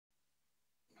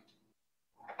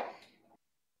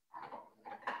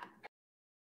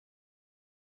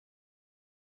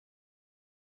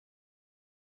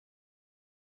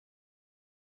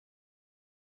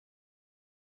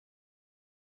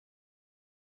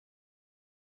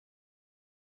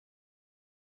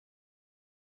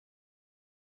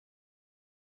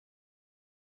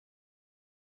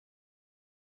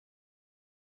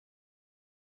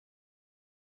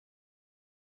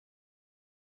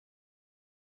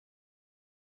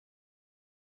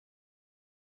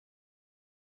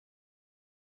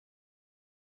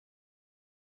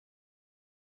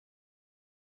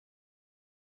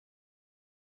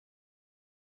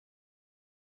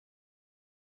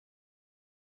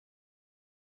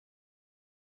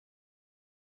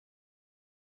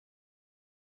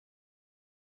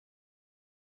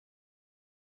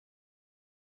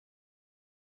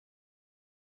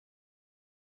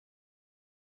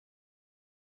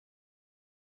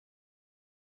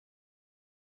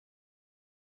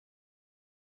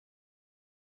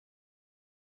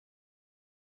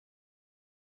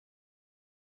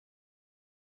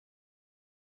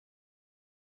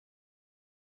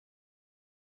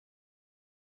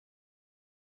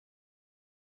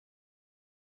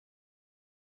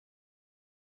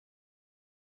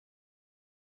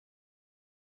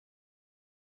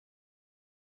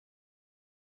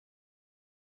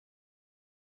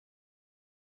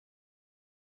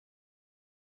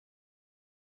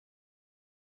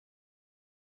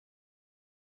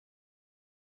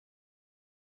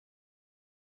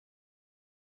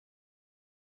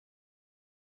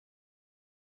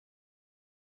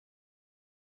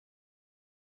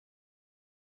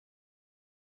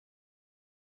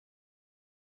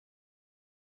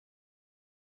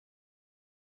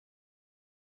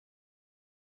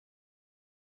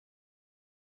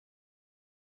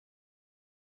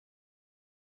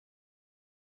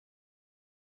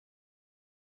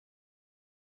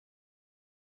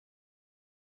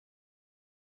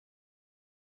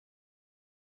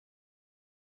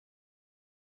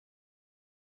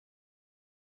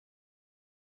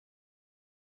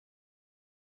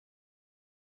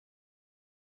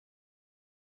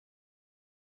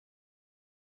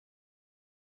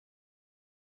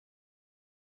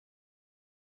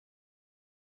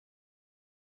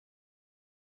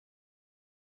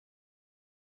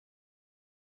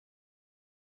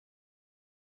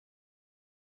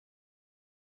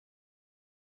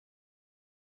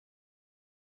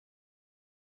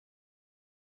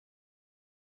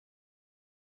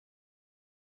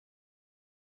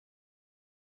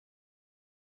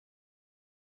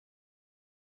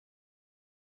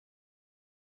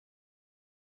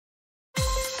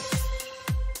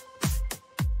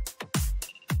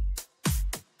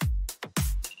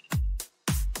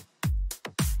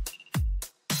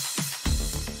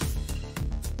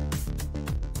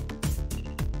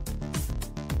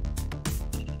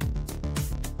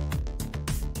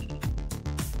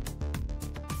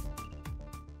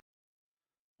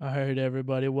All right,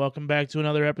 everybody. Welcome back to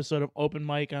another episode of Open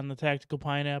Mic on the Tactical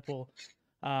Pineapple.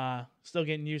 Still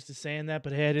getting used to saying that,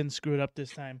 but hey, I didn't screw it up this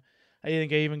time. I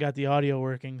think I even got the audio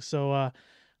working. So,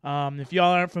 if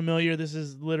y'all aren't familiar, this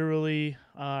is literally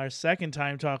our second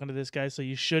time talking to this guy, so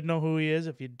you should know who he is.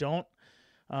 If you don't,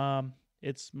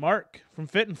 it's Mark from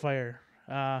Fit and Fire.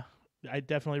 I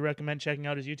definitely recommend checking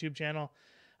out his YouTube channel.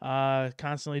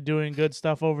 Constantly doing good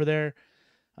stuff over there.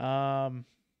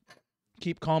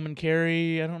 Keep calm and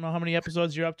carry. I don't know how many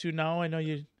episodes you're up to now. I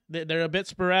know they're a bit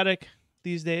sporadic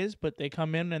these days, but they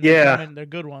come in and Yeah, they're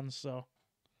good ones. So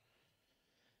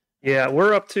yeah,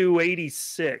 we're up to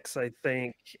 86, I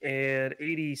think, and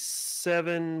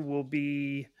 87 will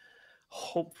be,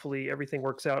 hopefully everything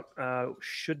works out,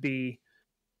 should be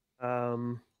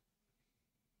um,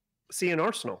 seeing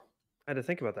Arsenal. I had to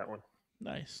think about that one.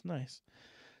 nice.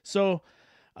 So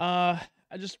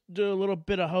I just do a little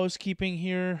bit of housekeeping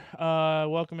here.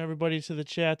 Welcome everybody to the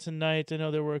chat tonight. I know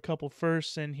there were a couple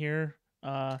firsts in here.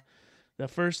 The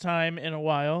first time in a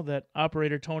while that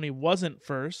Operator Tony wasn't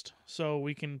first, so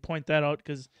we can point that out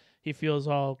because he feels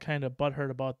all kind of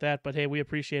butthurt about that. But hey, we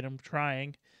appreciate him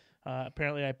trying.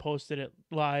 Apparently, I posted it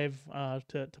live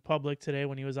to public today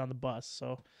when he was on the bus.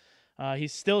 So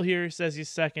he's still here. He says he's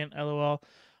second. LOL.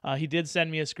 He did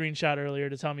send me a screenshot earlier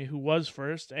to tell me who was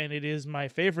first, and it is my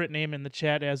favorite name in the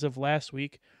chat as of last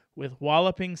week with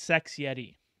Walloping Sex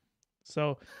Yeti.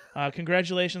 So,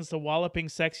 congratulations to Walloping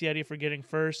Sex Yeti for getting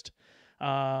first.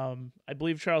 I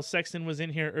believe Charles Sexton was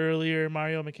in here earlier.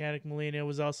 Mario Mechanic Molina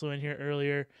was also in here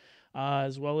earlier,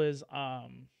 as well as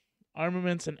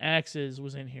Armaments and Axes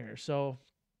was in here. So,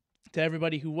 to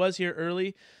everybody who was here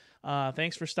early,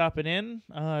 thanks for stopping in.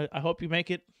 I hope you make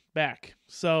it back.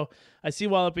 So, I see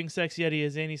Walloping Sex Yeti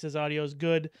is in. He says audio is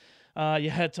good.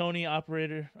 Yeah, Tony,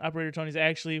 operator Tony's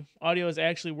audio is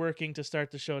actually working to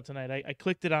start the show tonight. I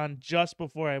clicked it on just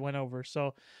before I went over.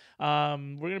 So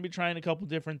we're gonna be trying a couple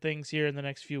different things here in the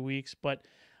next few weeks, but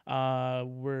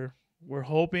we're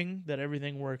hoping that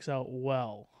everything works out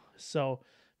well. So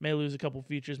may lose a couple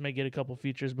features, may get a couple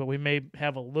features, but we may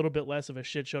have a little bit less of a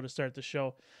shit show to start the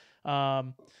show.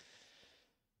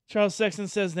 Charles Sexton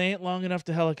says they ain't long enough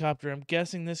to helicopter. I'm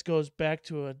guessing this goes back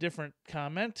to a different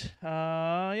comment.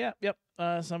 Yep.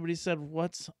 Somebody said,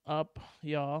 "What's up,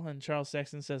 y'all?" And Charles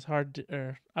Sexton says,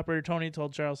 Operator Tony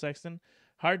told Charles Sexton,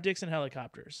 "Hard dicks and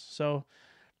helicopters." So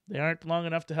they aren't long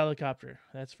enough to helicopter.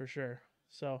 That's for sure.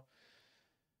 So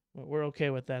we're okay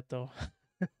with that, though.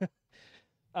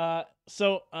 I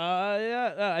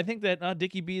think that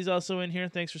Dickie B is also in here.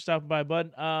 Thanks for stopping by,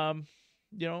 bud.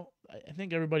 I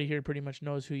think everybody here pretty much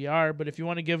knows who you are, but if you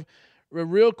want to give a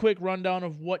real quick rundown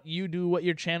of what you do, what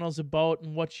your channel's about,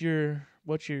 and what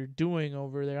you're doing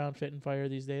over there on Fit and Fire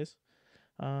these days,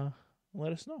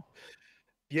 let us know.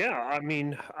 Yeah, I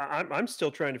mean, I'm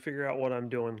still trying to figure out what I'm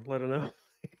doing. Let them know.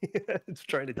 It's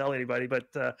trying to tell anybody, but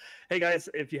hey guys,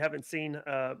 if you haven't seen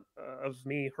of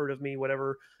me, heard of me,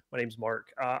 whatever, my name's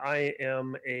Mark. I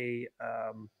am a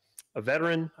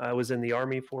veteran. I was in the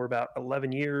Army for about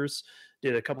 11 years,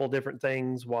 did a couple of different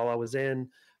things while I was in,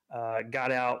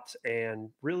 got out, and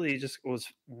really just was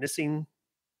missing,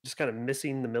 just kind of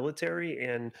missing the military,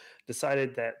 and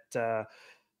decided that.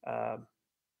 I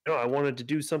wanted to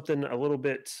do something a little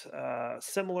bit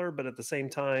similar, but at the same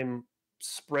time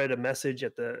spread a message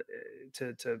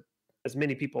to as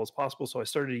many people as possible. So I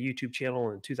started a YouTube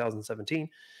channel in 2017,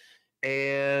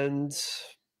 and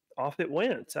off it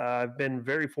went. I've been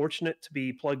very fortunate to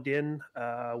be plugged in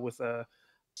with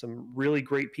some really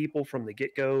great people from the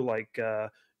get go, like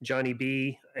Johnny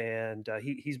B, and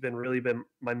he's been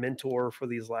my mentor for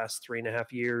these last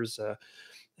 3.5 years,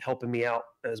 helping me out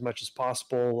as much as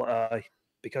possible.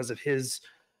 Because of his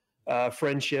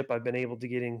friendship, I've been able to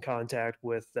get in contact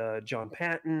with John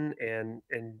Patton, and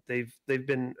they've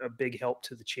been a big help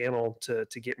to the channel to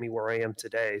get me where I am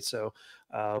today. So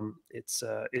it's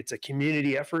a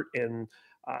community effort, and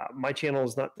my channel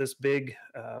is not this big.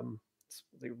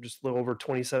 They're just a little over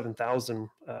 27,000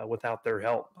 without their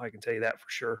help. I can tell you that for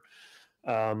sure.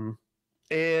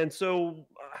 And so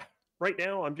right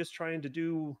now, I'm just trying to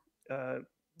do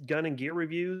gun and gear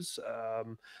reviews.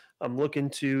 I'm looking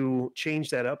to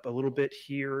change that up a little bit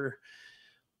here,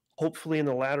 hopefully in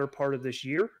the latter part of this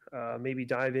year. Maybe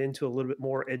dive into a little bit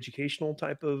more educational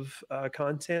type of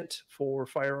content for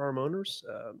firearm owners,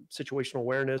 situational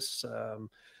awareness,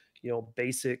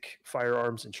 basic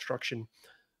firearms instruction.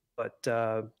 But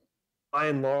by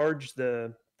and large,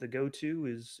 the go-to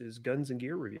is guns and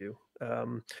gear review.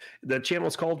 The channel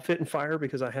is called Fit and Fire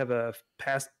because I have a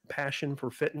past passion for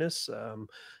fitness. I'm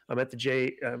at the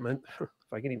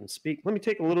if I can even speak, let me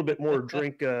take a little bit more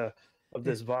drink of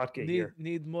this vodka here.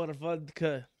 Need more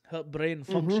vodka. help brain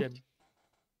Hmm. function.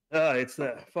 It's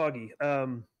foggy. I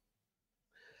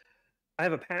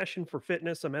have a passion for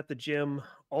fitness. I'm at the gym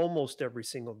almost every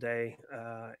single day,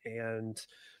 and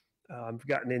I've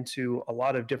gotten into a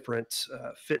lot of different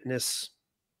fitness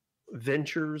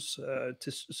ventures,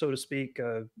 so to speak.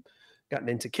 Gotten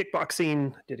into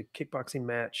kickboxing, did a kickboxing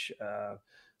match.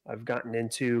 I've gotten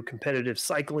into competitive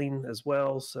cycling as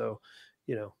well. So,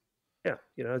 you know, yeah,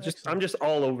 just I'm Excellent. just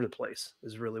all over the place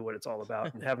is really what it's all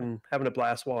about, and having a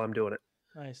blast while I'm doing it.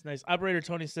 Nice, nice. Operator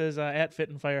Tony says, at Fit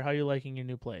and Fire, how you liking your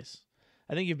new place?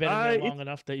 I think you've been in there It's long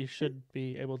enough that you should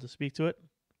be able to speak to it.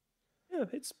 Yeah,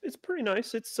 it's pretty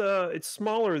nice. It's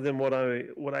smaller than what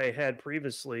I had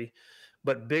previously,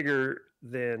 but bigger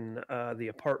than the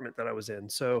apartment that I was in.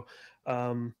 So,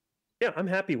 yeah, I'm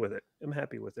happy with it. I'm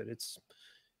happy with it.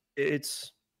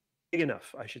 It's big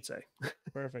enough, I should say.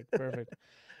 Perfect, perfect.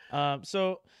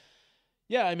 So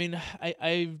yeah, I mean,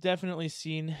 I've definitely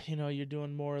seen, you're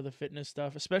doing more of the fitness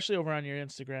stuff, especially over on your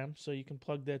Instagram. So you can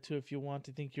plug that too if you want.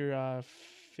 I think you're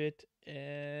Fit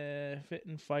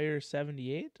and Fire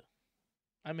 78.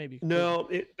 I may be completely No,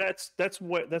 that's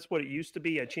what it used to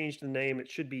be. I changed the name.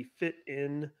 It should be fit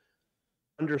in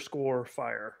underscore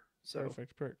fire. So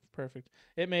perfect, perfect.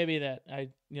 It may be that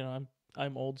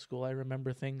I'm old school. I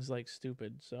remember things like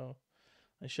stupid, so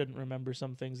I shouldn't remember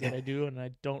some things that yeah, I do, and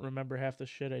I don't remember half the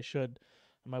shit I should.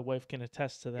 My wife can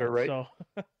attest to you're that. right.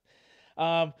 So,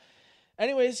 um,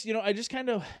 anyways, I just kind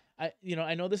of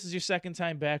I know this is your second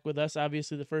time back with us.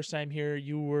 Obviously, the first time here,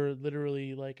 you were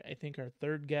literally like I think our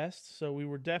third guest, so we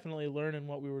were definitely learning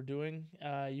what we were doing.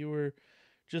 You were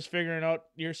just figuring out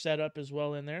your setup as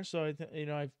well in there. So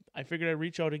I figured I'd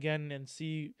reach out again and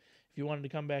see if you wanted to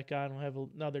come back on. We'll have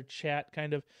another chat,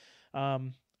 kind of.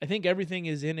 I think everything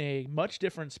is in a much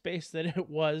different space than it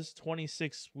was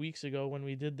 26 weeks ago when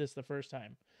we did this the first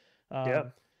time. Yeah,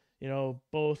 Um,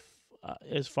 both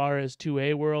as far as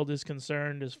 2A world is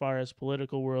concerned, as far as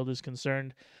political world is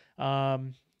concerned,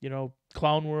 clown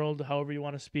world, however you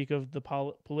want to speak of the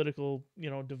political,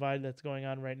 divide that's going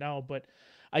on right now. But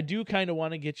I do kind of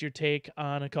want to get your take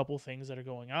on a couple things that are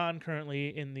going on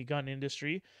currently in the gun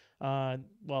industry.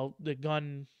 The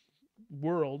gun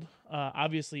world.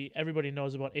 Obviously, everybody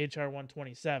knows about HR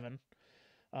 127.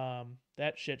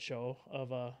 That shit show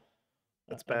of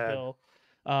that's a bad. bill.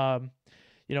 Um,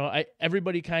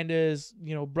 everybody kind of is,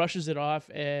 brushes it off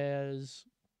as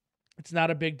it's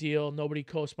not a big deal. Nobody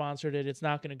co-sponsored it. It's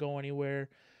not going to go anywhere.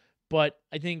 But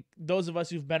I think those of us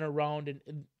who've been around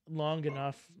and long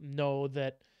enough know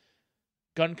that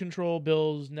gun control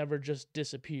bills never just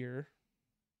disappear.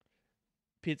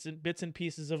 Bits and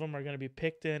pieces of them are going to be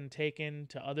picked and taken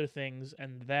to other things,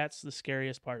 and that's the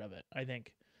scariest part of it, I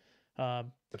think.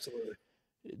 Um, Absolutely.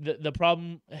 the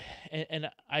problem,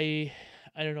 and I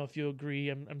don't know if you agree.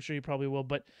 I'm sure you probably will,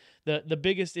 but the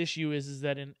biggest issue is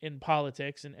that in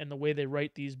politics and the way they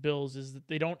write these bills is that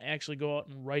they don't actually go out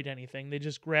and write anything. They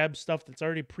just grab stuff that's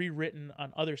already pre-written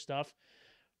on other stuff,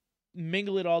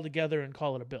 mingle it all together, and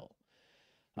call it a bill.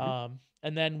 Hmm.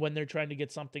 And then when they're trying to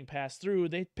get something passed through,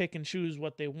 they pick and choose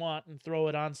what they want and throw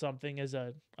it on something as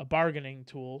a bargaining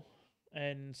tool.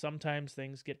 And sometimes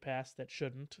things get passed that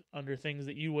shouldn't under things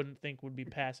that you wouldn't think would be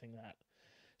passing that.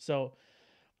 So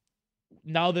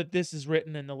now that this is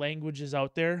written and the language is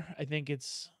out there, I think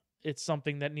it's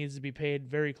something that needs to be paid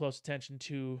very close attention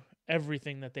to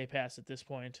everything that they pass at this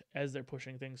point as they're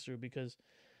pushing things through, because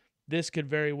this could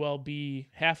very well be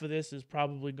half of this is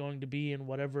probably going to be in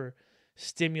whatever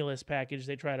stimulus package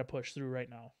they try to push through right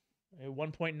now.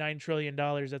 $1.9 trillion,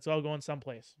 that's all going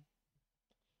someplace.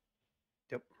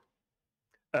 Yep.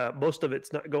 Most of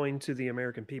it's not going to the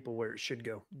American people where it should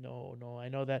go. No, no, I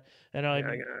know that. And I, I,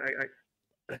 I'm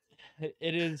I,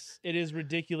 it is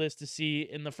ridiculous to see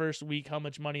in the first week how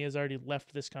much money has already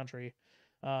left this country.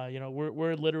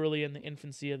 We're literally in the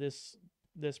infancy of this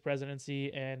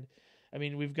presidency, and I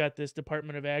mean we've got this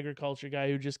Department of Agriculture guy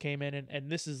who just came in, and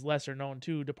this is lesser known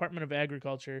too. Department of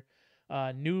Agriculture,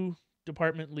 new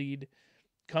department lead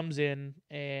comes in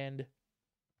and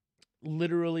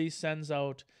literally sends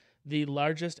out the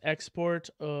largest export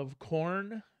of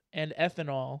corn and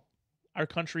ethanol our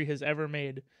country has ever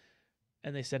made,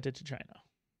 and they sent it to China.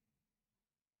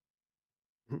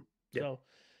 yeah, So,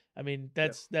 I mean, yeah.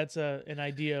 that's an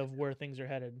idea of where things are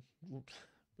headed.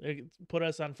 Put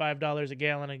us on $5 a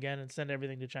gallon again and send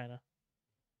everything to China.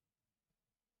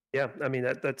 Yeah, I mean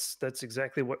that's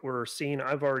exactly what we're seeing.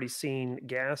 I've already seen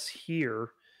gas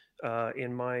here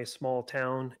in my small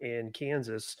town in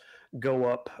Kansas go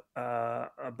up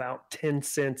about 10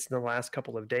 cents in the last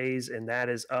couple of days, and that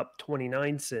is up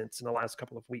 29 cents in the last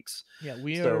couple of weeks. Yeah,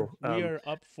 we are So we are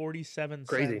up 47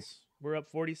 crazy. cents We're up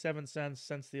 47 cents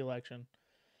since the election,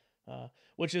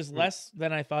 which is Mm. less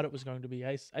than I thought it was going to be.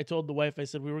 I told the wife, I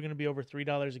said we were going to be over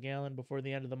 $3 a gallon before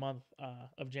the end of the month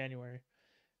of January.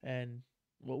 And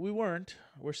well, we weren't.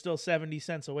 We're still 70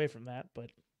 cents away from that,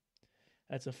 but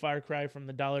that's a far cry from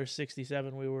the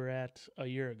 $1.67 we were at a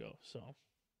year ago. So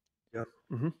Yeah.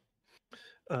 Hmm.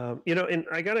 And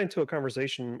I got into a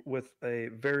conversation with a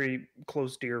very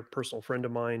close, dear personal friend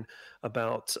of mine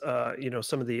about,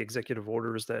 some of the executive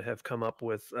orders that have come up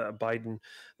with Biden.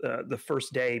 The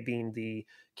first day being the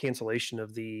cancellation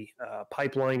of the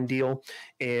pipeline deal,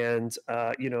 and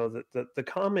the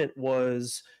comment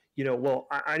was, well,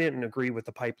 I didn't agree with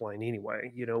the pipeline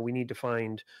anyway. We need to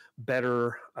find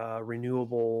better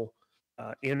renewable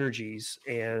energies,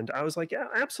 and I was like, yeah,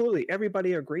 absolutely,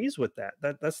 everybody agrees with that.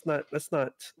 That's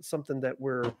not something that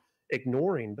we're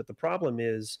ignoring. But the problem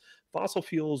is fossil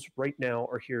fuels right now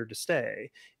are here to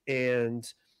stay, and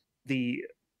the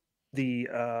the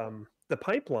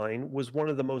pipeline was one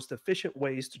of the most efficient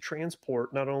ways to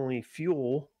transport not only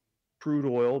fuel, crude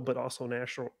oil, but also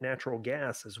natural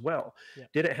gas as well. yeah,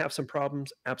 Did it have some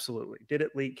problems? Absolutely. Did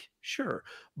it leak? Sure.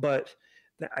 But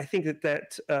I think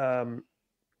that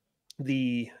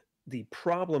the the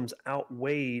problems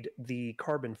outweighed the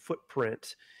carbon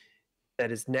footprint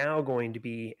that is now going to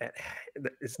be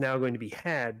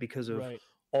had because of right.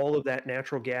 all of that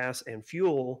natural gas and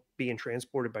fuel being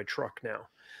transported by truck now.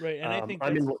 Right, and I think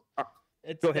I'm in.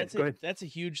 it's Go ahead. Go ahead. that's a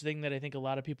huge thing that I think a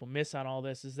lot of people miss on all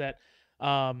this is that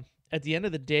at the end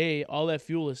of the day, all that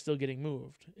fuel is still getting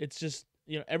moved. It's just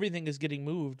everything is getting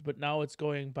moved, but now it's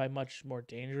going by much more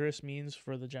dangerous means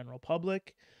for the general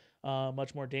public,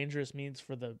 much more dangerous means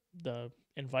for the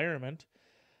environment,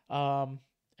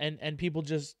 and people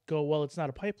just go, well, it's not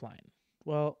a pipeline.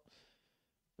 Well,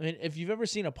 I mean, if you've ever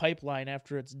seen a pipeline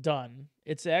after it's done,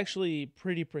 it's actually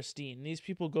pretty pristine. These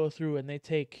people go through and they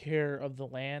take care of the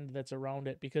land that's around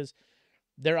it because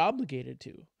they're obligated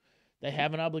to. They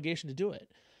have an obligation to do it.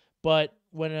 But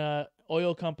when a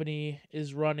oil company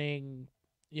is running,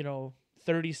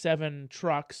 37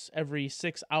 trucks every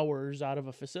 6 hours out of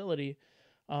a facility,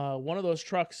 one of those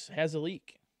trucks has a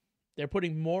leak. They're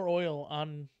putting more oil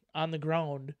on the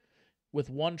ground with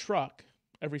one truck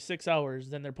every 6 hours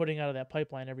than they're putting out of that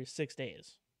pipeline every 6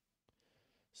 days.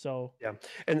 So, Yeah,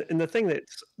 and the thing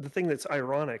that's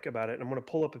ironic about it, and I'm going to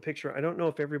pull up a picture. I don't know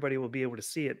if everybody will be able to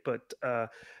see it, but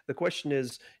the question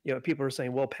is, people are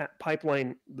saying, well,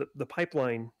 pipeline, the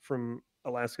pipeline from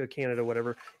Alaska, Canada,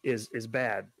 whatever, is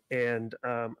bad, and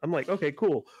I'm like, okay,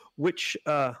 cool. Which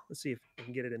let's see if I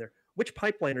can get it in there. Which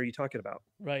pipeline are you talking about?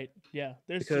 right. Yeah,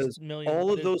 there's just Because millions. all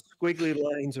of There's those squiggly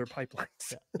lines are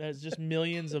pipelines. yeah, there's just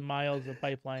millions of miles of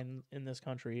pipeline in this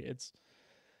country.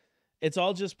 It's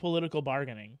all just political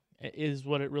bargaining is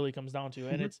what it really comes down to,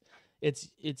 and Mhm.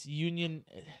 it's union.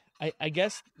 I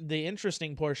guess the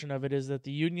interesting portion of it is that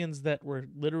the unions that were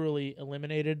literally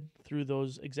eliminated through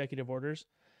those executive orders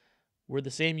were the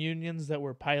same unions that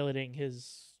were piloting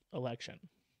his election.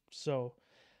 So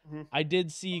Mhm. I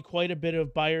did see quite a bit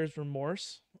of buyer's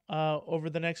remorse over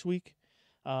the next week.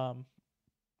 Um,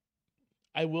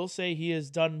 I will say he has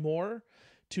done more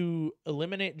to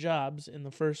eliminate jobs in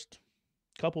the first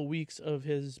couple weeks of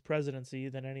his presidency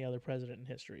than any other president in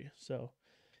history. So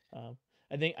um,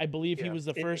 I believe he Yeah, was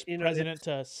the and, first it's president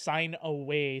to sign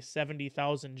away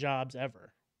 70,000 jobs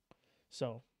ever.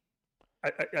 So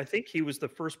I think he was the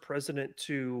first president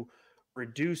to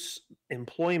reduce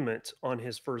employment on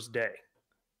his first day.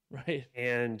 right,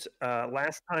 And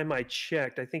last time I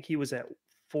checked, I think he was at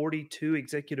 42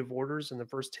 executive orders in the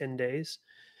first 10 days.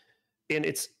 And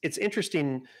it's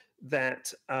interesting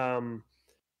that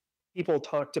people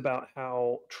talked about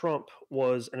how Trump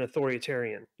was an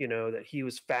authoritarian, that he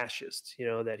was fascist,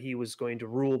 that he was going to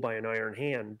rule by an iron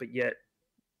hand.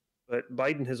 But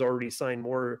Biden has already signed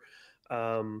more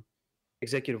um,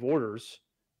 executive orders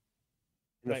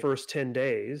in the right, first 10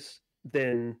 days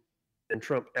than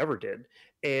Trump ever did.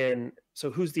 And so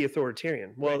who's the authoritarian?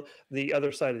 right, Well, the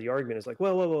other side of the argument is like,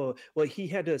 well, he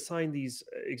had to sign these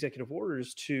executive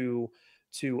orders to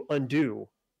undo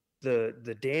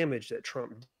the damage that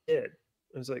Trump did.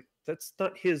 I was like, that's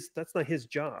not his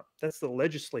job. That's the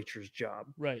legislature's job,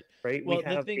 right. right? We Well, the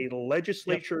have thing, a yep,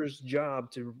 legislature's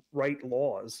job to write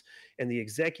laws and the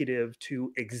executive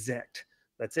to exect.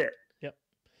 That's it. yep.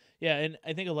 Yeah, and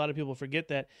I think a lot of people forget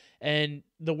that. And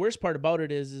the worst part about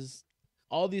it is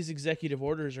all these executive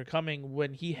orders are coming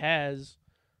when he has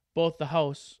both the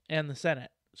House and the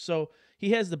Senate. So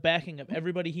he has the backing of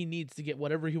everybody he needs to get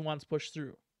whatever he wants pushed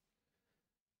through.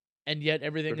 And yet Sure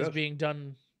everything is does. being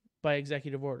done by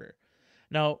executive order.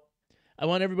 Now, I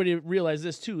want everybody to realize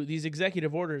this too. These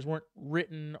executive orders weren't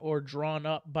written or drawn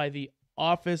up by the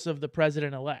office of the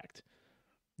president-elect.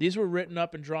 These were written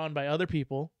up and drawn by other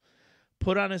people,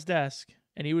 put on his desk,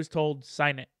 and he was told,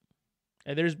 sign it.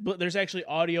 And there's actually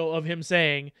audio of him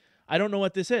saying, I don't know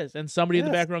what this is. And somebody in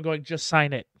the background going, just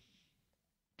sign it.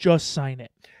 Just sign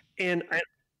it. And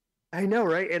I know,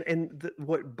 right? And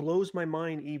what blows my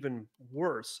mind even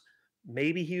worse,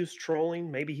 maybe he was trolling,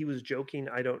 maybe he was joking,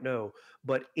 I don't know.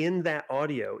 But in that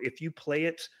audio, if you play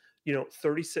it,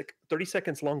 30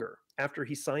 seconds longer after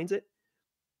he signs it,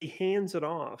 he hands it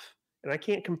off. And I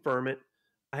can't confirm it.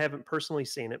 I haven't personally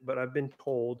seen it, but I've been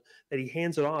told that he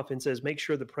hands it off and says, make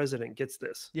sure the president gets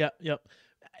this. Yep.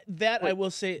 That, I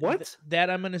will say, what? That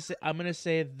I'm gonna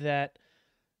say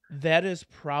that is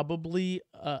probably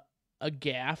a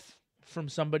gaffe from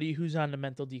somebody who's on the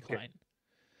mental decline. Okay.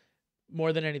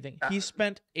 More than anything. He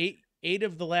spent eight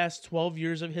of the last 12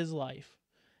 years of his life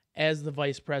as the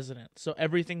vice president. So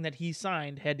everything that he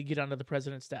signed had to get onto the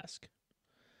president's desk.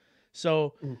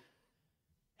 So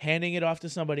handing it off to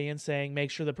somebody and saying, make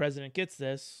sure the president gets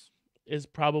this, is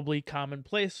probably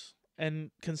commonplace.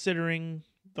 And considering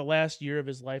the last year of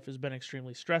his life has been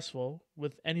extremely stressful,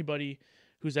 with anybody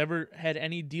who's ever had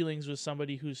any dealings with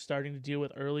somebody who's starting to deal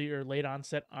with early or late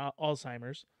onset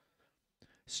Alzheimer's,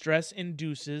 stress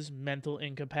induces mental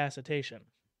incapacitation.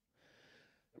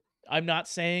 I'm not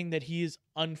saying that he's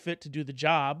unfit to do the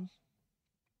job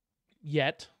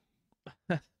yet,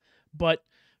 but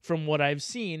from what I've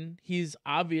seen, he's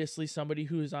obviously somebody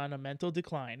who's on a mental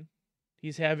decline.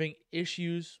 He's having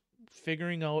issues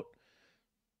figuring out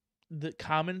the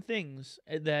common things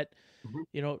that,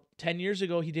 10 years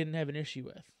ago he didn't have an issue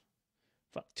with.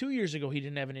 2 years ago he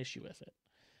didn't have an issue with it.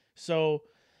 So,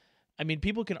 I mean,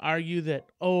 people can argue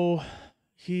that,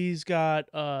 he's got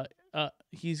a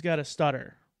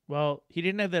stutter. Well, he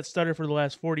didn't have that stutter for the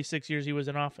last 46 years he was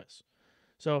in office.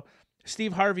 So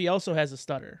Steve Harvey also has a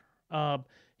stutter.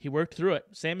 He worked through it,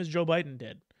 same as Joe Biden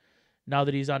did. Now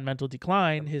that he's on mental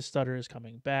decline, his stutter is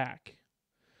coming back.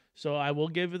 So I will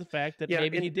give you the fact that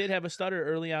maybe he did have a stutter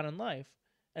early on in life,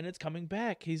 and it's coming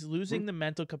back. He's losing the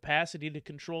mental capacity to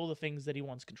control the things that he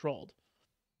once controlled.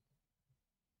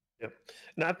 Yep.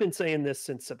 And I've been saying this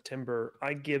since September.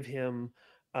 I give him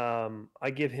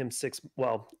 6.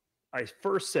 Well, I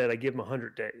first said I give him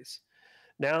 100 days.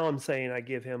 Now I'm saying I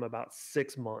give him about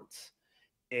 6 months,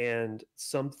 and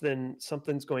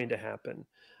something's going to happen.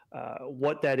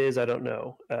 What that is, I don't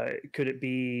know. Could it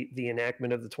be the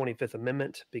enactment of the 25th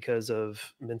Amendment because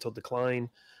of mental decline?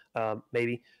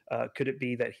 Maybe. Could it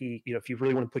be that he, if you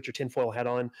really want to put your tinfoil hat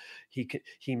on,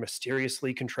 he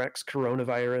mysteriously contracts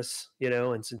coronavirus,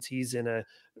 and since he's in a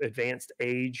advanced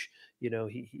age,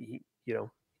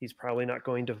 he's probably not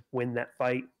going to win that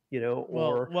fight,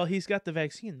 or well, he's got the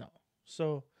vaccine though,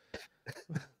 so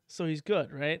he's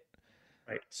good, right?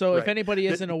 Right. So if anybody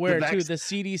isn't aware too, the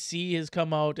CDC has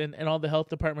come out and all the health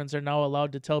departments are now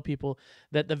allowed to tell people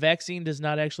that the vaccine does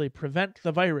not actually prevent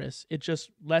the virus. It just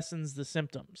lessens the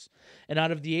symptoms. And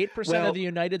out of the 8% of the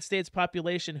United States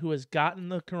population who has gotten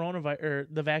the coronavirus or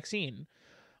the vaccine,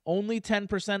 only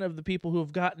 10% of the people who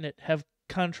have gotten it have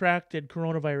contracted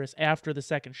coronavirus after the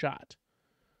second shot.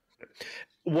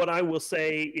 What I will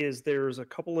say is there's a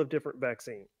couple of different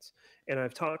vaccines. And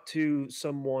I've talked to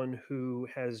someone who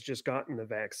has just gotten the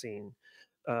vaccine.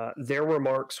 Their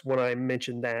remarks when I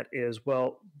mentioned that is,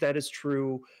 well, that is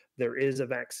true. There is a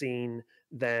vaccine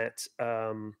that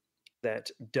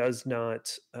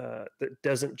doesn't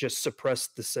just suppress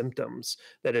the symptoms.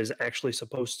 That is actually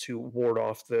supposed to ward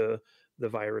off the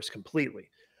virus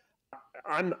completely.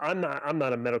 I'm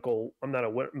not a medical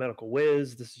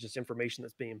whiz. This is just information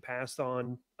that's being passed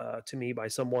on to me by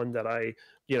someone that I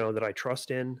trust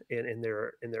in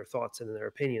their thoughts and in their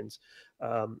opinions.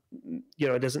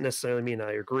 It doesn't necessarily mean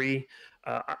I agree.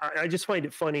 I just find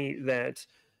it funny that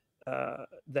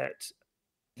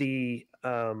the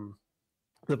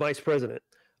vice president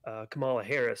Kamala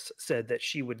Harris said that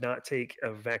she would not take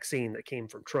a vaccine that came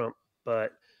from Trump,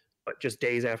 but just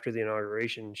days after the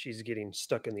inauguration, she's getting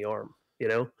stuck in the arm.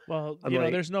 Well,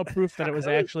 there's no proof that it was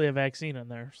actually a vaccine in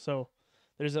there. So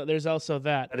there's also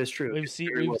that. That is true. We've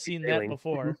seen that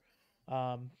before.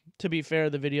 To be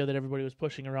fair, the video that everybody was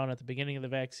pushing around at the beginning of the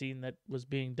vaccine that was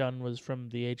being done was from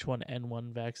the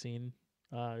H1N1 vaccine.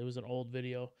 It was an old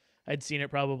video. I'd seen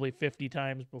it probably 50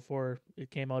 times before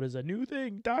it came out as a new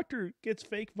thing. Doctor gets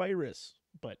fake virus,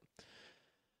 but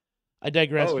I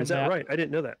digress. Oh, is that right? I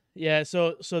didn't know that. Yeah,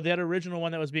 so that original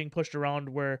one that was being pushed around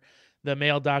where the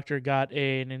male doctor got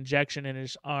an injection in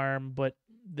his arm, but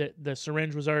the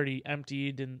syringe was already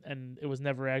emptied and it was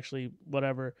never actually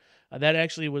whatever. That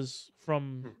actually was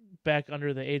from back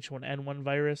under the H1N1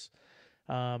 virus.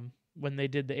 When they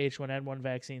did the H1N1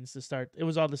 vaccines to start, it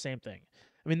was all the same thing.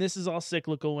 I mean, this is all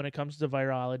cyclical when it comes to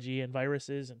virology and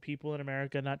viruses and people in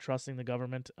America not trusting the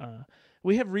government.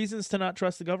 We have reasons to not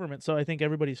trust the government, so I think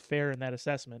everybody's fair in that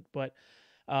assessment. But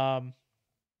the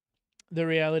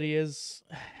reality is,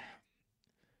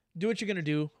 do what you're going to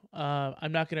do.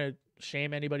 I'm not going to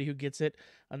shame anybody who gets it.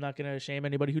 I'm not going to shame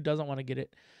anybody who doesn't want to get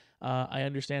it. I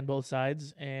understand both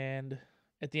sides. And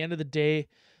at the end of the day,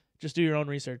 just do your own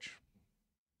research.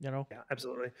 Yeah,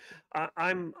 absolutely.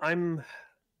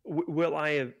 Will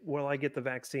I get the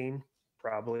vaccine?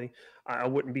 Probably. I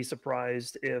wouldn't be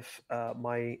surprised if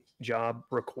my job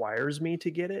requires me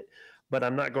to get it, but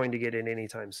I'm not going to get it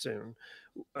anytime soon.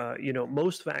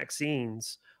 Most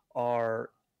vaccines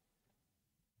are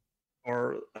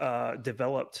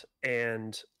developed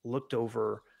and looked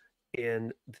over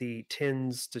in the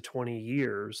 10s to 20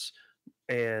 years,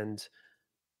 and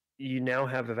you now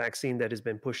have a vaccine that has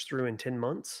been pushed through in 10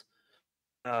 months.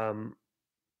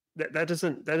 That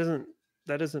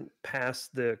doesn't pass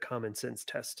the common sense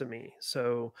test to me.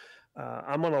 So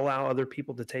I'm going to allow other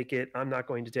people to take it. I'm not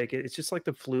going to take it. It's just like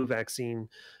the flu vaccine.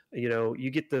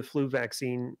 You get the flu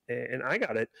vaccine, and I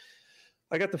got it.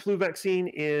 I got the flu vaccine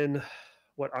in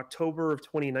October of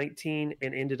 2019,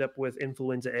 and ended up with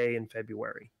influenza A in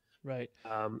February. Right.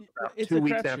 About 2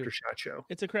 weeks after SHOT Show.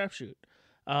 It's a crapshoot.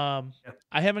 I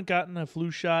haven't gotten a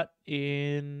flu shot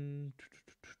in,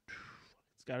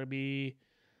 it's got to be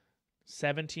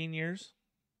 17 years.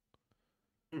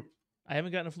 I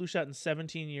haven't gotten a flu shot in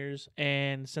 17 years,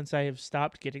 and since I have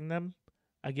stopped getting them,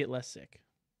 I get less sick.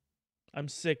 I'm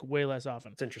sick way less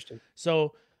often. It's interesting.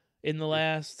 So in the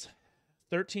last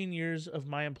 13 years of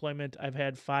my employment, I've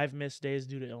had 5 missed days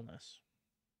due to illness.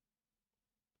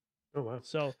 Oh, wow.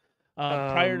 So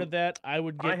prior to that, I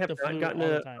would get the flu all the time. I have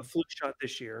not gotten a flu shot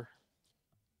this year.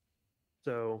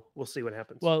 So we'll see what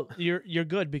happens. Well, you're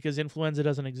good because influenza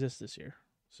doesn't exist this year.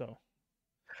 So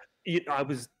I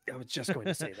was just going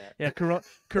to say that. Yeah,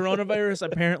 coronavirus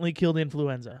apparently killed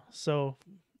influenza. So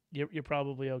you're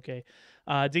probably okay.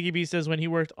 Diggy B says when he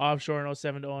worked offshore in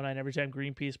 07 to 09, every time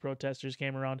Greenpeace protesters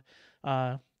came around,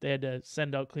 they had to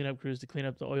send out cleanup crews to clean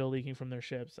up the oil leaking from their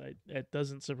ships. It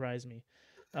doesn't surprise me.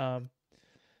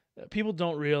 People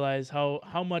don't realize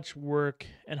how much work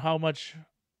and how much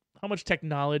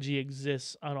technology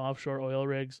exists on offshore oil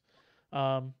rigs.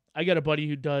 I got a buddy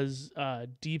who does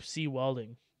deep sea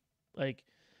welding. Like,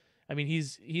 I mean,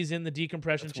 he's in the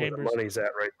decompression chambers. Where the money's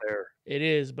at right there. It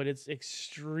is, but it's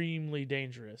extremely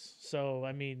dangerous. So,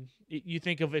 I mean, you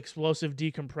think of explosive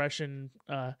decompression,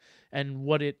 and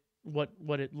what it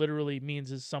literally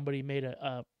means is somebody made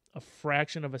a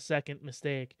fraction of a second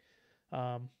mistake.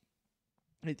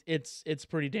 It's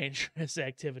pretty dangerous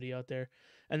activity out there.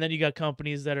 And then you got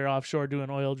companies that are offshore doing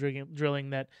oil drilling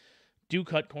that do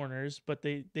cut corners, but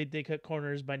they cut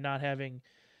corners by not having,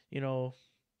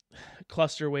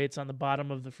 cluster weights on the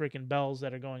bottom of the freaking bells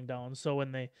that are going down. So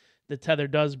when the tether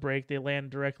does break, they land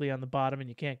directly on the bottom and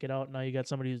you can't get out. Now you got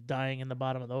somebody who's dying in the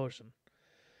bottom of the ocean.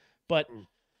 But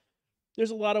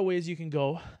there's a lot of ways you can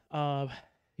go.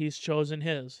 He's chosen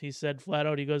his. He said flat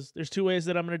out, he goes, there's 2 ways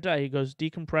that I'm going to die. He goes,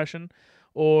 decompression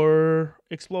or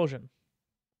explosion.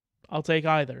 I'll take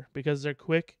either because they're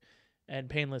quick and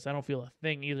painless. I don't feel a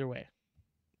thing either way.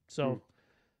 So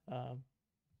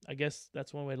I guess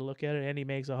that's one way to look at it. And he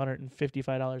makes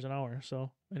 $155 an hour. So,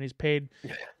 and he's paid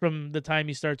from the time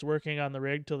he starts working on the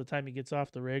rig till the time he gets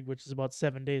off the rig, which is about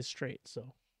 7 days straight.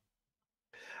 So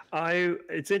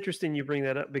it's interesting you bring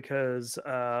that up because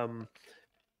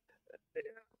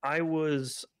I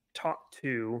was talked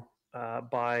to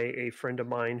by a friend of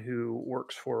mine who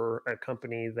works for a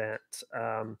company that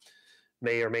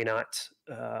may or may not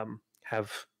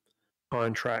have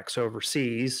contracts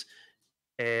overseas,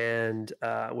 and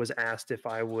was asked if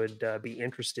I would be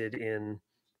interested in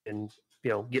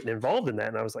getting involved in that.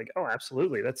 And I was like, oh,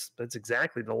 absolutely. That's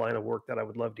exactly the line of work that I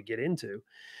would love to get into.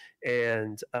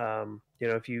 And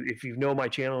if you know my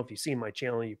channel, if you've seen my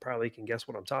channel, you probably can guess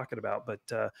what I'm talking about. But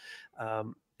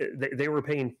they were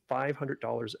paying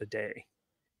 $500 a day,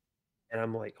 and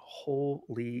I'm like,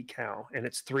 holy cow! And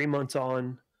it's 3 months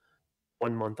on,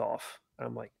 1 month off.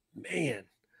 I'm like, man,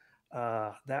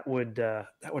 that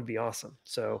would be awesome.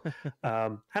 So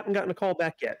haven't gotten a call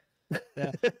back yet.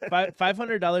 Yeah,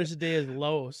 $500 a day is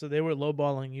low, so they were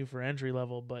lowballing you for entry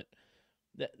level, but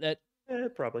that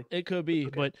probably it could be.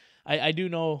 Okay. But I do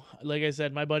know, like I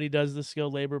said, my buddy does the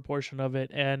skilled labor portion of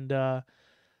it, and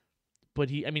but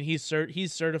he's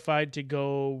certified to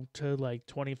go to like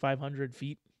 2,500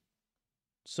 feet,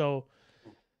 so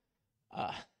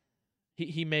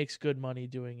he makes good money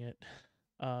doing it.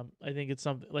 I think it's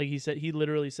something like he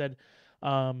literally said,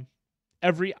 um,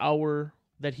 every hour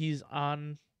that he's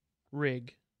on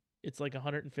rig, it's like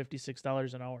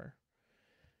 $156 an hour.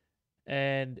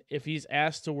 And if he's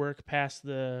asked to work past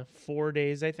the 4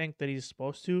 days, I think that he's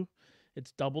supposed to,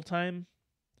 it's double time.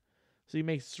 So he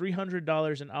makes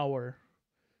 $300 an hour,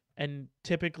 and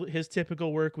typically his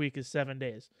typical work week is 7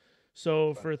 days.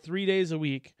 So for 3 days a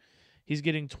week, he's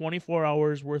getting 24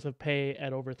 hours worth of pay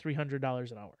at over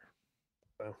 $300 an hour.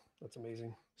 Wow, that's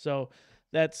amazing. So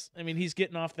he's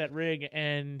getting off that rig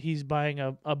and he's buying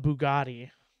a Bugatti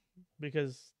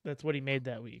because that's what he made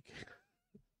that week.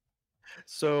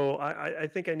 So I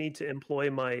think I need to employ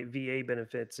my VA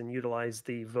benefits and utilize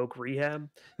the Voc Rehab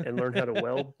and learn how to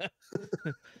weld.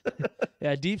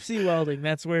 Yeah, deep sea welding.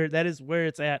 That is where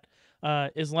it's at.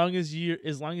 As long as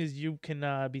you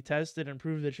can be tested and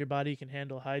prove that your body can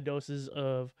handle high doses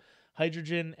of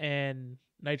hydrogen and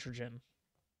nitrogen,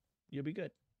 you'll be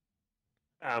good.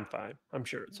 I'm fine. I'm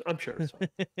sure it's fine.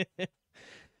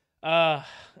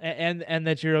 And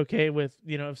that you're okay with,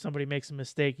 if somebody makes a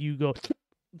mistake, you go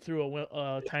through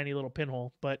a tiny little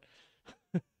pinhole. But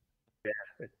yeah,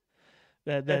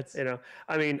 that's I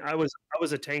mean, I was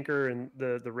a tanker, and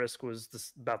the risk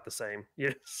was about the same.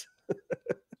 Yes.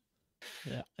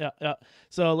 yeah.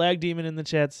 So Lag Demon in the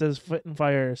chat says, "Foot and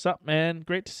Fire, sup, man?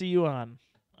 Great to see you on."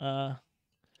 Oh,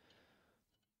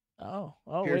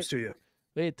 Cheers to you.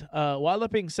 wait.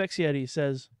 Walloping Sexy Eddie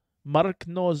says, "Mark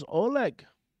knows Oleg."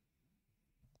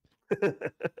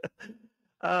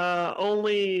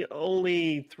 Only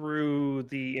through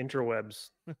the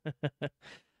interwebs.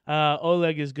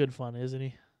 Oleg is good fun, isn't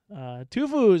he?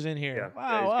 Tufu's in here. Yeah,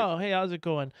 Wow. Hey, how's it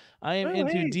going? I am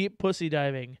into hey. deep pussy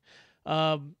diving.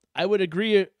 I would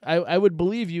agree. I would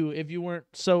believe you if you weren't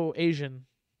so Asian.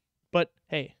 But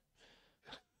hey.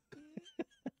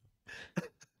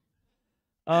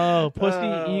 Oh,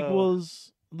 pussy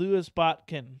equals Louis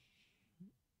Botkin.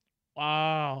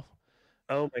 Wow.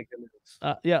 Oh my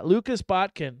goodness. Yeah, Lucas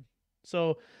Botkin.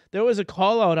 So there was a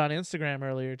call out on Instagram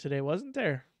earlier today, wasn't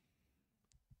there?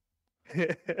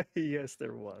 Yes,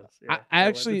 there was. Yeah, I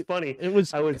actually, it's funny. It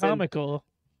was comical.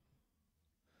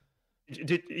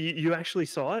 Did you actually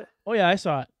saw it? Oh yeah, I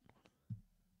saw it.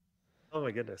 Oh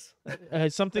my goodness.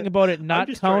 Something about it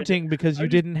not counting because you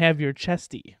didn't have your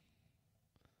chesty.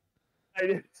 I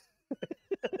did.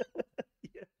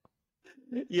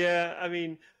 Yeah, I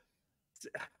mean,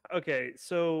 okay,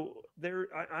 so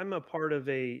I'm a part of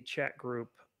a chat group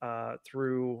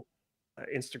through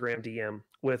Instagram DM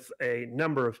with a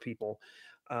number of people,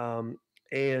 and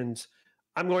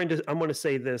I'm going to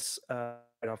say this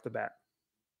right off the bat.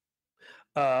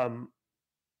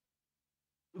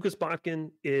 Lucas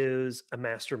Botkin is a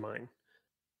mastermind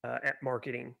at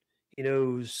marketing. He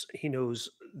knows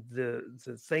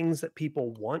the things that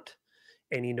people want,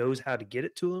 and he knows how to get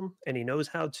it to them, and he knows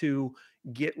how to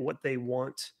get what they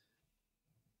want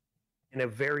in a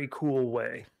very cool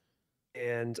way.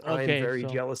 And I'm very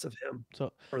jealous of him.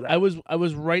 So for that. I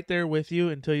was right there with you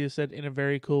until you said in a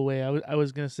very cool way. I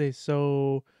was gonna say,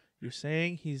 so you're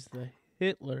saying he's the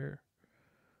Hitler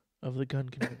of the gun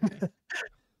community.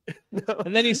 No,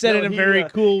 and then he said it in a very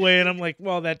cool way, and I'm like,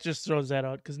 well, that just throws that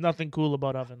out because nothing cool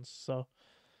about ovens. So,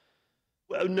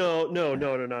 well, no,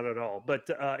 not at all. But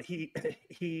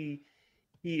he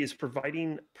is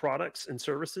providing products and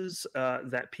services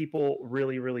that people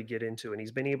really, really get into, and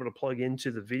he's been able to plug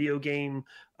into the video game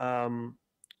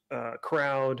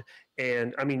crowd.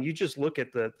 And I mean, you just look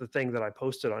at the thing that I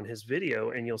posted on his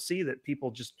video, and you'll see that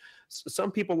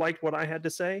some people liked what I had to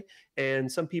say,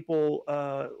 and some people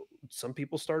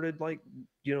started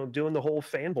doing the whole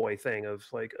fanboy thing of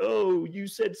like, oh, you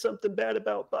said something bad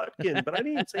about Botkin, but I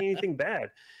didn't say anything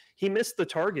bad. He missed the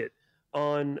target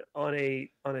on a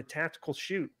tactical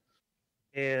shoot.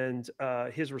 And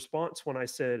his response when I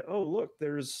said, oh, look,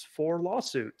 there's 4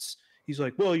 lawsuits. He's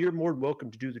like, well, you're more than welcome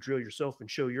to do the drill yourself and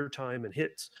show your time and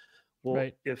hits. Well,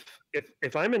 right.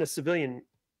 if I'm in a civilian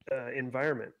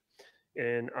environment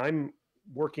and I'm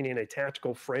working in a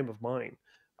tactical frame of mind,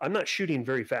 I'm not shooting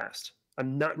very fast.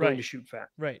 I'm not going to shoot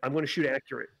fast. Right. I'm going to shoot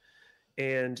accurate.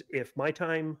 And if my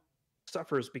time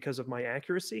suffers because of my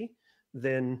accuracy,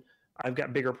 then I've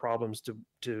got bigger problems to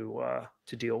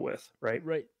deal with. Right.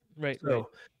 Right.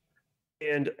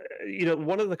 And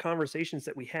one of the conversations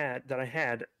that I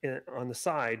had on the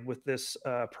side with this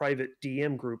private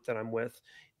DM group that I'm with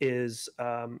is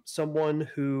someone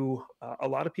who a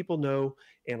lot of people know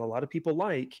and a lot of people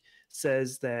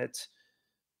says that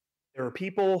there are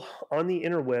people on the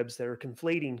interwebs that are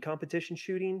conflating competition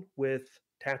shooting with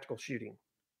tactical shooting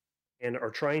and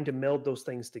are trying to meld those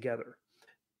things together.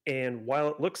 And while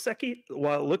it looks sexy,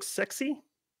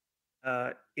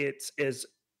 it's as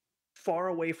far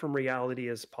away from reality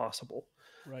as possible.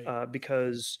 Right.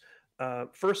 Because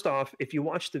first off, if you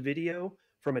watch the video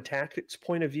from a tactics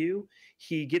point of view,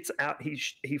 he gets out, he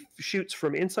shoots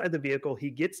from inside the vehicle, he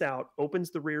gets out,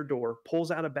 opens the rear door, pulls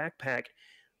out a backpack,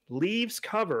 leaves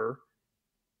cover,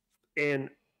 and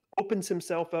opens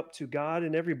himself up to God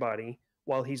and everybody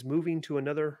while he's moving to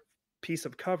another piece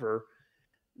of cover,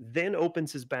 then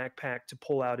opens his backpack to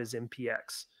pull out his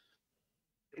MPX.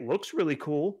 It looks really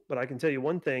cool, but I can tell you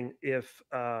one thing: if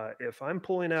I'm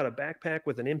pulling out a backpack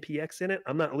with an MPX in it,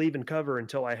 I'm not leaving cover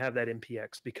until I have that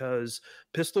MPX, because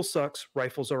pistol sucks,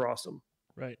 rifles are awesome,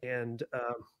 Right. and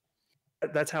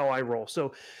that's how I roll.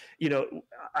 So,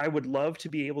 I would love to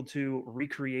be able to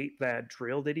recreate that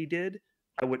drill that he did.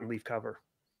 I wouldn't leave cover.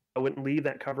 I wouldn't leave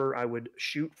that cover. I would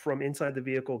shoot from inside the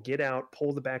vehicle, get out,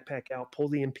 pull the backpack out, pull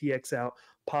the MPX out,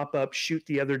 pop up, shoot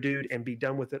the other dude, and be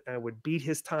done with it. I would beat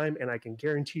his time, and I can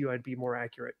guarantee you I'd be more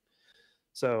accurate.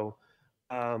 So,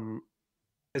 um,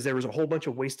 because there was a whole bunch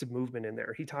of wasted movement in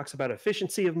there. He talks about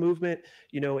efficiency of movement,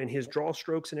 in his draw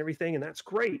strokes and everything, and that's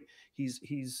great. He's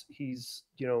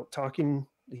talking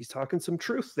some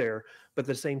truth there, but at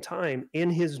the same time, in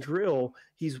his drill,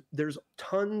 there's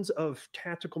tons of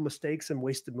tactical mistakes and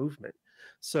wasted movement.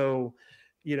 So,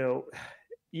 you know,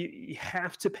 you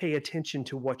have to pay attention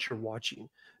to what you're watching.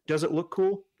 Does it look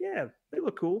cool? Yeah, they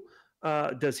look cool.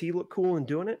 Does he look cool in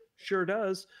doing it? Sure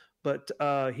does. But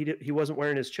he wasn't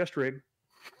wearing his chest rig.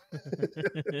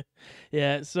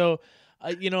 Yeah, so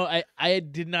I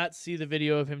did not see the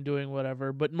video of him doing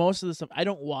whatever, but most of the stuff I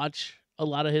don't watch a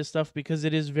lot of his stuff because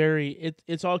it is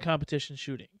it's all competition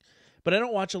shooting. But I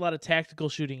don't watch a lot of tactical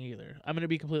shooting either. I'm going to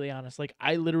be completely honest. Like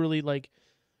I literally like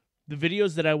the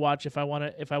videos that I watch if I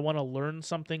want to learn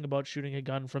something about shooting a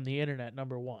gun from the internet.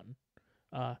 Number 1.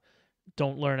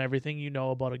 Don't learn everything you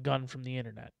know about a gun from the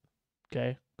internet.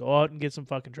 Okay? Go out and get some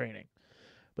fucking training.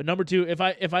 But number 2,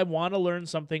 if I want to learn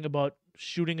something about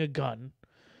shooting a gun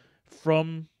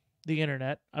from the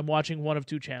internet, I'm watching one of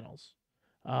 2 channels.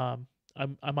 I'm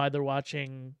either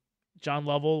watching John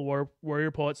Lovell,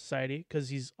 Warrior Poet Society, because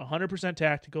he's 100%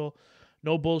 tactical,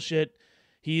 no bullshit.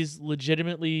 He's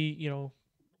legitimately,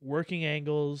 working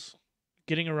angles,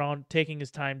 getting around, taking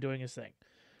his time, doing his thing.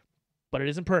 But it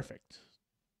isn't perfect.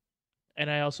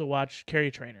 And I also watch Carry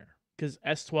Trainer, because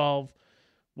S12,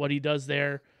 what he does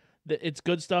there, it's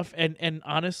good stuff. And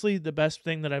honestly, the best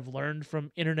thing that I've learned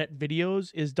from internet videos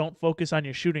is don't focus on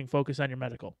your shooting, focus on your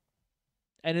medical.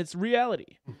 And it's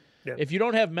reality. Yeah. If you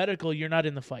don't have medical, you're not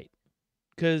in the fight.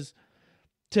 Because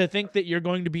to think that you're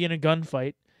going to be in a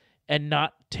gunfight and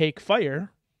not take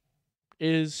fire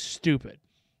is stupid.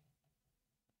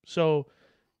 So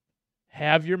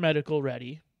have your medical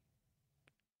ready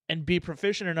and be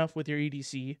proficient enough with your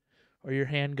EDC or your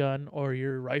handgun or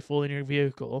your rifle in your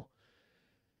vehicle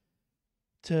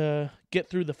to get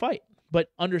through the fight.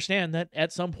 But understand that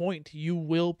at some point you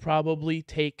will probably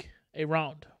take a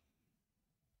round.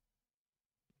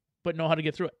 But know how to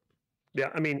get through it.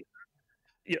 Yeah, I mean,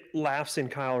 laughs in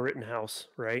Kyle Rittenhouse,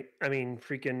 right? I mean,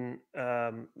 freaking.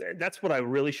 That's what I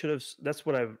really should have. That's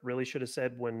what I really should have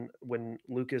said when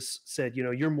Lucas said,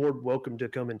 you're more welcome to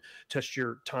come and test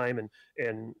your time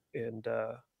and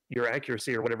your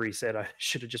accuracy or whatever he said. I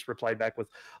should have just replied back with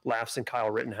laughs in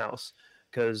Kyle Rittenhouse,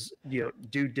 because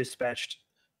dude dispatched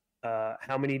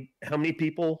how many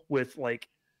people with like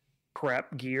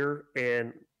crap gear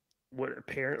and what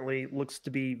apparently looks to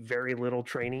be very little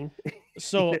training.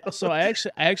 So I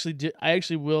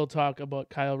actually will talk about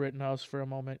Kyle Rittenhouse for a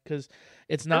moment, because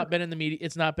it's not been in the media.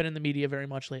 It's not been in the media very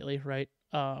much lately, right?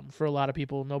 For a lot of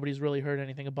people, nobody's really heard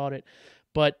anything about it,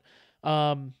 but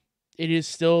it is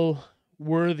still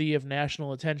worthy of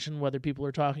national attention, whether people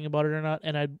are talking about it or not.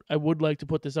 And I would like to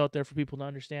put this out there for people to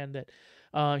understand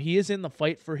that he is in the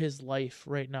fight for his life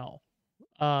right now.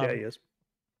 Yeah, he is.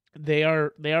 They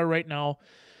are right now,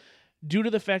 due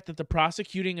to the fact that the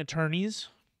prosecuting attorneys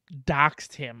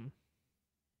doxed him.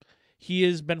 He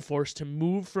has been forced to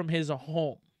move from his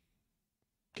home.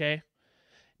 Okay?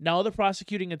 Now the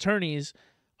prosecuting attorneys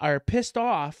are pissed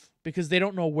off because they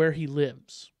don't know where he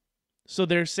lives. So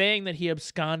they're saying that he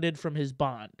absconded from his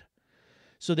bond.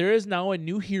 So there is now a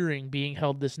new hearing being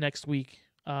held this next week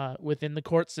within the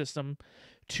court system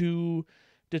to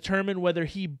determine whether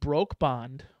he broke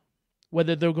bond,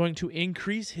 whether they're going to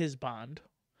increase his bond,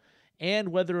 and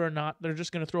whether or not they're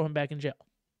just going to throw him back in jail.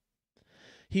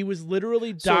 He was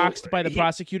literally doxxed by the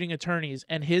prosecuting attorneys,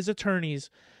 and his attorneys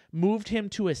moved him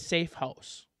to a safe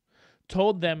house.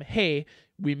 Told them, hey,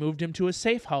 we moved him to a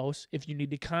safe house. If you need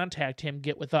to contact him,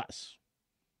 get with us.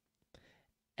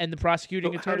 And the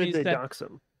prosecuting attorneys... How did they dox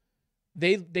him?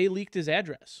 They leaked his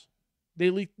address.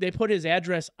 They put his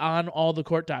address on all the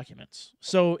court documents.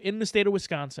 So in the state of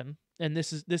Wisconsin, and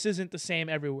this isn't the same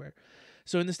everywhere.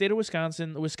 So in the state of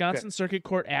Wisconsin, the Wisconsin Circuit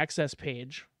Court access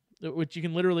page, which you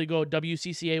can literally go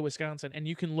WCCA Wisconsin, and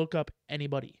you can look up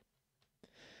anybody.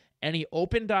 Any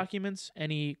open documents,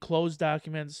 any closed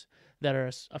documents that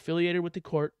are affiliated with the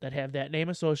court that have that name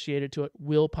associated to it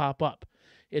will pop up.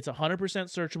 It's 100%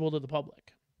 searchable to the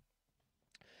public.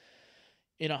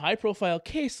 In a high-profile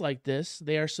case like this,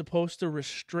 they are supposed to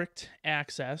restrict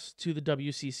access to the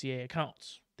WCCA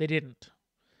accounts. They didn't.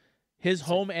 His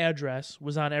home address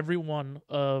was on every one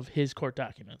of his court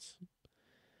documents.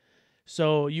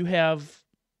 So you have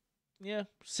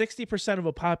 60% of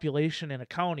a population in a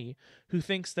county who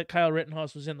thinks that Kyle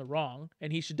Rittenhouse was in the wrong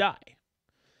and he should die.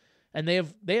 And they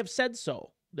have said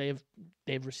so. They've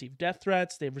received death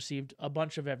threats, they've received a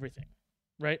bunch of everything,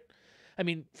 right? I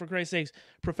mean, for Christ's sakes,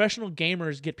 professional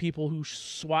gamers get people who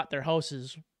swat their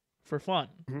houses for fun.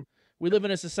 Mm-hmm. We live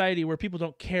in a society where people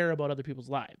don't care about other people's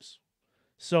lives.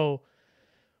 So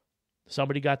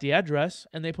somebody got the address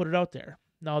and they put it out there.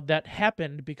 Now, that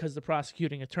happened because the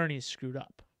prosecuting attorneys screwed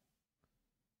up.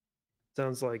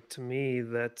 Sounds like to me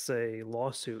that's a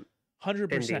lawsuit.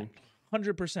 100%.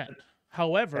 100%.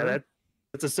 However,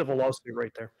 that's a civil lawsuit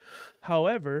right there.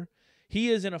 However,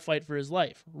 he is in a fight for his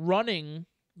life, running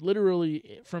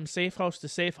literally from safe house to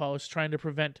safe house, trying to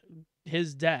prevent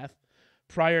his death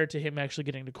prior to him actually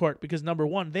getting to court. Because number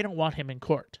one, they don't want him in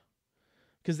court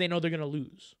because they know they're going to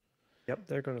lose. Yep,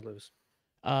 they're going to lose.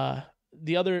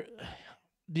 The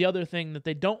other thing that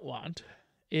they don't want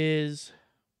is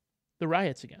the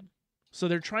riots again. So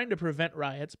they're trying to prevent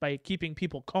riots by keeping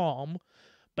people calm,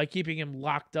 by keeping him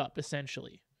locked up,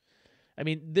 essentially. I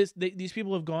mean, these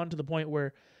people have gone to the point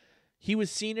where he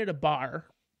was seen at a bar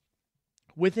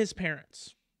with his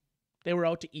parents. They were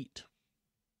out to eat.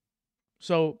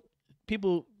 So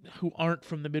people who aren't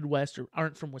from the Midwest or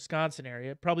aren't from Wisconsin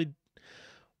area probably,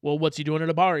 well, what's he doing at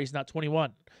a bar? He's not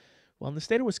 21. Well, in the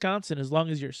state of Wisconsin, as long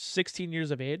as you're 16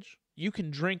 years of age, you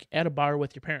can drink at a bar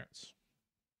with your parents.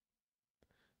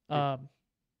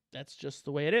 That's just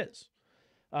the way it is.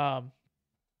 That's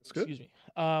good. Excuse me.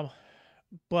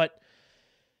 But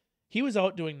he was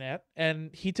out doing that,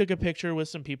 and he took a picture with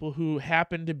some people who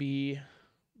happened to be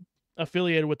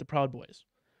affiliated with the Proud Boys.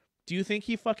 Do you think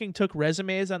he fucking took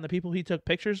resumes on the people he took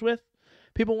pictures with?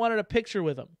 People wanted a picture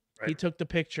with him. Right. He took the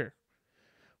picture.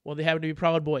 Well, they happened to be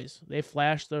Proud Boys. They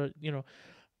flashed the,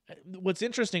 what's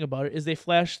interesting about it is they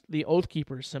flashed the Oath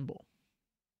Keepers symbol.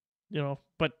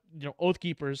 But Oath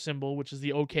Keepers symbol, which is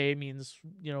the OK, means,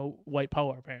 white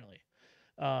power, apparently.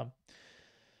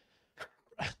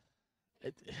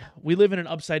 We live in an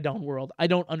upside down world. I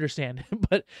don't understand.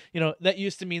 But, that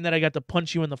used to mean that I got to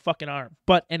punch you in the fucking arm.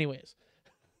 But anyways,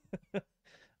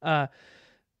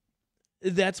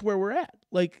 that's where we're at.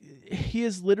 Like, he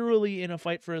is literally in a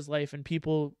fight for his life, and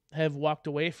people have walked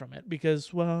away from it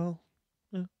because, well,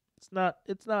 it's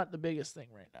not the biggest thing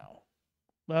right now.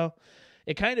 Well,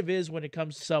 it kind of is when it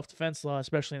comes to self-defense law,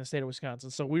 especially in the state of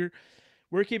Wisconsin. So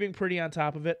we're keeping pretty on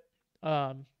top of it.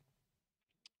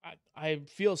 I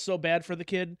feel so bad for the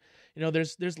kid.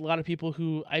 There's a lot of people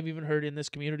who I've even heard in this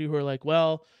community who are like,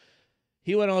 well,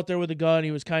 he went out there with a gun.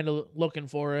 He was kind of looking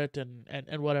for it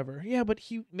and whatever. Yeah, but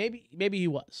maybe he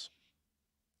was.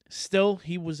 Still,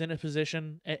 he was in a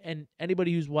position, and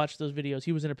anybody who's watched those videos,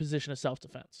 he was in a position of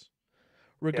self-defense.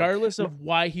 Regardless of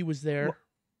why he was there,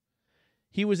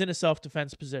 he was in a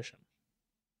self-defense position.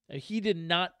 He did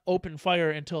not open fire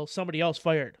until somebody else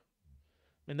fired.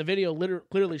 And the video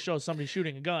clearly shows somebody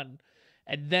shooting a gun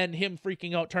and then him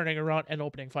freaking out, turning around, and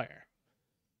opening fire.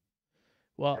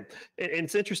 Well,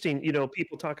 it's interesting,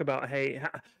 people talk about, hey,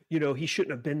 he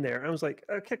shouldn't have been there. I was like,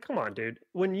 okay, come on, dude.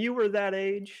 When you were that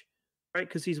age, right?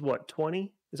 Because he's what,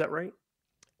 20? Is that right?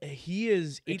 He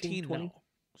is 18 now.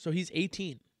 So he's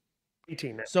 18.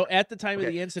 18 now. So at the time of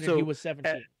the incident, he was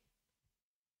 17.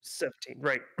 17,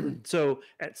 right. So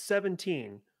at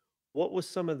 17, what was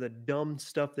some of the dumb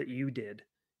stuff that you did?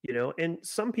 And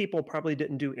some people probably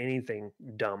didn't do anything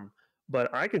dumb, but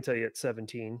I can tell you at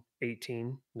 17,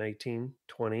 18, 19,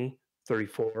 20,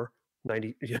 34,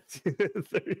 90,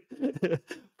 30,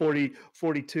 40,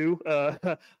 42.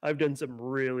 I've done some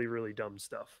really, really dumb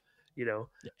stuff,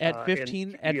 At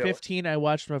 15, I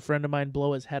watched a friend of mine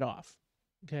blow his head off.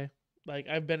 Okay. Like,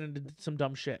 I've been into some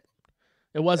dumb shit.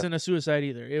 It wasn't a suicide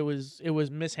either. It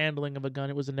was mishandling of a gun.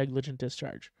 It was a negligent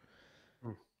discharge.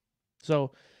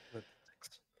 So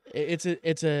it's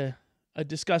a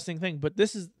disgusting thing, but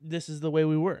this is the way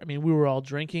we were. I mean, we were all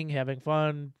drinking, having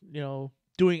fun,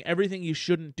 doing everything you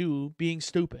shouldn't do, being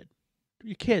stupid.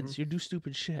 You're kids, you do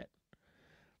stupid shit.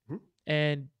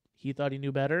 And he thought he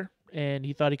knew better, and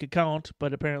he thought he could count,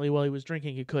 but apparently while he was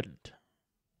drinking, he couldn't.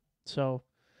 So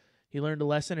he learned a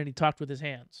lesson and he talked with his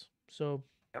hands. So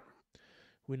Yep.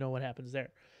 we know what happens there.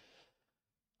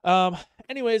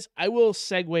 Anyways, I will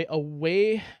segue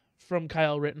away from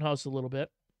Kyle Rittenhouse a little bit.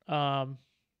 Can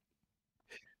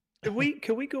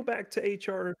we go back to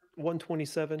HR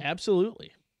 127?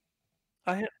 Absolutely.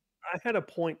 I had a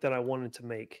point that I wanted to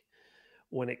make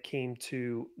when it came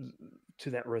to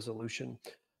that resolution.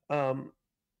 Um,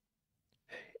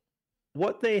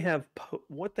 what they have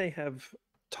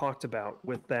talked about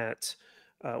with that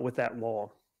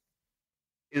law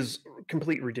is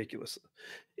complete ridiculous.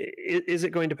 Is it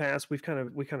going to pass? We kind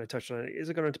of touched on it. Is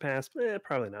it going to pass?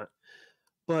 Probably not.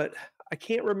 But I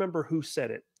can't remember who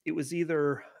said it. It was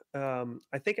either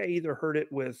I think I either heard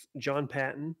it with John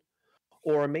Patton,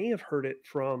 or I may have heard it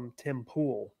from Tim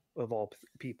Pool of all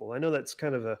people. I know that's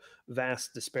kind of a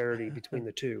vast disparity between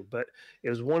the two, but it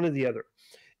was one or the other.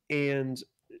 And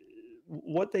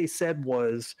what they said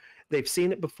was they've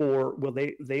seen it before. Well,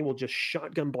 they will just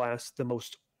shotgun blast the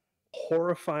most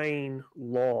horrifying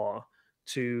law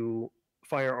to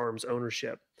firearms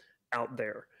ownership out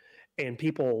there, and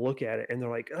people will look at it and they're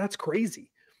like, that's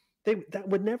crazy. That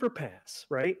would never pass,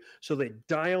 right? So they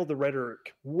dial the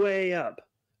rhetoric way up,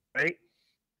 right?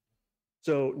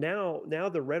 So now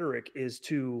the rhetoric is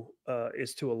to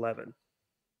 11,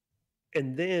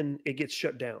 and then it gets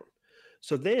shut down.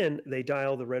 So then they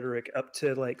dial the rhetoric up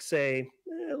to, like, say,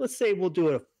 let's say we'll do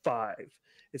a 5.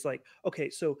 It's like,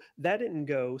 okay, so that didn't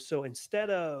go. So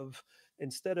instead of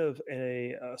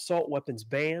a assault weapons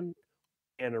ban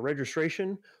and a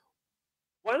registration,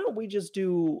 why don't we just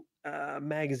do a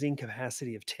magazine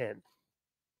capacity of 10?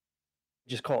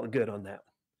 Just call it good on that.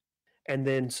 And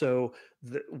then so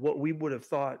what we would have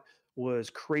thought was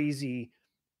crazy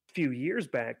a few years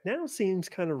back now seems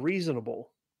kind of reasonable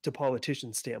to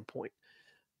politicians' standpoint.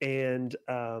 And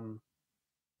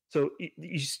so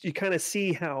you kind of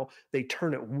see how they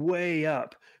turn it way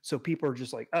up. So people are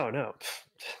just like, oh, no,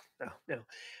 no.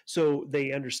 So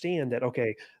they understand that,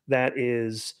 okay,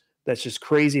 that's just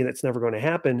crazy and that's never going to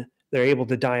happen. They're able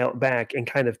to dial it back and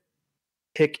kind of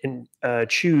pick and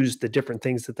choose the different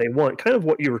things that they want, kind of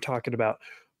what you were talking about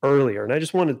earlier. And I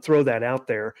just wanted to throw that out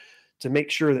there to make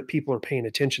sure that people are paying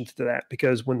attention to that,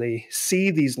 because when they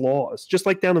see these laws, just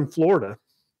like down in Florida,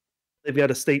 they've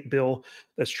got a state bill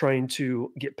that's trying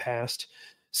to get passed.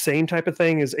 Same type of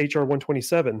thing as HR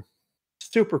 127.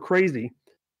 Super crazy,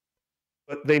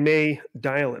 but they may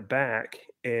dial it back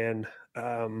and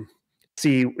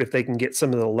see if they can get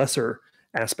some of the lesser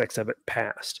aspects of it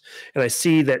passed. And I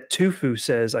see that Tufu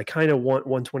says, I kind of want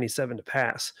 127 to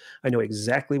pass. I know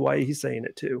exactly why he's saying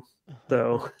it too.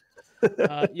 So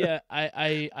yeah,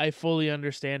 I fully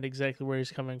understand exactly where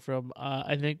he's coming from.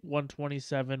 I think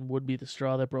 127 would be the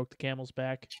straw that broke the camel's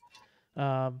back.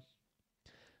 There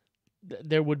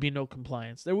would be no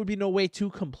compliance. There would be no way to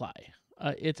comply.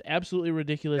 It's absolutely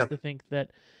ridiculous to think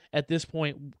that at this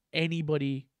point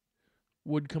anybody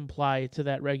would comply to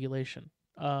that regulation.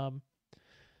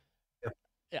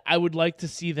 I would like to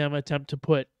see them attempt to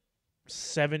put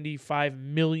 75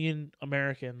 million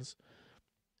Americans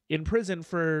in prison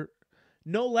for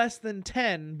no less than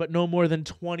 10, but no more than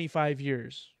 25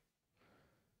 years.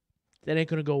 That ain't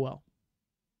going to go well.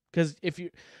 Because if you,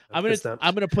 I'm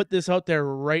gonna put this out there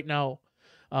right now.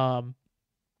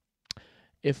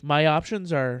 If my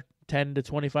options are 10 to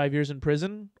 25 years in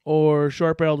prison or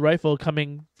short-barreled rifle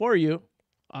coming for you,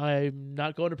 I'm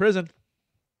not going to prison.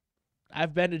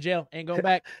 I've been to jail. Ain't going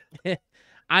back.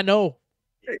 I know.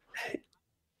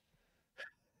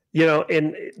 You know,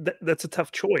 and that's a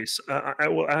tough choice. I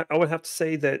would have to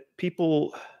say that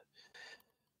people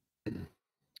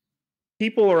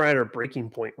are at a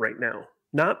breaking point right now,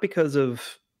 not because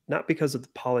of the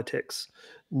politics,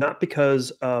 not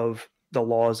because of the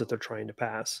laws that they're trying to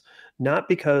pass, not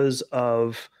because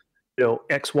of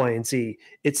X, Y, and Z.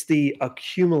 It's the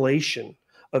accumulation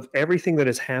of everything that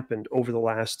has happened over the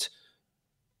last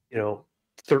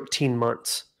 13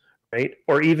 months, right?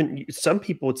 Or even some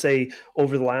people would say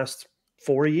over the last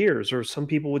 4 years, or some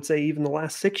people would say even the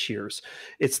last 6 years.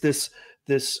 It's this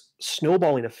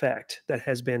snowballing effect that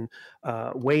has been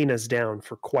weighing us down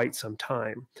for quite some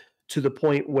time, to the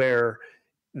point where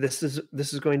this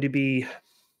is going to be.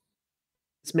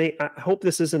 I hope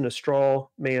this isn't a straw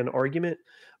man argument,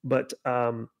 but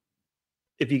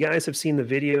if you guys have seen the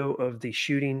video of the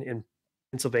shooting in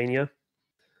Pennsylvania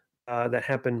that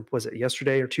happened, was it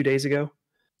yesterday or 2 days ago?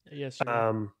 Yesterday.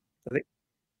 I think,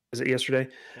 was it yesterday?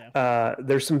 Yeah.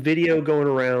 There's some video going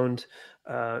around.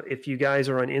 If you guys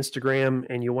are on Instagram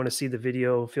and you want to see the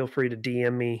video, feel free to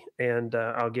DM me and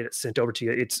I'll get it sent over to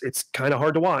you. It's kind of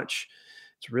hard to watch.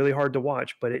 It's really hard to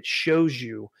watch, but it shows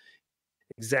you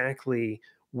exactly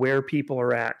where people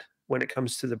are at when it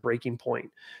comes to the breaking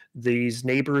point. These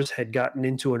neighbors had gotten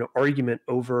into an argument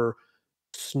over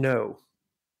snow,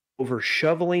 over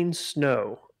shoveling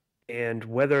snow, and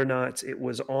whether or not it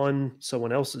was on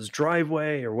someone else's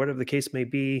driveway or whatever the case may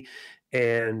be.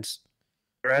 And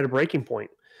they're at a breaking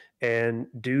point, and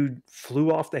dude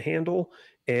flew off the handle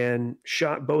and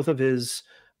shot both of his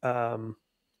um,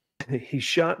 he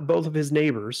shot both of his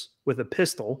neighbors with a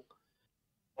pistol,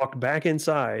 walked back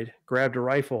inside, grabbed a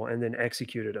rifle, and then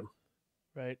executed him.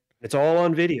 Right. It's all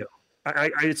on video.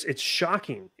 It's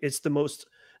shocking. It's the most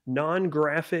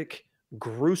non-graphic,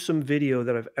 gruesome video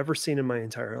that I've ever seen in my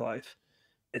entire life.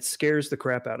 It scares the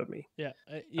crap out of me. Yeah.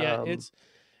 Um,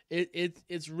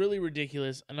 It's really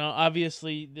ridiculous. And now,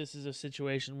 obviously, this is a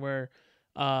situation where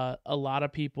a lot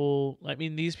of people. I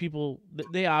mean, these people,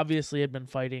 they obviously had been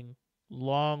fighting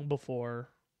long before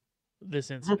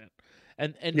this incident,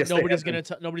 and Yes, nobody's gonna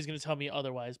tell me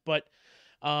otherwise. But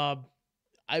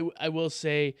I will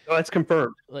say, no, that's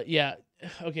confirmed. yeah,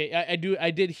 okay,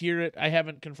 I did hear it. I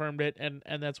haven't confirmed it, and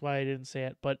that's why I didn't say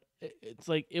it. But it's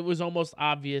like it was almost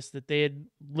obvious that they had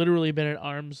literally been at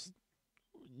arms,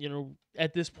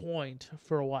 at this point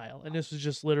for a while, and this was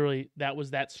just literally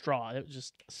that straw. It was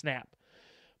just a snap.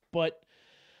 But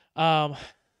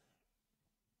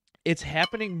it's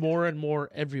happening more and more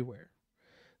everywhere.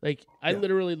 Like I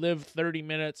literally live 30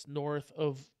 minutes north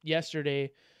of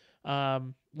yesterday.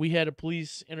 We had a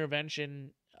police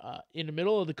intervention in the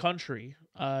middle of the country.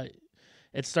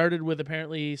 It started with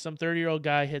apparently some 30-year-old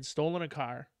guy had stolen a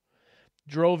car,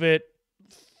 drove it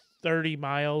 30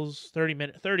 minutes,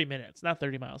 not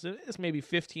 30 miles. It's maybe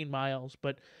 15 miles,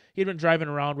 but he'd been driving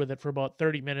around with it for about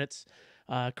 30 minutes,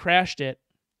 crashed it,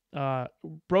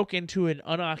 broke into an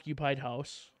unoccupied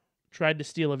house, tried to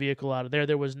steal a vehicle out of there.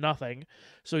 There was nothing,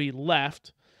 so he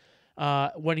left.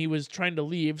 When he was trying to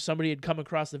leave, somebody had come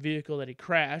across the vehicle that he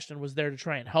crashed and was there to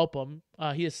try and help him.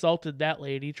 He assaulted that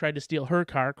lady, tried to steal her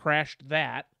car, crashed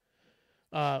that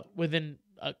within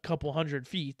a couple 100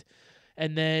 feet,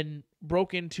 and then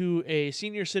broke into a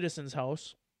senior citizen's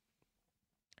house,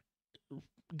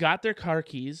 got their car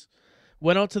keys,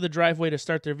 went out to the driveway to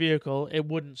start their vehicle. It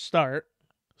wouldn't start,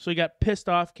 so he got pissed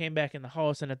off, came back in the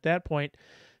house, and at that point,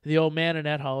 the old man in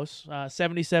that house,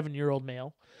 77-year-old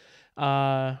male,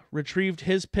 retrieved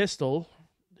his pistol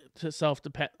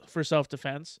for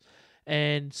self-defense,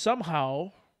 and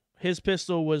somehow his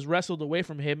pistol was wrestled away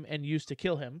from him and used to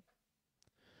kill him.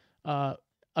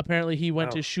 Apparently he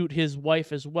went to shoot his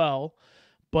wife as well,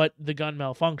 but the gun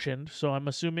malfunctioned. So I'm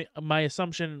assuming, my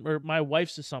assumption, or my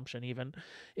wife's assumption even,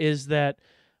 is that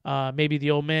maybe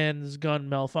the old man's gun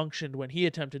malfunctioned when he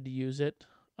attempted to use it,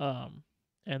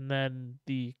 and then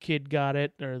the kid got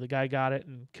it, or the guy got it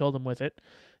and killed him with it,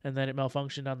 and then it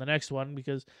malfunctioned on the next one,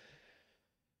 because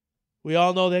we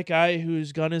all know that guy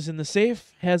whose gun is in the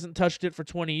safe hasn't touched it for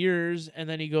 20 years, and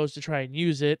then he goes to try and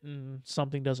use it, and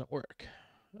something doesn't work.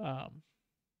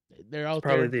 They're out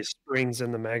Probably there. the springs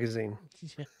in the magazine.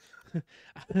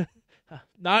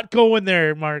 Not going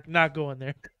there, Mark. Not going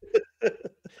there.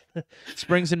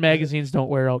 Springs and magazines don't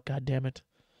wear out. God damn it.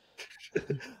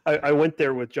 I went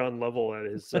there with John Lovell at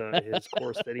his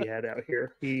course that he had out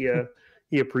here.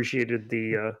 He appreciated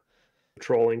the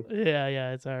trolling.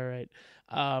 Yeah, it's all right.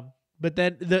 But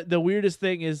then the weirdest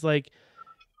thing is, like,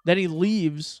 then he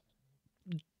leaves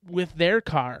with their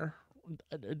car,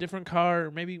 a different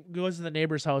car, maybe goes to the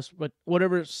neighbor's house, but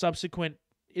whatever subsequent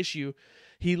issue,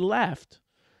 he left.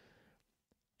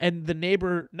 And the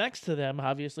neighbor next to them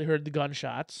obviously heard the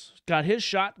gunshots, got his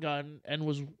shotgun, and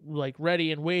was like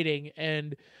ready and waiting.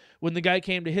 And when the guy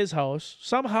came to his house,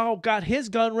 somehow got his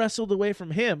gun wrestled away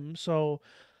from him. So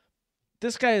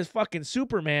this guy is fucking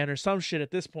Superman or some shit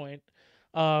at this point.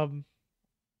 Killed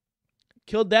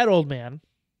that old man.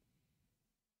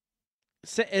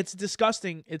 It's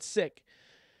disgusting. It's sick.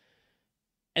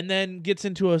 And then gets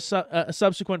into a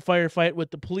subsequent firefight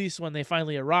with the police when they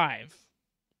finally arrive.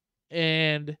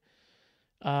 And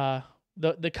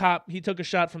the cop, he took a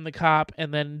shot from the cop,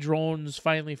 and then drones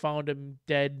finally found him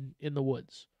dead in the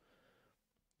woods.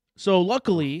 So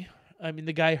luckily, I mean,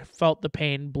 the guy felt the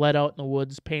pain, bled out in the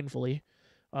woods painfully.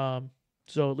 So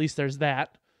at least there's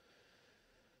that.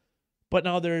 But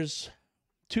now there's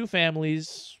 2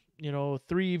 families,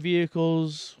 3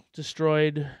 vehicles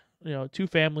destroyed, 2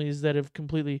 families that have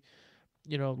completely,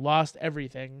 lost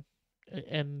everything.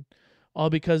 And all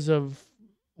because of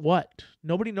what?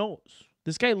 Nobody knows.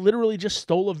 This guy literally just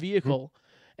stole a vehicle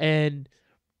and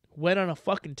went on a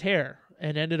fucking tear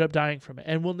and ended up dying from it.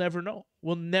 And we'll never know.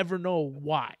 We'll never know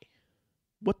why.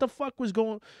 What the fuck was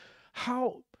going...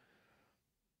 How...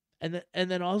 and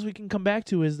then all we can come back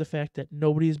to is the fact that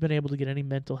nobody's been able to get any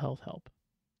mental health help.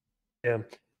 Yeah.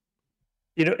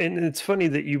 And it's funny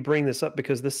that you bring this up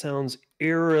because this sounds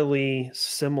eerily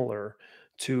similar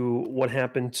to what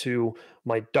happened to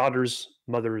my daughter's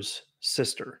mother's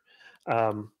sister.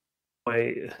 Um,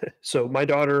 my so my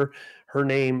daughter, her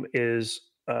name is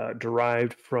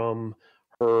derived from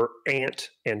her aunt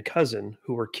and cousin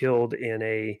who were killed in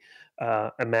a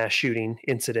mass shooting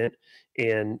incident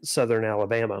in southern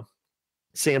Alabama,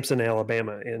 Samson,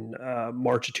 Alabama, in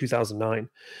March of 2009,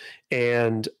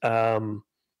 and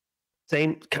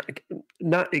same,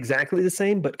 not exactly the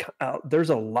same, but there's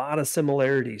a lot of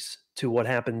similarities to what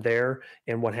happened there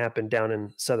and what happened down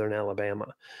in southern Alabama.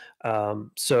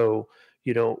 So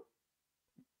you know,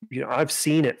 I've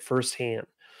seen it firsthand,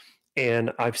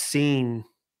 and I've seen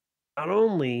not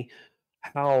only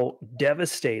how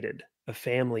devastated a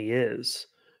family is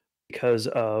because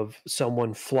of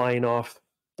someone flying off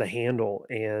the handle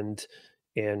and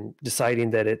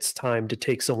deciding that it's time to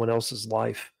take someone else's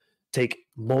life, take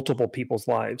multiple people's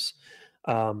lives.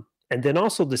 And then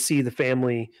also to see the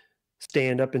family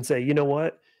stand up and say, you know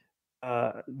what,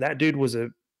 that dude was a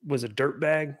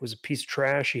dirtbag, was a piece of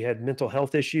trash. He had mental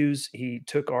health issues. He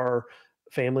took our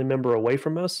family member away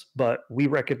from us, but we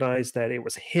recognized that it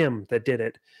was him that did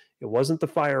it. It wasn't the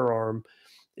firearm.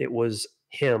 It was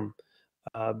him,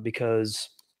 because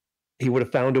he would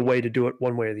have found a way to do it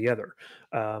one way or the other.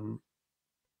 I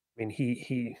mean,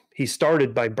 he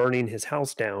started by burning his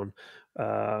house down,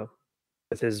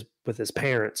 with his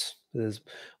parents. Was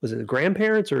it his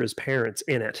grandparents or his parents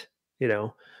in it? You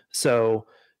know, so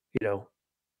you know,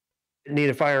 need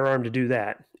a firearm to do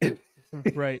that.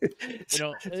 Right.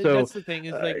 So, That's the thing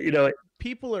is like you know,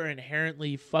 people are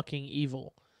inherently fucking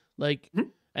evil. Like,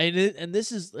 Mhm. and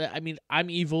this is, I mean, I'm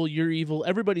evil, you're evil,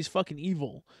 everybody's fucking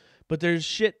evil. But there's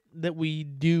shit that we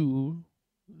do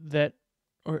that,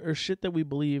 or shit that we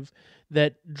believe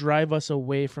that drive us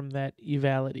away from that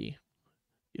evality.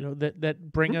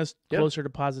 That bring us Yeah. closer to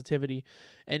positivity,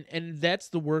 and that's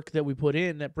the work that we put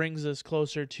in that brings us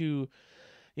closer to,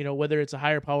 whether it's a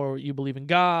higher power, or you believe in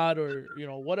God, or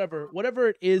whatever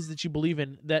it is that you believe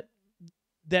in, that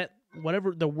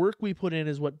whatever the work we put in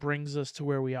is what brings us to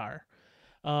where we are.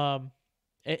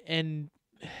 And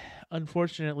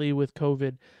unfortunately with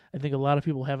COVID, I think a lot of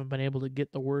people haven't been able to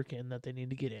get the work in that they need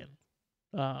to get in.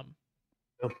 Yeah.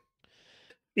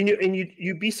 And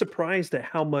you'd be surprised at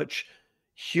how much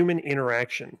human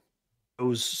interaction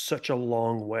goes such a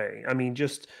long way. I mean,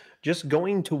 just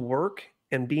going to work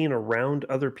and being around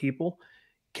other people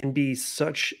can be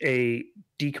such a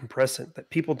decompressant that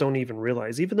people don't even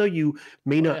realize. Even though you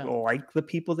may Oh, not yeah. like the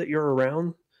people that you're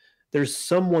around, there's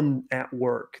someone at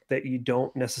work that you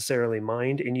don't necessarily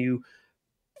mind and you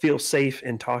feel safe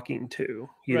in talking to,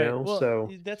 Right. Well, So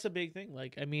that's a big thing.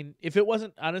 Like, I mean, if it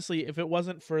wasn't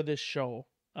for this show,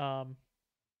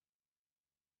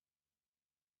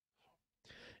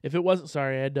 if it wasn't,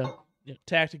 sorry, I had to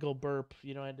tactical burp.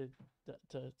 I had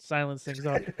to silence things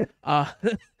out. Uh,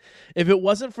 if it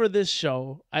wasn't for this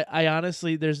show, I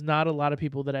honestly, there's not a lot of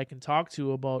people that I can talk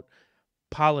to about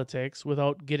politics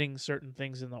without getting certain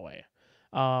things in the way.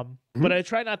 But I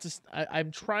try not to.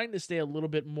 I'm trying to stay a little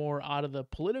bit more out of the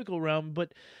political realm,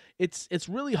 but it's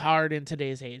really hard in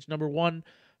today's age. Number one,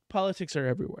 politics are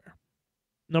everywhere.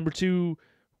 Number two,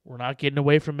 we're not getting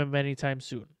away from them anytime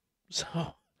soon.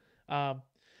 So, um,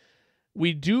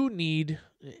 we do need,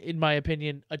 in my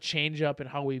opinion, a change up in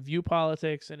how we view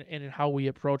politics and in how we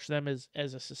approach them as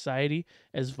a society,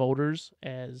 as voters,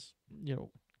 as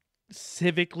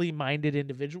civically minded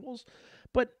individuals.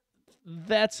 But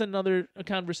that's another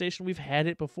conversation. We've had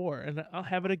it before, and I'll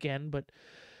have it again. But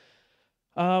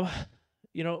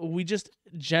we just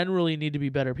generally need to be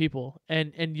better people.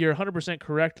 And you're 100%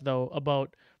 correct though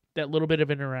about that little bit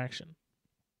of interaction.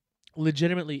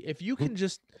 Legitimately, if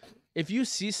you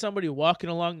see somebody walking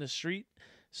along the street,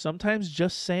 sometimes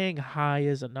just saying hi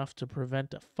is enough to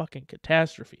prevent a fucking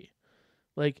catastrophe.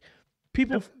 Like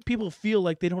people feel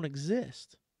like they don't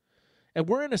exist. And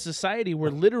we're in a society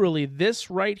where literally this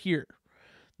right here,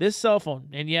 this cell phone,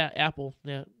 and yeah, Apple,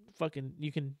 yeah, fucking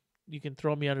you can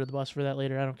throw me under the bus for that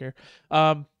later. I don't care.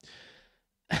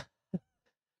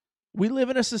 We live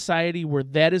in a society where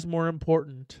that is more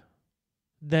important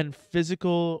than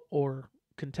physical or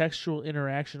contextual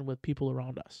interaction with people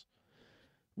around us.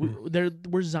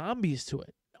 We're zombies to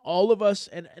it. All of us,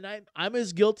 and I'm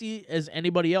as guilty as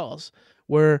anybody else,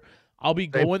 where I'll be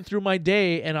going through my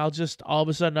day and I'll just all of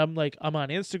a sudden I'm on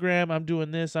Instagram, I'm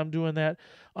doing this, I'm doing that.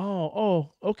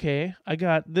 Oh, okay. I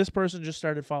got this person just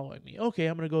started following me. Okay,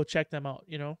 I'm gonna go check them out,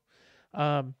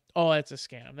 Oh, that's a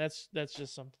scam. That's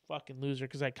just some fucking loser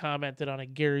because I commented on a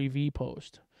Gary V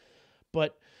post.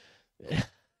 But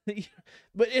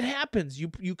but it happens.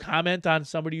 You comment on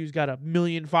somebody who's got 1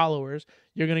 million followers,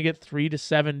 you're gonna get 3 to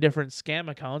 7 different scam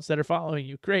accounts that are following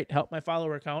you. Great, help my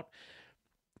follower count.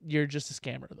 You're just a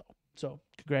scammer though. So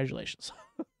congratulations.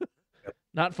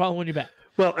 Not following you back.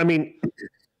 Well, I mean,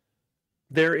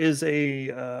 there's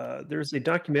a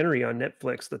documentary on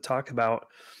Netflix that talk about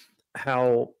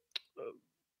how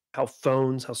how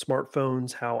phones, how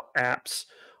smartphones, how apps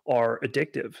are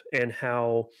addictive, and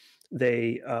how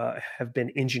they have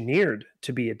been engineered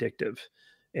to be addictive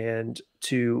and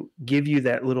to give you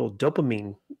that little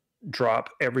dopamine drop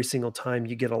every single time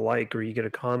you get a like or you get a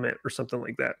comment or something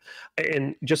like that.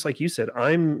 And just like you said,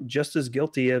 I'm just as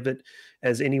guilty of it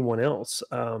as anyone else.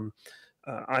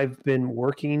 I've been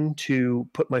working to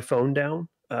put my phone down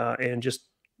and just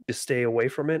stay away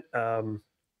from it.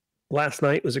 Last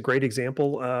night was a great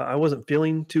example. I wasn't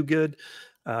feeling too good.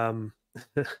 Um,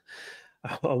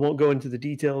 I won't go into the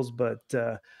details, but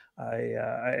I,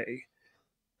 uh,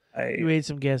 You I ate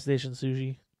some gas station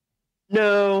sushi.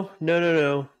 no.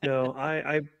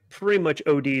 I pretty much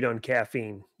OD'd on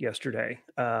caffeine yesterday,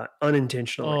 Oh,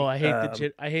 unintentionally. I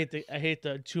hate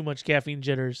the too much caffeine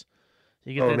jitters.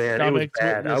 You get Oh that man, it was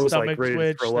bad. the I was like stomach ready to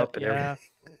twitch. throw up and Yeah, everything.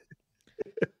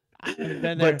 I've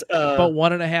been there. But About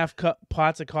 1.5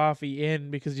 pots of coffee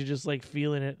in because you're just like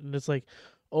feeling it, and it's like,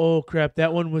 oh crap,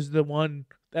 that one was the one.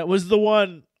 That was the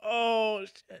one. Oh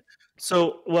shit.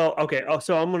 okay.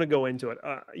 So I'm gonna go into it.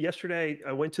 Yesterday,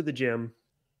 I went to the gym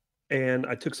and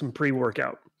I took some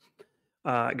pre-workout.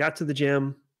 Got to the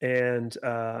gym and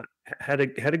had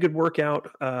a good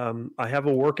workout. I have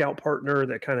a workout partner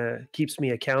that kind of keeps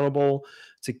me accountable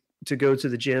to to go to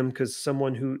the gym because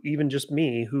someone who even just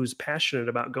me who's passionate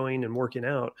about going and working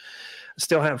out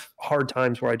still have hard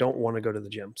times where I don't want to go to the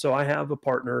gym. So I have a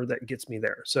partner that gets me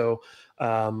there. So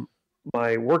um,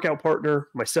 my workout partner,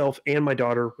 myself, and my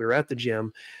daughter, we were at the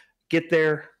gym. Get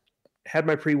there, had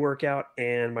my pre-workout,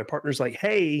 and my partner's like,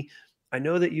 "Hey, I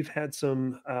know that you've had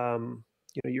some,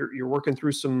 you're working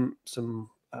through some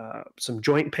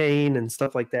joint pain and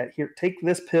stuff like that. Here, take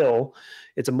this pill.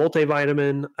 It's a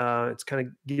multivitamin. It's kind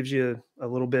of gives you a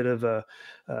little bit of a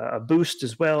boost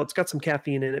as well. It's got some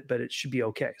caffeine in it, but it should be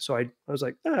okay." So I was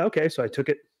like, "Oh, okay." So I took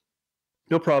it,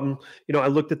 no problem. I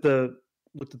looked at the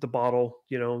bottle,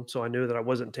 so I knew that I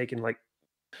wasn't taking like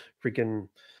freaking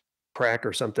crack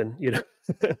or something,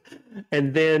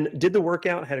 and then did the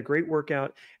workout, had a great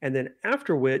workout, and then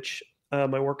after which,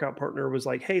 my workout partner was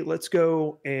like, "Hey, let's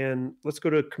go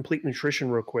to Complete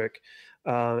Nutrition real quick,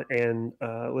 and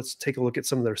let's take a look at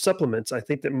some of their supplements. I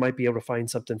think that might be able to find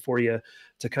something for you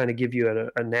to kind of give you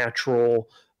a natural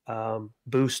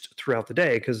boost throughout the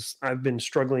day because I've been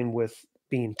struggling with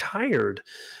being tired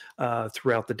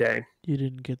throughout the day." You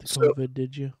didn't get the So COVID,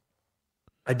 did you?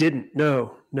 I didn't.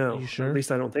 No, Are you no. At sure?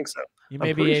 least I don't think so. You I'm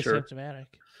may be pretty sure. asymptomatic.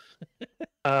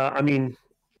 I mean,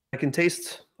 I can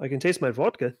taste my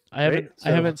vodka, right? I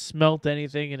So haven't smelt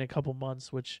anything in a couple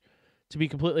months, which to be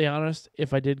completely honest,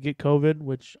 if I did get COVID,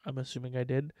 which I'm assuming I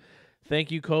did,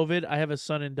 thank you COVID. I have a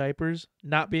son in diapers.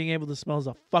 Not being able to smell is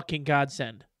a fucking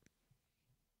godsend.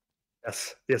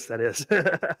 yes, that is.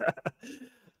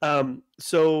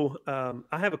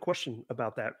 I have a question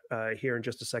about that here in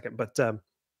just a second, but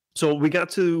so we got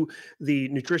to the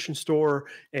nutrition store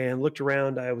and looked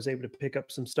around. I was able to pick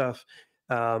up some stuff,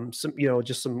 some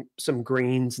just some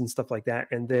greens and stuff like that.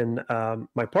 And then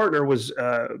my partner was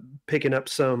picking up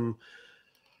some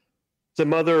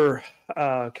other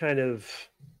kind of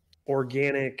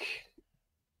organic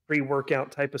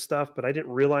pre-workout type of stuff, but I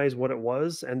didn't realize what it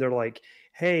was. And they're like,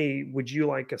 "Hey, would you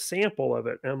like a sample of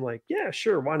it?" And I'm like, "Yeah,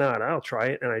 sure, why not? I'll try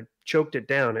it." And I choked it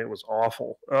down. It was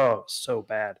awful. Oh, so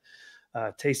bad.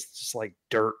 Tastes just like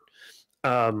dirt.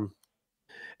 Um,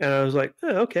 and I was like,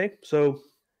 "Oh, okay." So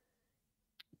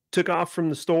took off from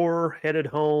the store, headed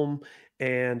home,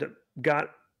 and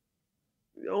got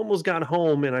almost got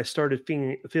home, and I started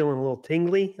feeling a little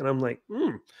tingly, and I'm like,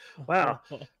 wow,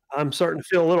 I'm starting to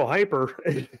feel a little hyper."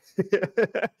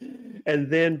 And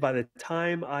then by the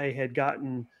time I had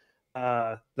gotten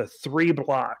the 3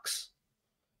 blocks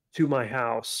to my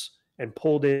house and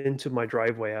pulled into my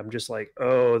driveway, I'm just like,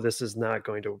 "Oh, this is not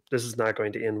going to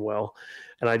end well."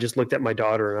 And I just looked at my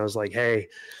daughter and I was like, "Hey,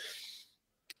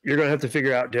 you're gonna have to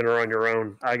figure out dinner on your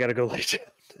own. I gotta go lay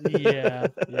Yeah.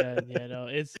 No, down."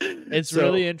 it's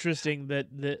really So interesting that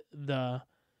the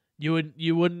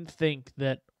you wouldn't think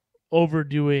that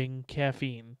overdoing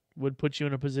caffeine would put you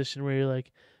in a position where you're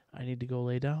like, I need to go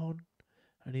lay down.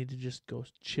 I need to just go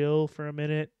chill for a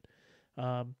minute.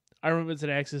 Armaments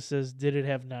and Axis says, did it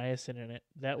have niacin in it?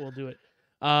 That will do it.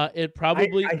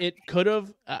 It could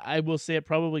have. I will say it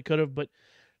probably could have, but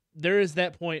there is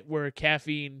that point where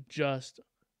caffeine just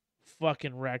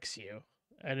fucking wrecks you.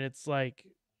 And it's like,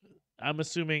 I'm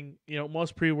assuming,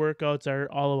 most pre-workouts are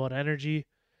all about energy.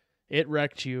 It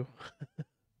wrecked you.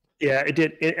 Yeah, it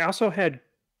did. It also had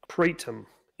kratom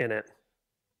in it,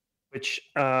 which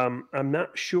I'm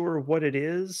not sure what it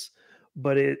is,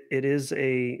 but it's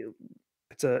a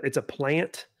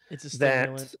plant. It's a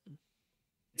stimulant.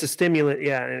 It's a stimulant,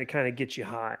 yeah, and it kind of gets you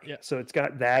high. Yeah. So it's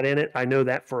got that in it. I know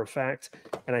that for a fact,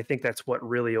 and I think that's what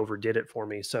really overdid it for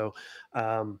me. So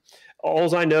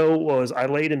all I know was I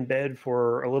laid in bed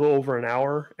for a little over an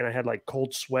hour, and I had like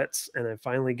cold sweats, and I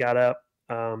finally got up.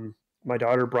 My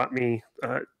daughter brought me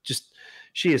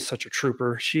she is such a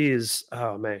trooper. She is,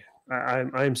 oh man,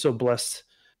 I'm so blessed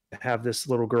to have this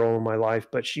little girl in my life,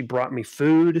 but she brought me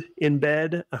food in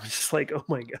bed. I was just like, oh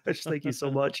my gosh, thank you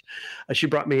so much. She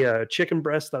brought me a chicken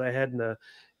breast that I had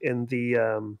in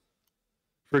the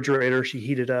refrigerator. She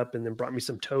heated up and then brought me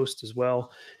some toast as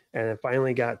well. And I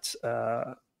finally got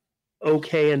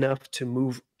okay enough to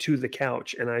move to the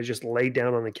couch, and I just laid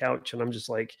down on the couch, and I'm just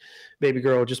like, baby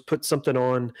girl, just put something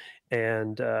on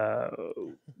and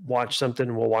watch something,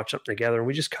 and we'll watch something together. And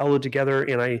we just cuddled together,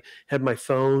 and I had my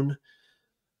phone.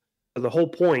 The whole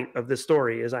point of this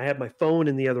story is I had my phone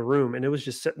in the other room, and it was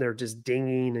just sitting there just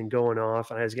dinging and going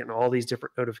off, and I was getting all these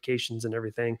different notifications and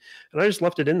everything, and I just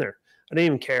left it in there. I didn't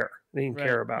even care. I didn't even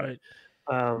care about it.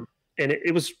 And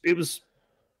it was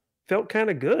felt kind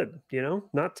of good,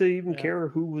 not to even care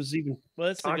who was even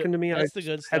talking to me. That's the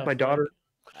good stuff. Had my daughter.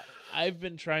 Like, I've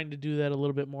been trying to do that a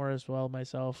little bit more as well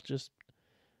myself. Just,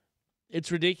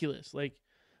 it's ridiculous. Like,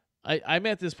 I'm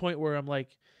at this point where I'm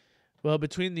like, well,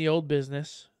 between the old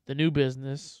business, the new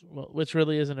business, well, which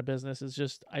really isn't a business, it's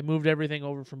just I moved everything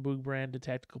over from Boog Brand to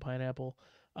Tactical Pineapple.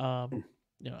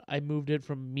 I moved it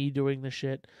from me doing the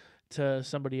shit to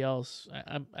somebody else.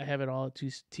 I have it all at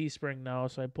Teespring now,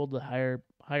 so I pulled the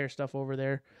higher stuff over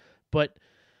there. But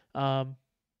I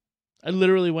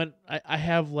literally went. I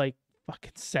have like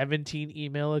fucking 17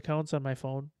 email accounts on my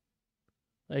phone.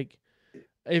 Like,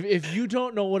 if you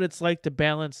don't know what it's like to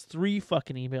balance 3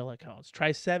 fucking email accounts,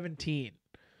 try 17.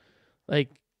 Like,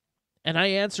 and I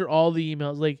answer all the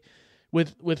emails. Like,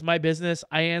 with my business,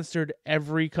 I answered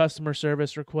every customer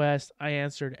service request. I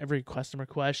answered every customer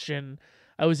question.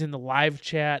 I was in the live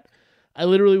chat. I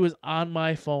literally was on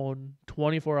my phone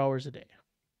 24 hours a day.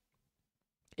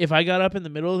 If I got up in the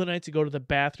middle of the night to go to the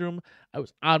bathroom, I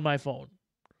was on my phone.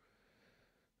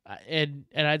 And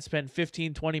I'd spend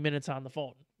 15, 20 minutes on the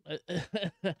phone.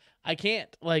 I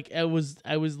can't. Like, I was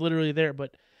literally there,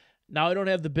 but now I don't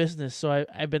have the business, so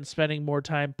I've been spending more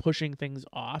time pushing things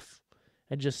off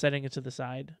and just setting it to the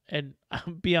side. And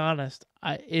I'll be honest,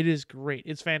 it is great.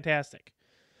 It's fantastic.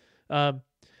 And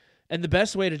the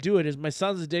best way to do it is my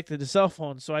son's addicted to cell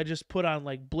phones, so I just put on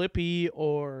like Blippi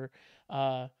or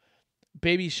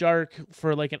Baby Shark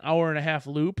for like an hour and a half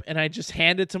loop, and I just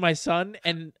hand it to my son,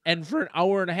 and for an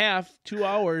hour and a half, 2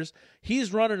 hours,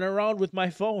 he's running around with my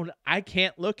phone. I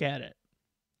can't look at it.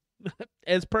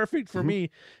 It's perfect for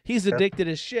me. He's addicted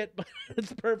as shit, but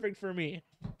it's perfect for me.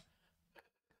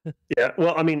 Yeah,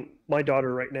 well, I mean, my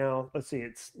daughter right now, let's see,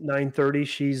 it's 9:30.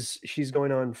 She's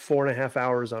going on 4.5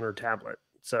 hours on her tablet.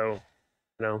 So,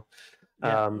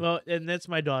 well, and that's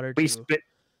my daughter too. We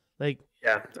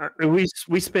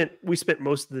spent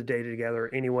most of the day together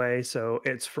anyway. So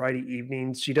it's Friday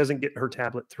evenings. She doesn't get her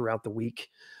tablet throughout the week,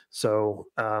 so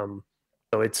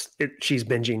she's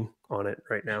binging on it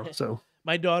right now. So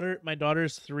my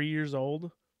daughter's 3 years old,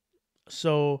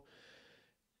 so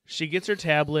she gets her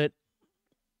tablet.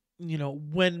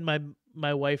 When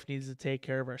my wife needs to take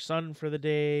care of our son for the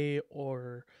day,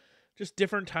 or just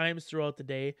different times throughout the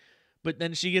day. But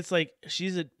then she gets like,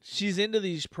 she's into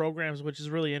these programs, which is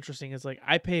really interesting. It's like,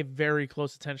 I pay very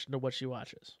close attention to what she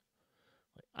watches.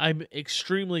 I'm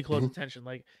extremely close attention.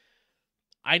 Like,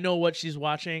 I know what she's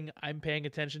watching. I'm paying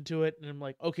attention to it. And I'm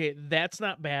like, okay, that's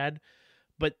not bad,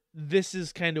 but this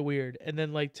is kind of weird. And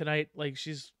then like tonight, like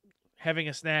she's having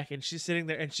a snack and she's sitting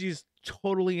there and she's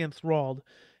totally enthralled.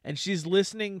 And she's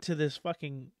listening to this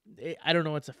fucking, I don't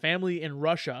know, it's a family in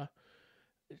Russia.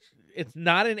 It's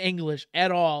not in English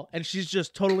at all. And she's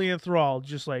just totally enthralled.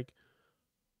 Just like,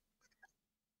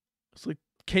 it's like,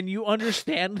 can you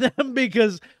understand them?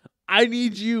 Because I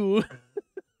need you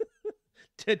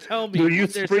to tell me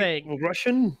what they're saying.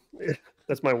 Russian?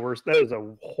 That's my worst. That is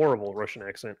a horrible Russian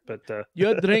accent. But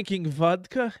you're drinking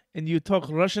vodka and you talk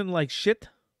Russian like shit?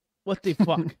 What the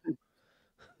fuck?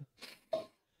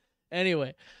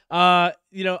 Anyway, I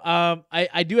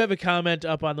do have a comment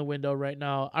up on the window right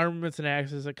now. Armaments and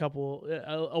Axis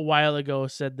a while ago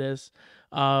said this.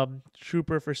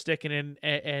 Trooper for sticking in,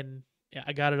 and yeah,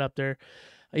 I got it up there.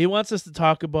 He wants us to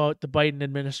talk about the Biden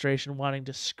administration wanting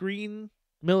to screen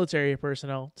military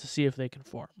personnel to see if they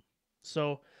conform.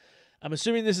 So I'm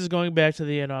assuming this is going back to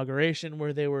the inauguration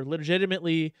where they were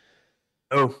legitimately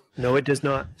No, it does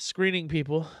not. screening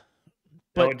people.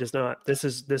 No, But it does not. This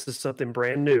is something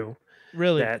brand new.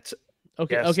 really, That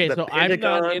okay, yes, the so I'm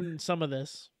not Pentagon. in some of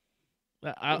this.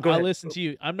 Go I'll ahead. listen to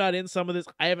you. I'm not in some of this.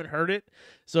 I haven't heard it.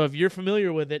 So if you're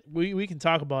familiar with it, we can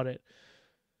talk about it.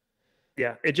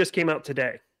 Yeah, it just came out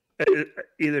today,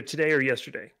 either today or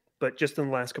yesterday. But just in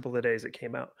the last couple of days, it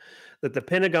came out that the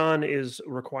Pentagon is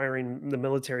requiring the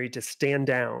military to stand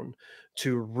down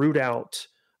to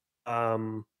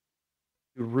um,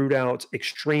 root out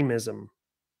extremism.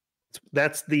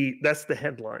 That's the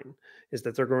headline, is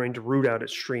that they're going to root out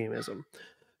extremism.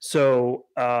 So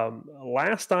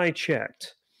last I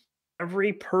checked,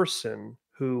 every person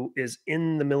who is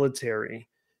in the military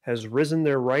has risen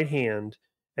their right hand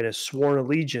and has sworn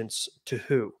allegiance to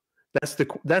who? That's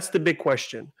the big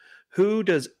question. Who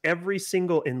does every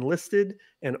single enlisted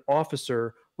and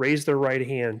officer raise their right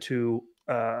hand to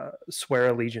swear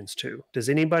allegiance to? Does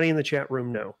anybody in the chat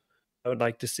room know? I would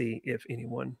like to see if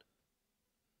anyone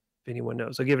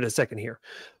knows. I'll give it a second here,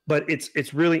 but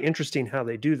it's really interesting how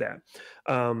they do that.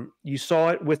 You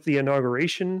saw it with the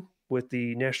inauguration with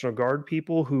the National Guard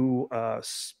people who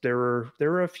there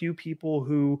were a few people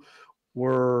who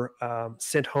were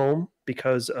sent home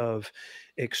because of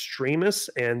extremists,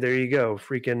 and there you go,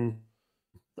 freaking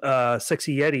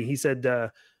Sexy Yeti. He said, I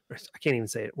can't even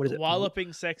say it. What is it?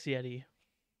 Walloping Sexy Yeti.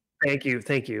 Thank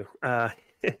you.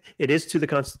 It is to the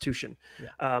Constitution.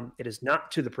 Yeah. It is not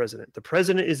to the president. The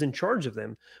president is in charge of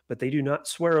them, but they do not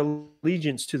swear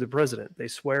allegiance to the president. They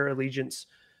swear allegiance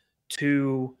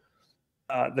to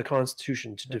the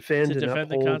Constitution, to defend and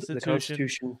uphold the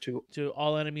Constitution to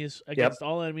all enemies, against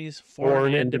all enemies, foreign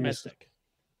foreign and and domestic.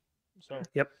 So,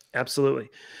 yep, absolutely.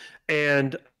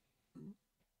 And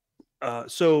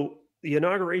so the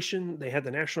inauguration, they had the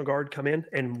National Guard come in.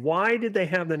 And why did they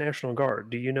have the National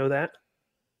Guard? Do you know that?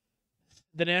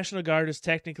 The National Guard is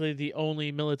technically the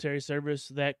only military service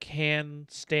that can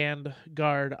stand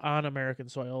guard on American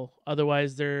soil.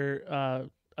 Otherwise, they're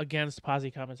against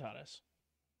posse comitatus.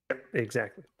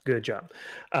 Exactly. Good job.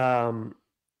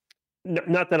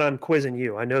 Not that I'm quizzing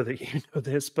you. I know that you know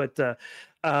this, but the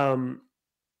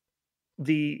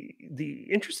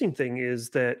interesting thing is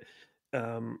that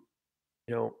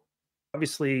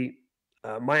obviously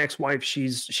my ex-wife,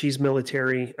 she's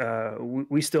military.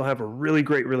 We still have a really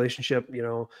great relationship.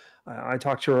 I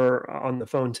talked to her on the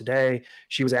phone today.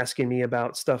 She was asking me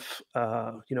about stuff,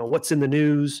 what's in the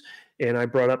news, and I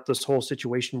brought up this whole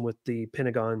situation with the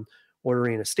Pentagon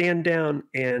ordering a stand down.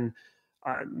 And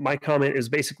my comment is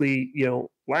basically,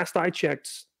 last I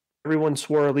checked, everyone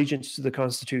swore allegiance to the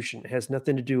Constitution. It has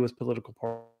nothing to do with political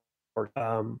party.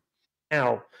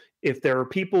 Now, if there are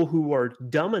people who are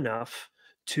dumb enough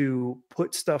to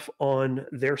put stuff on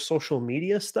their social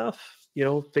media stuff,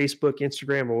 Facebook,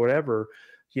 Instagram, or whatever,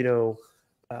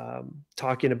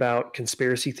 talking about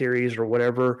conspiracy theories or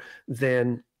whatever,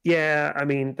 then yeah, I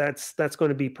mean, that's going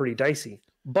to be pretty dicey.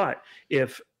 But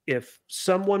if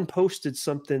someone posted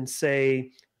something,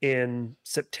 say in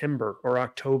September or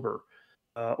October,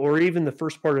 or even the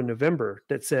first part of November,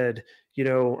 that said,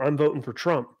 I'm voting for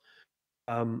Trump,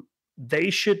 they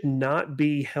should not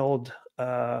be held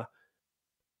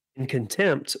in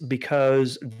contempt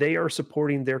because they are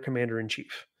supporting their commander in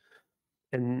chief.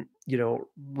 And,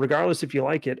 regardless if you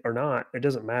like it or not, it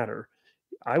doesn't matter.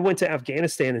 I went to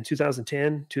Afghanistan in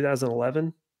 2010,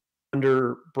 2011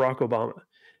 under Barack Obama,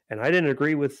 and I didn't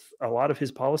agree with a lot of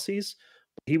his policies.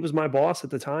 He was my boss at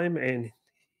the time, and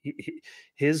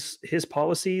his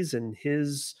policies and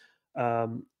his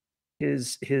Joint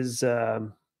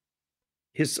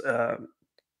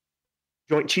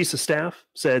Chiefs of Staff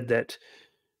said that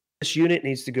this unit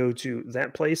needs to go to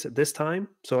that place at this time.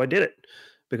 So I did it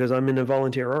because I'm in a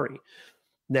volunteer army.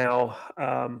 Now,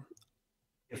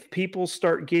 if people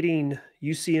start getting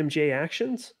UCMJ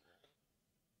actions,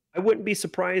 I wouldn't be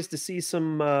surprised to see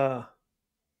some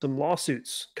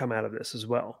lawsuits come out of this as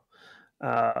well.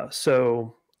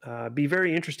 So be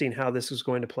very interesting how this is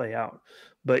going to play out.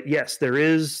 But yes, there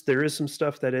is some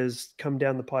stuff that has come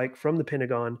down the pike from the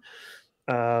Pentagon,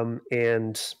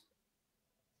 and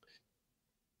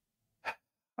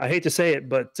I hate to say it,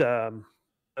 but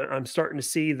I'm starting to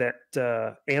see that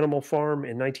Animal Farm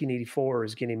in 1984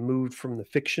 is getting moved from the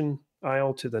fiction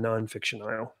aisle to the nonfiction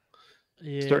aisle.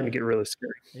 starting to Yeah. get really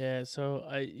scary. Yeah. So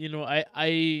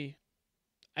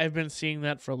I've been seeing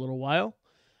that for a little while.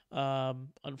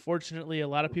 Unfortunately, a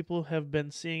lot of people have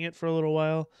been seeing it for a little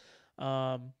while.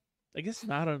 I guess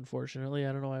not unfortunately.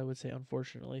 I don't know why I would say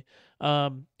unfortunately.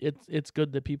 It's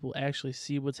good that people actually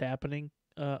see what's happening.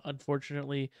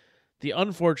 Unfortunately, the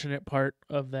unfortunate part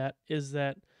of that is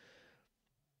that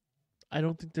I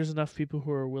don't think there's enough people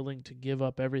who are willing to give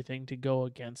up everything to go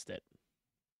against it.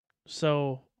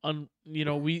 So, we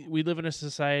live in a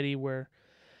society where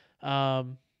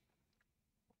um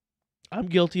I'm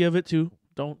guilty of it too.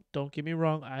 Don't get me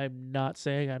wrong. I'm not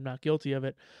saying I'm not guilty of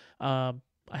it. I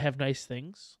have nice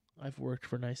things. I've worked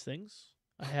for nice things.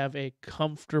 I have a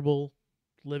comfortable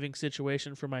living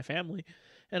situation for my family,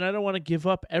 and I don't want to give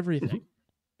up everything.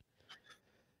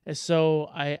 And so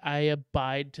I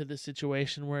abide to the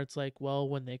situation where it's like, well,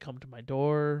 when they come to my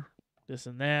door, this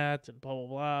and that, and blah blah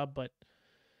blah. But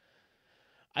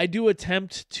I do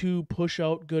attempt to push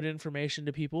out good information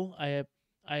to people. I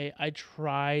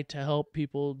try to help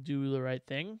people do the right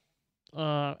thing.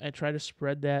 And try to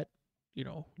spread that,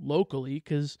 locally,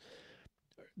 because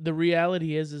the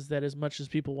reality is that as much as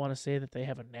people want to say that they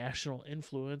have a national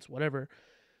influence, whatever,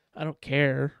 I don't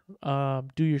care.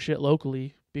 Do your shit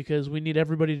locally because we need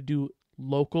everybody to do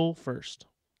local first.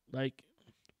 Like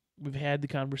we've had the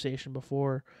conversation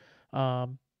before.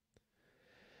 Um,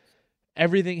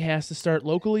 Everything has to start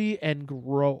locally and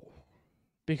grow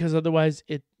because otherwise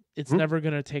it's Mhm. never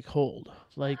going to take hold.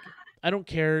 Like I don't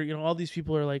care, all these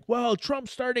people are like, "Well,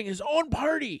 Trump's starting his own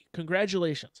party."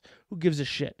 Congratulations. Who gives a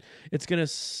shit? It's going to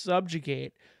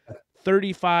subjugate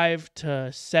 35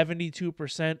 to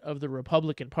 72% of the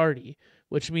Republican Party,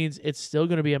 which means it's still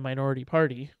going to be a minority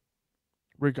party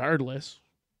regardless.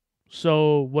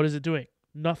 So, what is it doing?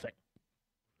 Nothing.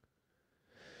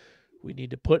 We need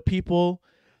to put people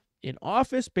in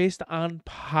office based on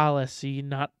policy,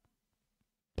 not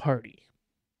party.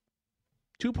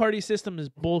 Two-party system is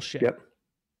bullshit. Yep.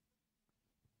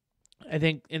 I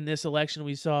think in this election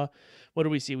we saw, what do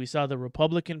we see? We saw the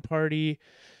Republican Party,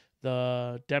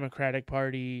 the Democratic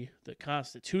Party, the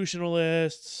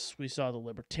Constitutionalists, we saw the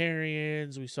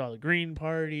Libertarians, we saw the Green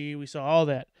Party, we saw all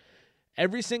that.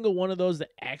 Every single one of those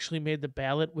that actually made the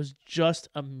ballot was just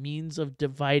a means of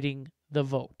dividing the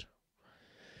vote.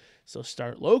 So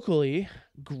start locally,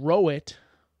 grow it,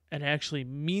 and actually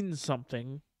mean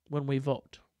something when we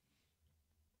vote.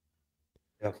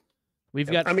 Yeah.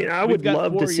 We've Yep. got. I mean, I we've would got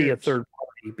love to 4 see a years. third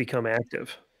party become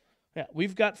active. Yeah,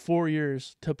 we've got 4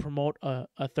 years to promote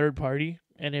a third party,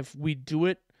 and if we do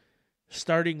it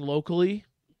starting locally,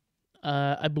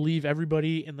 I believe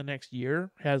everybody in the next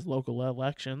year has local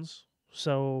elections.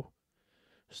 So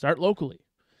start locally.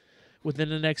 Within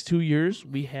the next 2 years,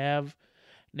 we have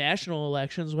national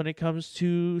elections when it comes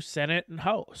to Senate and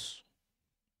House.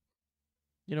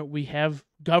 We have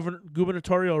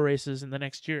gubernatorial races in the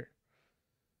next year.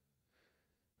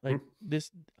 Like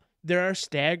this, there are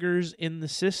staggers in the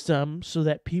system so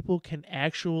that people can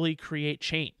actually create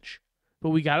change.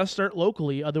 But we got to start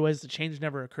locally, otherwise the change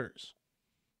never occurs.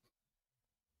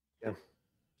 Yeah.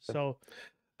 So,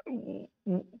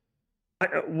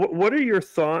 what are your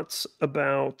thoughts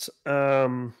about?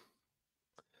 Let's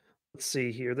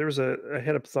see here. There was a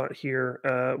head up thought here.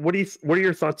 What are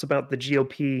your thoughts about the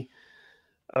GOP,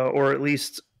 or at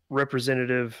least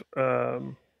Representative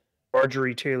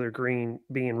Marjorie Taylor Greene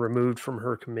being removed from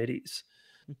her committees?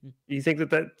 Do you think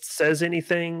that says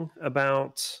anything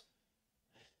about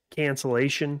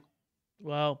cancellation?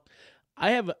 well,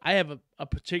 I have a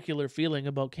particular feeling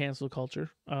about cancel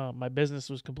culture. My business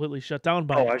was completely shut down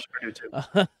by Oh, it. I do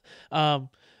too. um,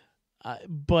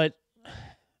 but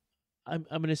I'm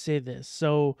gonna say this.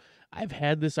 So I've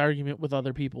had this argument with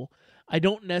other people. I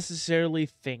don't necessarily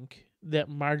think that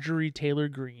Marjorie Taylor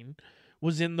Greene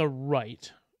was in the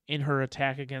right in her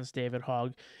attack against David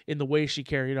Hogg in the way she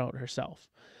carried out herself.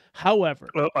 However,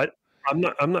 Well,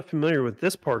 I'm not familiar with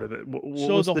this part of it. What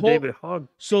so was the the whole David Hogg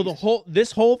so the piece? whole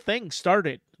this whole thing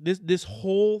started. This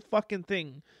whole fucking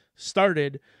thing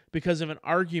started because of an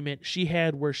argument she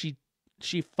had where she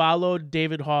followed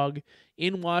David Hogg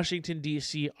in Washington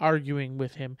D.C. arguing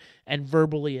with him and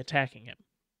verbally attacking him.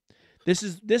 This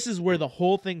is where the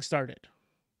whole thing started.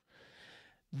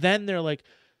 Then they're like,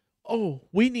 "Oh,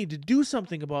 we need to do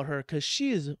something about her cuz she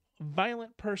is a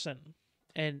violent person."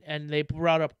 And they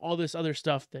brought up all this other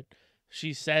stuff that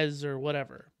she says or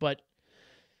whatever. But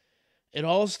it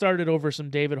all started over some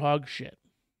David Hogg shit.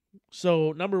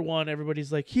 So, number one,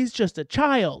 everybody's like, he's just a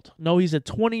child. No, he's a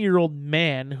 20-year-old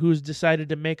man who's decided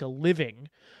to make a living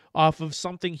off of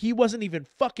something he wasn't even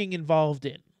fucking involved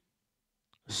in.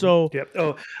 So, Yep.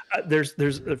 Oh, there's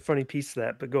a funny piece to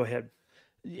that, but go ahead.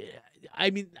 I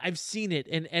mean, I've seen it,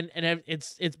 and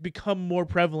it's become more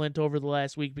prevalent over the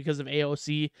last week because of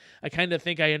AOC. I kind of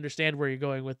think I understand where you're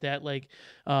going with that, like,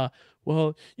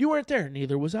 well, you weren't there,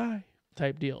 neither was I,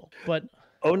 type deal. But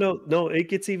Oh no, it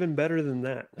gets even better than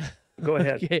that. Go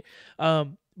ahead. okay,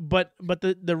 but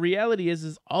the reality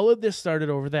is all of this started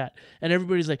over that, and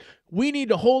everybody's like, we need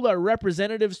to hold our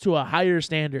representatives to a higher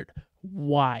standard.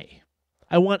 Why?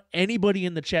 I want anybody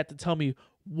in the chat to tell me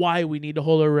why we need to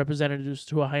hold our representatives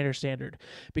to a higher standard.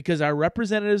 Because our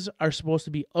representatives are supposed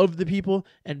to be of the people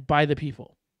and by the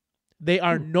people. They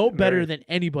are no better than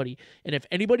anybody. And if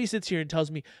anybody sits here and tells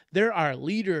me there are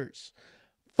leaders,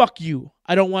 fuck you.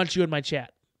 I don't want you in my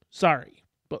chat. Sorry.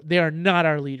 But they are not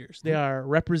our leaders. They are our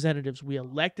representatives. We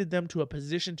elected them to a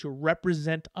position to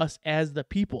represent us as the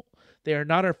people. They are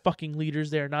not our fucking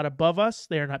leaders. They are not above us.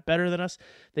 They are not better than us.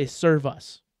 They serve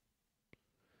us.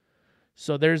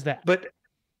 So there's that. But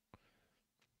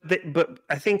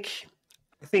I think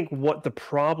what the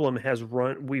problem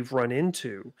we've run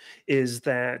into is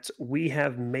that we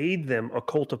have made them a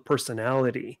cult of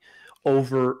personality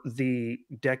over the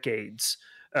decades.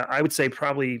 I would say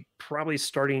probably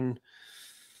starting,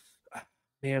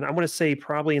 man, I want to say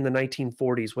probably in the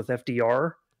 1940s with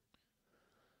FDR.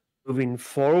 Moving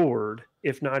forward,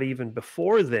 if not even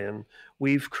before then,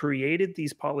 we've created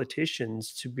these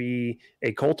politicians to be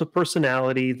a cult of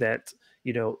personality that,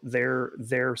 you know,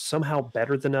 they're somehow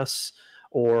better than us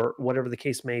or whatever the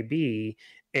case may be,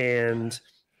 and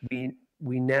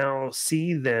we now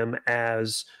see them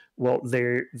as, well,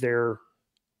 they're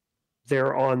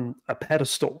on a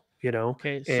pedestal, you know.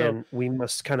 Okay, so, and we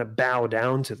must kind of bow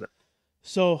down to them.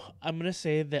 So I'm gonna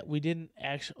say that we didn't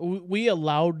actually, we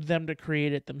allowed them to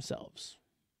create it themselves.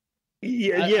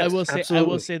 Yeah, yes, I will say, absolutely. I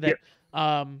will say that.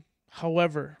 Yeah.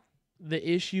 However,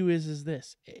 the issue is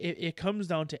this: it comes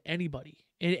down to anybody,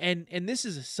 and this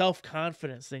is a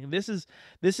self-confidence thing. This is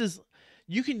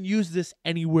you can use this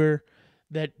anywhere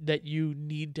that you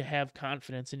need to have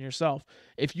confidence in yourself.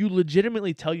 If you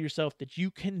legitimately tell yourself that you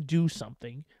can do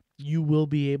something, you will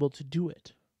be able to do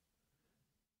it.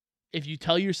 If you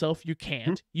tell yourself you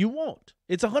can't, you won't.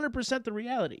 It's 100% the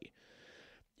reality.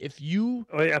 If you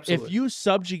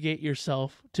subjugate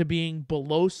yourself to being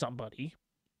below somebody,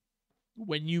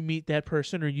 when you meet that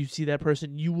person or you see that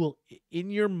person, you will,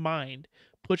 in your mind,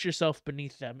 put yourself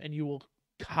beneath them and you will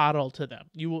coddle to them.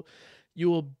 You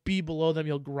will be below them.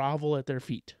 You'll grovel at their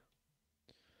feet.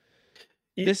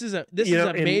 This is a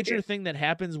major thing that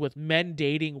happens with men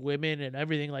dating women and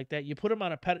everything like that. You put them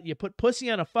on you put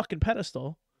pussy on a fucking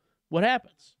pedestal. What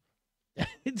happens?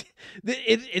 It's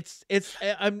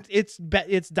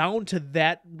down to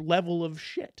that level of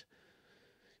shit.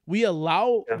 We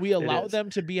allow them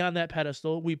to be on that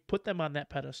pedestal. We put them on that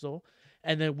pedestal,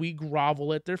 and then we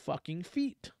grovel at their fucking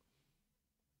feet.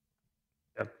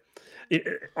 Yeah.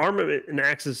 Armament and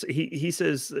Axis. He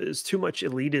says there's too much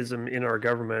elitism in our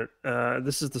government.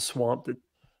 This is the swamp that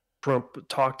Trump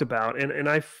talked about, and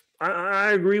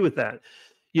I agree with that.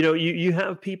 You know, you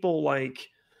have people like.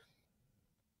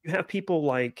 You have people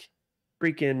like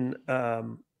freaking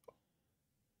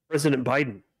President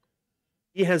Biden.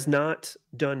 He has not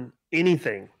done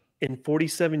anything in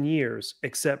 47 years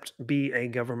except be a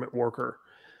government worker.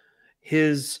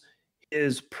 His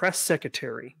press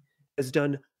secretary has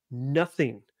done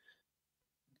nothing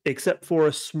except for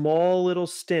a small little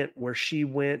stint where she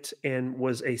went and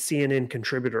was a CNN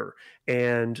contributor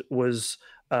and was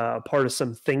part of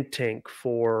some think tank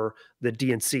for the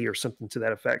DNC or something to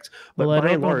that effect. But well, I by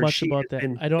don't and know large, much about that.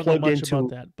 I don't know much about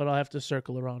that, but I'll have to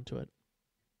circle around to it.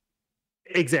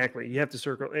 Exactly, you have to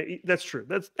circle. That's true.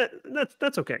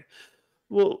 That's okay.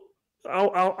 Well,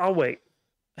 I'll wait.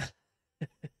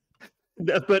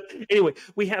 But anyway,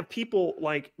 we have people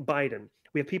like Biden.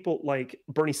 We have people like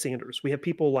Bernie Sanders. We have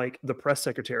people like the press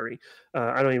secretary.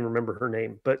 I don't even remember her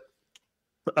name, but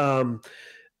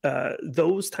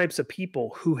those types of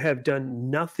people who have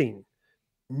done nothing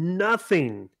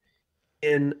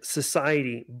in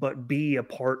society but be a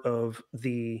part of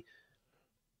the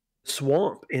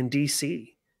swamp in DC,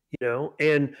 you know.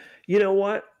 And you know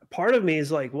what? Part of me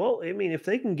is like, well, I mean, if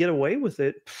they can get away with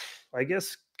it, I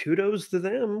guess kudos to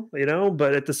them, you know.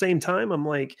 But at the same time, I'm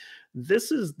like,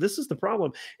 this is the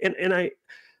problem. And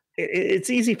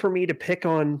it's easy for me to pick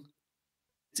on.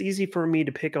 It's easy for me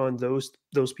to pick on those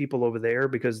people over there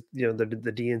because, you know, the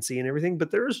DNC and everything.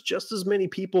 But there's just as many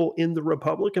people in the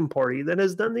Republican Party that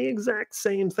has done the exact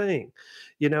same thing,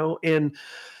 you know. And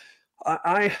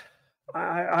I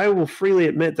will freely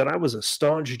admit that I was a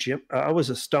staunch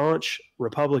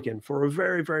Republican for a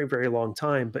very, very, very long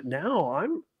time. But now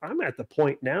I'm at the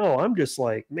point now I'm just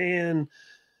like, man,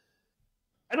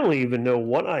 I don't even know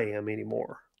what I am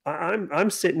anymore. I'm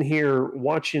sitting here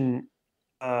watching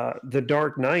The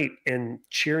Dark Knight and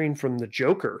cheering from the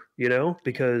Joker, you know,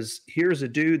 because here's a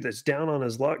dude that's down on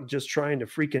his luck, just trying to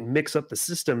freaking mix up the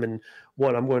system. And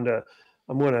what I'm going to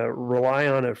rely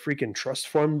on a freaking trust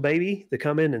fund baby to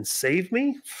come in and save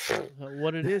me.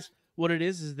 What it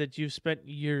is that you've spent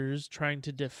years trying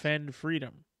to defend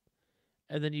freedom,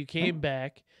 and then you came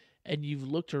back and you've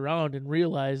looked around and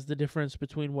realized the difference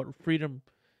between what freedom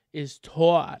is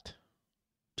taught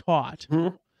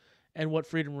Mhm. and what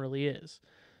freedom really is.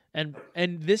 And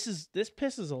this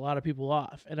pisses a lot of people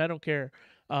off, and I don't care.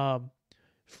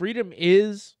 Freedom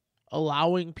is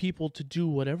allowing people to do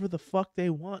whatever the fuck they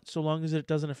want, so long as it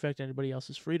doesn't affect anybody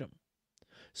else's freedom.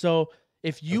 So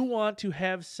if you want to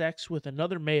have sex with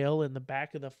another male in the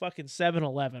back of the fucking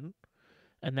 7-Eleven,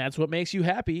 and that's what makes you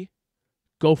happy,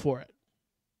 go for it.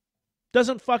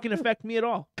 Doesn't fucking affect me at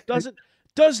all.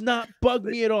 Does not bug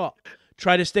me at all.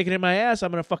 Try to stick it in my ass,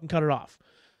 I'm gonna fucking cut it off.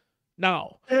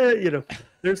 Now, You know,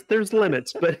 there's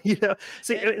limits, but you know,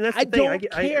 see, and that's the I thing.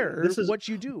 don't care This is what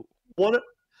you do.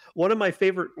 one of my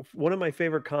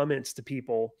favorite comments to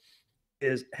people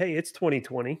is, "Hey, it's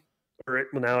 2020, or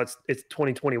well, now it's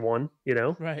 2021. You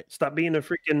know, Right. stop being a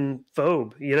freaking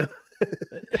phobe." You know,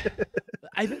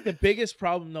 I think the biggest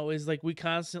problem though is like we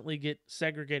constantly get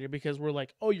segregated because we're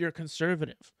like, "Oh, you're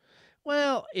conservative."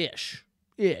 Well, ish.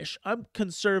 I'm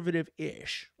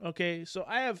conservative-ish. Okay? So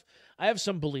I have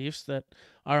some beliefs that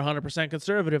are 100%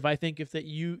 conservative. I think if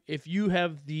you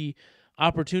have the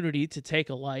opportunity to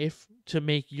take a life to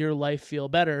make your life feel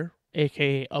better,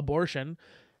 aka abortion,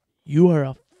 you are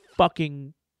a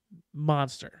fucking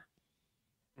monster.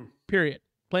 Period.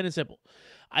 Plain and simple.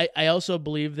 I also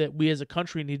believe that we as a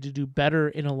country need to do better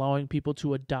in allowing people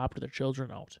to adopt their children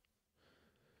out.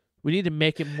 We need to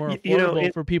make it more you know,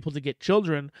 affordable for people to get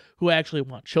children who actually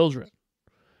want children.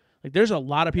 Like there's a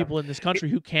lot of people in this country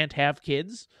who can't have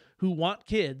kids, who want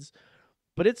kids,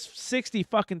 but it's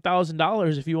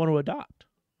 $60,000 if you want to adopt.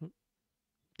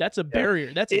 That's a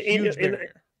barrier. That's a huge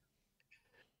barrier.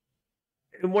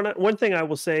 And one thing I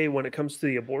will say when it comes to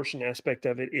the abortion aspect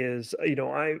of it is, you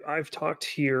know, I've talked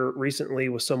here recently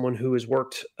with someone who has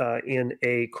worked in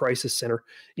a crisis center,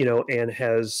 you know, and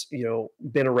has, you know,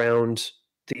 been around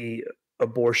the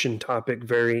abortion topic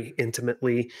very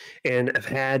intimately and have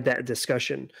had that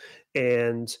discussion.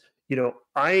 And you know,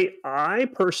 I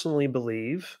personally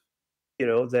believe, you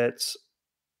know, that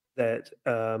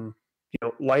you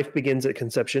know, life begins at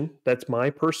conception. That's my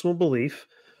personal belief.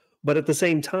 But at the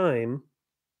same time,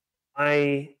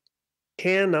 I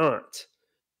cannot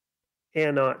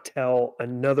tell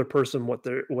another person what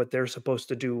they're supposed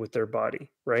to do with their body,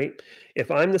 right?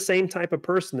 If I'm the same type of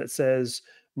person that says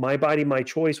my body, my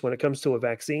choice when it comes to a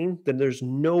vaccine, then there's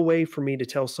no way for me to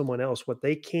tell someone else what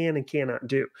they can and cannot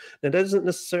do. That doesn't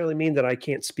necessarily mean that I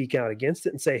can't speak out against it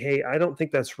and say, "Hey, I don't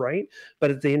think that's right."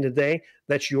 But at the end of the day,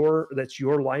 that's your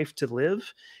life to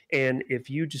live, and if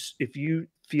you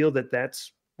feel that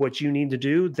that's what you need to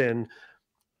do, then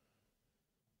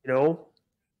you know,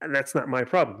 and that's not my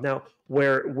problem. Now,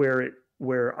 where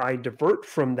I divert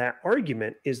from that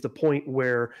argument is the point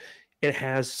where it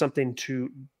has something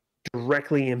to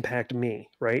directly impact me,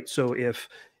 right? So if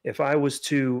I was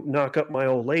to knock up my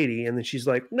old lady and then she's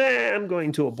like, "Nah, I'm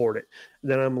going to abort it,"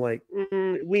 then I'm like,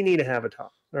 "We need to have a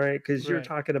talk, all right? Because you're Right.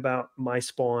 talking about my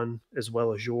spawn as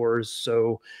well as yours,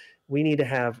 so we need to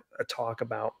have a talk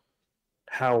about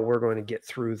how we're going to get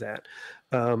through that."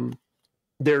 Um,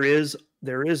 there is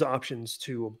options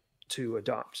to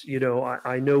adopt. You know,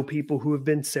 I know people who have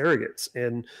been surrogates,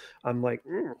 and I'm like,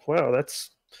 wow,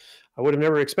 that's I would have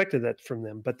never expected that from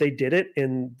them, but they did it,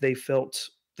 and they felt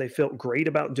great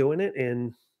about doing it.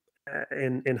 And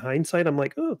in hindsight, I'm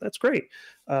like, oh, that's great,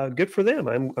 good for them.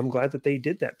 I'm glad that they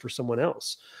did that for someone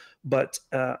else. But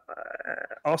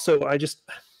also, I just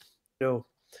you know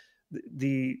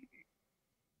the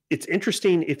it's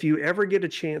interesting if you ever get a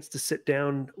chance to sit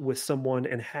down with someone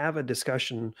and have a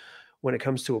discussion when it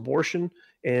comes to abortion,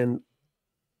 and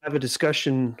have a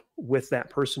discussion with that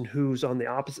person who's on the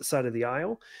opposite side of the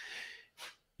aisle.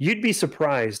 You'd be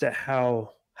surprised at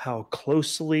how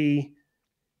closely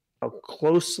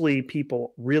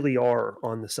people really are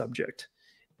on the subject.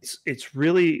 It's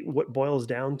really what boils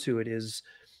down to it is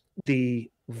the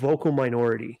vocal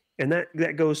minority, and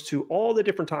that goes to all the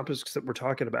different topics that we're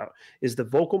talking about, is the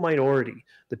vocal minority,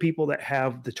 the people that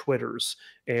have the Twitters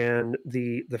and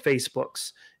the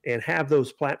Facebooks and have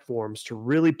those platforms to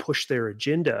really push their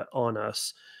agenda on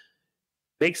us,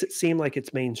 makes it seem like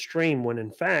it's mainstream when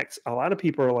in fact a lot of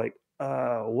people are like,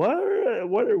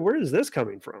 where is this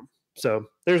coming from? So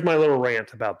there's my little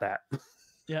rant about that.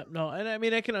 Yeah, no, and I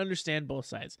mean I can understand both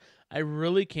sides. I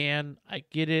really can. I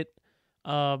get it.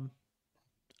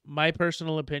 My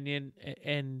personal opinion,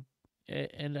 and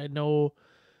I know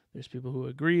there's people who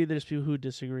agree, there's people who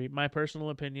disagree. My personal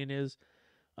opinion is,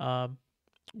 um,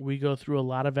 we go through a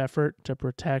lot of effort to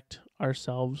protect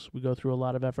ourselves. We go through a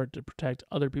lot of effort to protect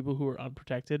other people who are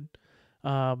unprotected.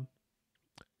 Um,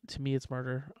 to me, it's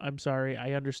murder. I'm sorry.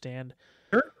 I understand.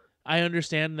 Sure. I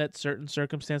understand that certain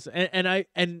circumstances,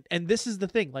 and this is the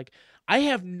thing. Like, I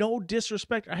have no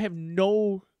disrespect. I have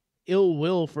no ill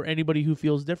will for anybody who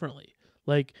feels differently.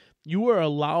 Like, you are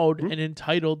allowed Mhm. and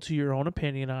entitled to your own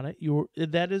opinion on it.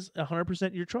 That is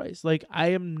 100% your choice. Like, I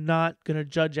am not gonna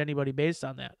judge anybody based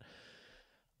on that.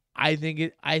 I think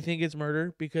it's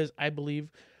murder because I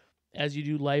believe, as you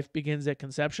do, life begins at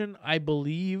conception. I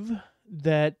believe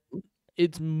that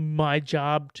it's my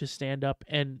job to stand up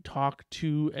and talk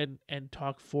to and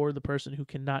talk for the person who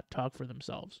cannot talk for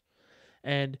themselves.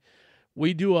 And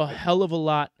we do a hell of a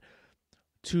lot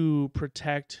to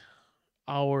protect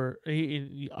our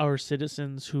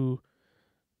citizens who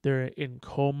they're in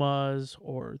comas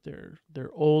or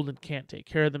they're old and can't take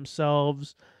care of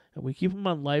themselves, and we keep them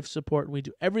on life support and we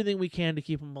do everything we can to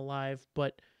keep them alive.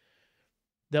 But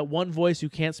that one voice who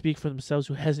can't speak for themselves,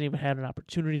 who hasn't even had an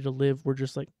opportunity to live, we're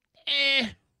just like,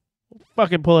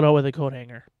 fucking pull it out with a coat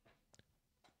hanger.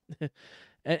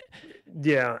 and,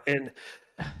 Yeah, and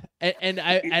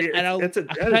I'll that is a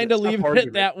kind of tough leave it at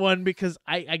argument. that one because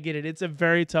I get it. It's a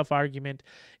very tough argument.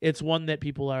 It's one that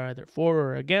people are either for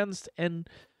or against, and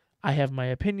I have my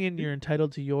opinion. You're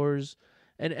entitled to yours.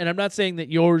 And I'm not saying that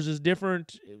yours is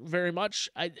different very much.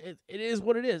 It is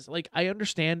what it is. Like, I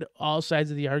understand all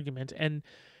sides of the argument, and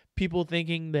people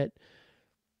thinking that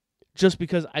just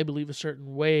because I believe a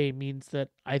certain way means that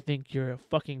I think you're a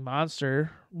fucking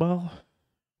monster. Well,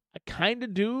 I kind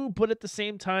of do, but at the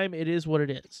same time, it is what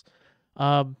it is.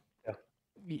 Um,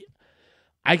 Yeah.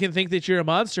 I can think that you're a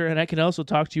monster, and I can also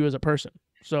talk to you as a person.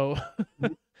 So,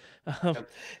 Mhm. um,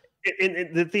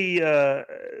 And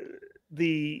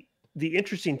the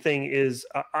interesting thing is,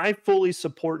 I fully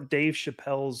support Dave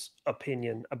Chappelle's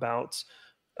opinion about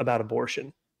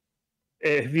abortion.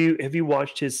 Have you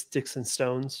watched his Sticks and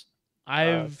Stones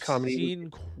I've comedy? seen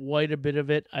quite a bit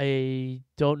of it. I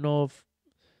don't know if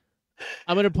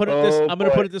I'm gonna put it this. Oh I'm gonna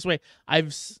boy. put it this way.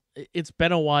 It's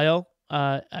been a while.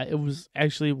 It was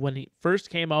actually when he first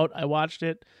came out. I watched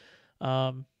it.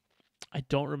 Um, I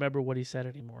don't remember what he said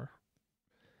anymore.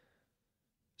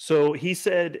 So he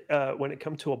said, when it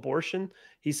comes to abortion,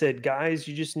 he said, guys,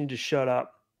 you just need to shut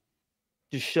up.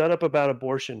 Just shut up about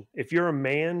abortion. If you're a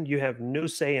man, you have no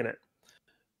say in it.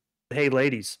 Hey,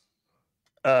 ladies,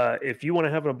 if you want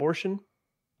to have an abortion,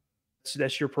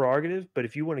 that's your prerogative. But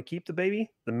if you want to keep the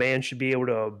baby, the man should be able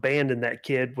to abandon that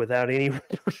kid without any.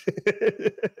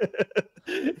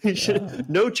 He Uh, should,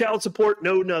 no child support,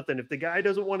 no nothing. If the guy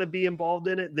doesn't want to be involved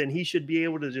in it, then he should be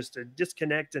able to just to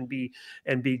disconnect and be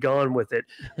gone with it.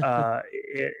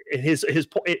 And his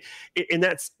point, and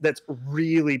that's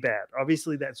really bad.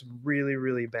 Obviously, that's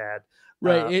really bad.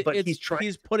 right. But he's trying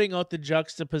He's putting out the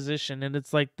juxtaposition, and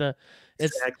it's like it's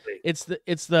exactly.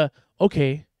 it's the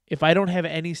okay. If I don't have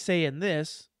any say in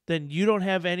this, then you don't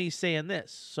have any say in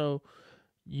this. So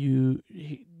you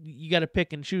got to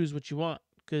pick and choose what you want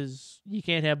because you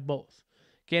can't have both.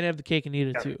 Can't have the cake and eat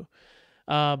it Yeah, too.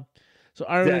 Um, so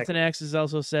Armaments and exactly. Axes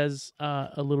also says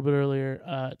a little bit earlier,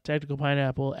 Tactical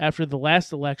Pineapple, after the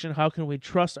last election, how can we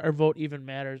trust our vote even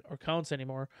matters or counts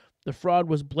anymore? The fraud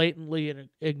was blatantly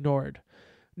ignored.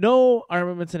 No,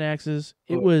 Armaments and Axes,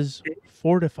 it was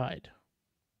fortified.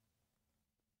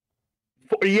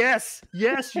 Yes,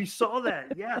 yes, you saw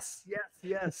that. Yes, yes,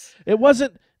 yes. It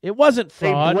wasn't They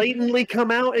fraud. blatantly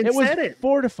come out and It was said it.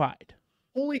 fortified.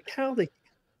 Holy cow, they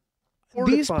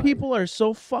These fortified. people are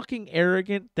so fucking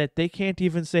arrogant that they can't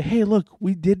even say, "Hey, look,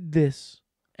 we did this,"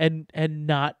 and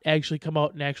not actually come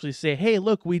out and actually say, "Hey,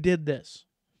 look, we did this."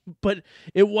 But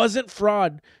it wasn't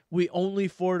fraud. We only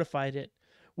fortified it.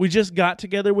 We just got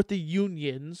together with the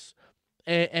unions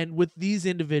and with these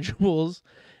individuals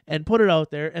and put it out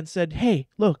there and said, "Hey,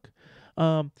 look,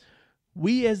 um,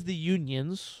 we as the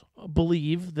unions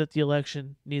believe that the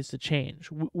election needs to change.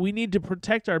 We need to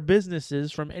protect our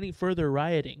businesses from any further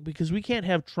rioting because we can't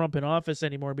have Trump in office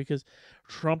anymore because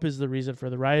Trump is the reason for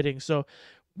the rioting. So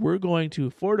we're going to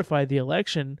fortify the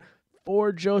election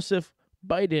for Joseph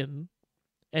Biden.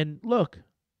 And look,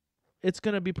 it's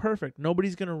going to be perfect.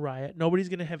 Nobody's going to riot. Nobody's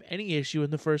going to have any issue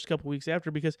in the first couple weeks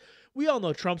after because we all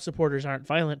know Trump supporters aren't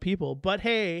violent people. But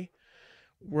hey,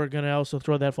 we're gonna also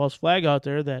throw that false flag out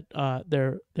there that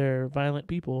they're violent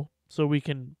people, so we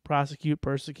can prosecute,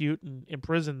 persecute, and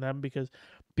imprison them because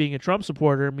being a Trump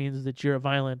supporter means that you're a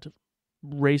violent,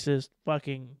 racist,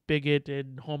 fucking bigot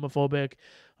and homophobic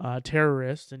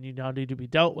terrorist, and you now need to be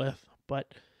dealt with.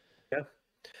 But Yeah.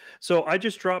 So I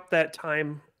just dropped that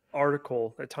Time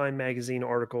article, that Time magazine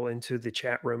article into the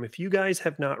chat room. If you guys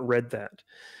have not read that,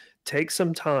 take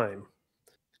some time.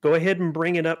 Go ahead and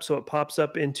bring it up so it pops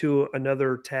up into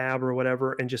another tab or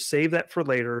whatever, and just save that for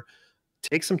later.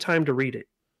 Take some time to read it.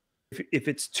 If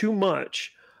it's too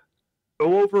much,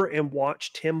 go over and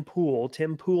watch Tim Pool.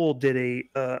 Tim Pool did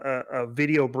a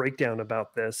video breakdown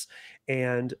about this,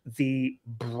 and the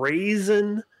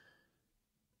brazen,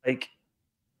 like,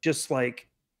 just like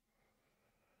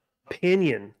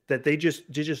opinion that they just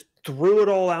threw it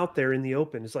all out there in the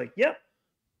open. It's like, yep,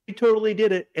 he totally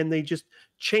did it, and they just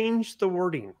changed the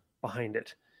wording behind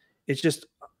it. It's just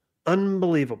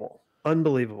unbelievable,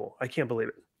 unbelievable. I can't believe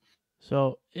it.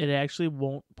 so it actually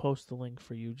won't post the link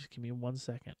for you. Just give me 1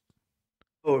 second.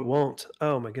 Oh, it won't.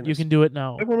 Oh my goodness. You can do it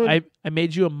now. Everyone- I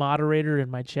made you a moderator in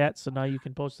my chat, so now you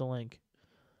can post the link.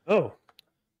 Oh.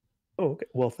 Oh, okay.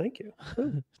 Well, thank you.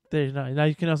 There, now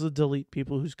you can also delete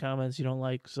people whose comments you don't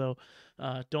like. So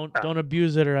don't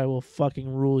abuse it, or I will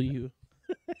fucking rule you.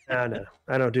 No,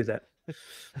 I don't do that.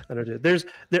 I don't do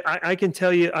it. I can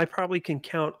tell you, I probably can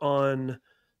count on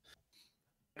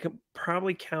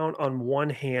one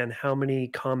hand how many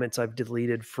comments I've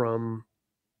deleted from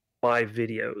my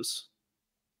videos.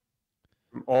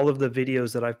 All of the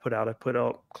videos that I've put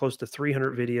out close to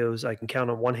 300 videos. I can count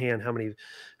on one hand how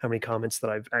many comments that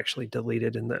I've actually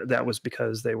deleted, and that was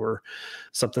because they were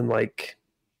something like,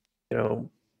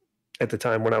 at the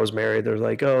time when I was married, they're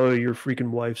like, "Oh, your freaking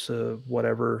wife's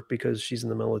whatever because she's in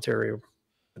the military," or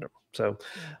whatever. So,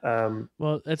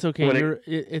 well, that's okay.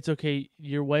 It's okay.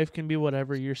 Your wife can be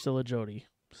whatever. You're still a Jody.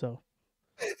 So.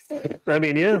 I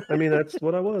mean, yeah. I mean, that's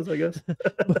what I was, I guess.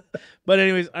 But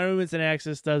anyways, Armaments and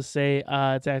Axis does say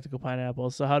Tactical Pineapple.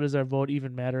 So how does our vote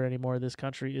even matter anymore? This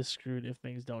country is screwed if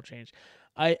things don't change.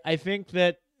 I think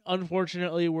that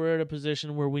unfortunately we're at a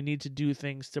position where we need to do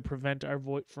things to prevent our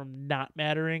vote from not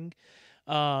mattering.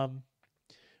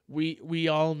 We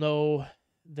all know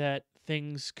that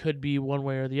things could be one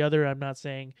way or the other. I'm not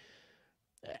saying,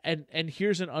 and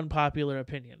here's an unpopular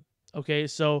opinion. Okay,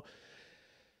 so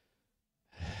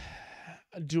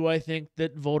do I think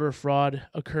that voter fraud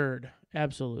occurred?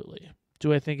 Absolutely.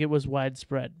 Do I think it was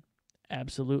widespread?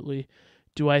 Absolutely.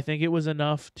 Do I think it was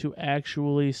enough to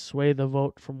actually sway the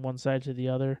vote from one side to the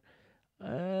other?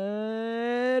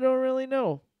 I don't really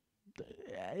know.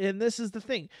 And this is the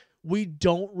thing. We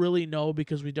don't really know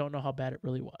because we don't know how bad it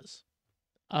really was.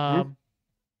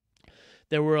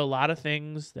 There were a lot of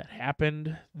things that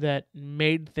happened that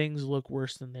made things look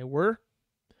worse than they were.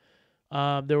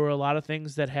 There were a lot of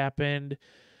things that happened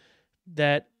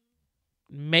that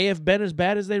may have been as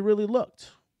bad as they really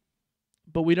looked,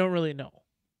 but we don't really know.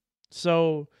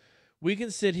 So we can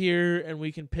sit here and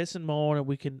we can piss and moan and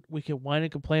we can whine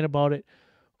and complain about it,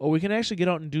 or we can actually get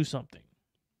out and do something.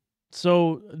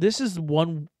 So this is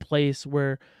one place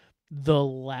where the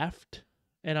left,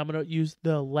 and I'm going to use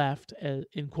the left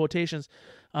in quotations,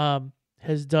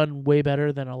 has done way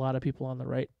better than a lot of people on the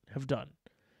right have done.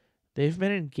 They've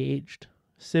been engaged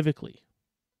civically.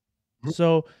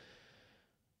 So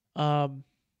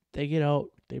they get out,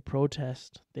 they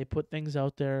protest, they put things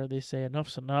out there, they say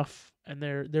enough's enough, and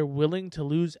they're willing to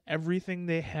lose everything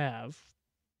they have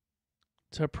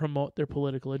to promote their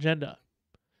political agenda.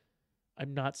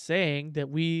 I'm not saying that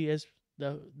we as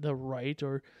the right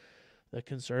or the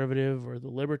conservative or the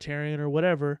libertarian or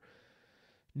whatever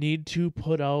need to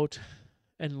put out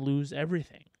and lose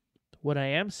everything. What I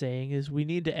am saying is we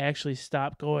need to actually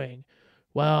stop going,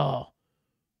 well,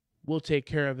 we'll take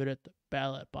care of it at the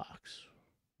ballot box.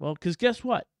 Well, because guess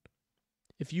what?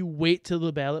 If you wait till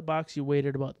the ballot box, you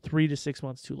waited about 3 to 6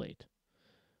 months too late.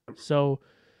 So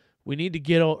we need to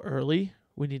get out early.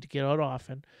 We need to get out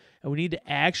often. And we need to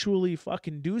actually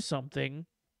fucking do something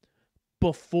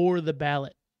before the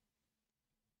ballot.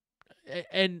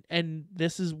 And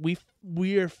this is,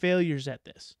 we are failures at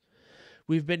this.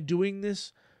 We've been doing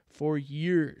this for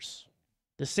years,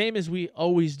 the same as we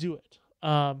always do it.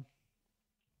 All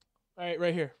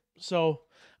right here. So,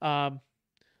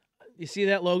 you see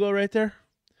that logo right there?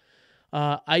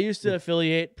 I used to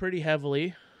affiliate pretty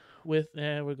heavily with.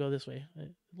 We'll go this way.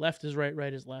 Left is right.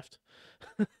 Right is left.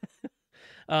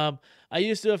 I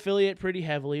used to affiliate pretty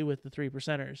heavily with the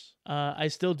 3%ers. I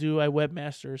still do. I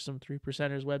webmaster some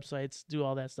 3%ers websites, do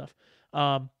all that stuff.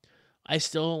 I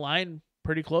still align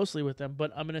pretty closely with them,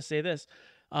 but I'm going to say this.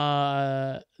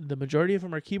 The majority of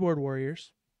them are keyboard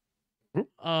warriors.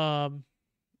 The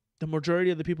majority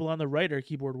of the people on the right are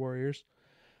keyboard warriors,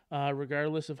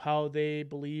 regardless of how they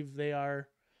believe they are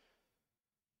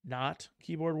not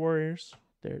keyboard warriors.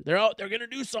 They're out. They're gonna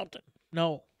do something.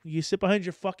 No, you sit behind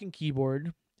your fucking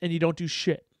keyboard and you don't do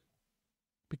shit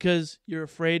because you're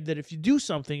afraid that if you do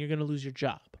something, you're gonna lose your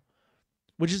job,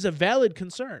 which is a valid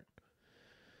concern.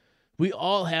 We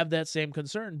all have that same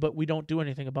concern, but we don't do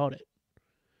anything about it.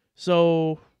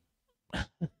 So,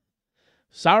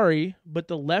 sorry, but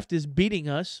the left is beating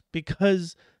us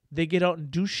because they get out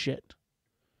and do shit.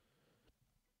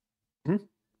 Mm-hmm.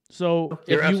 So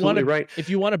you're absolutely right. If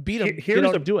you want to beat them, get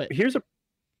out and do it.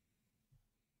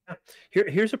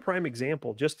 Here's a prime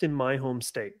example, just in my home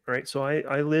state. Right, so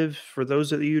I live. For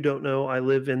those of you who don't know, I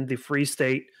live in the Free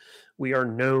State. We are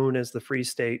known as the Free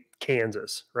State,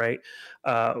 Kansas. Right,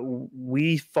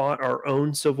 we fought our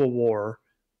own Civil War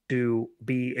to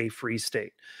be a free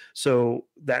state, so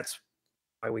that's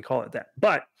why we call it that.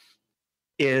 But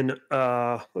in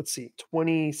let's see,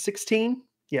 2016,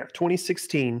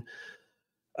 2016.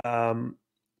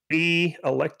 We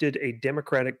elected a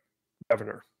Democratic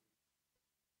governor.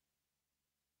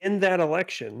 In that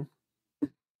election,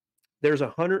 there's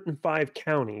 105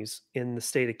 counties in the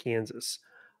state of Kansas.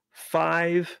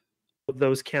 5 of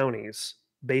those counties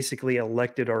basically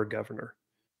elected our governor.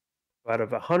 Out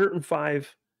of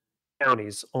 105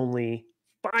 counties, only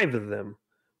 5 of them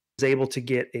was able to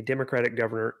get a Democratic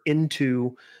governor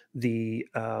into the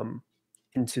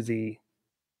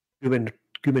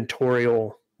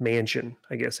gubernatorial mansion,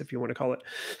 I guess, if you want to call it.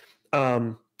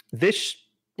 This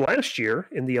last year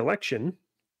in the election,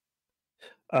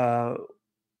 our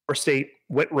state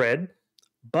went red,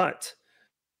 but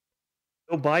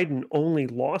Joe Biden only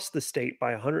lost the state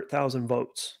by 100,000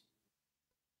 votes.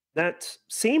 That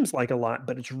seems like a lot,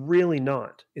 but it's really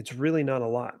not. It's really not a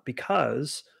lot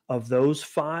because of those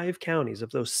 5 counties,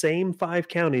 of those same 5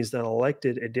 counties that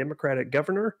elected a Democratic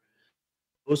governor.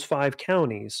 Those 5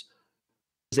 counties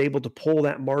was able to pull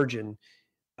that margin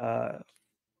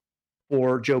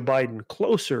for Joe Biden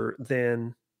closer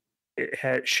than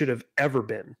it should have ever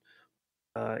been.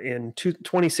 In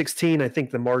 2016, I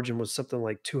think the margin was something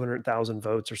like 200,000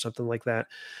 votes or something like that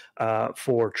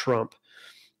for Trump.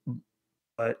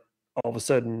 But all of a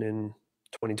sudden in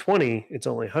 2020, it's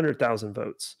only 100,000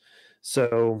 votes.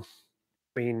 So,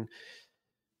 I mean,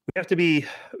 we have to be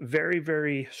very,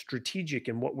 very strategic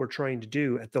in what we're trying to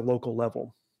do at the local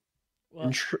level. Well,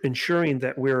 ensuring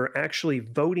that we're actually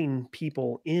voting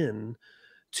people in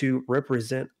to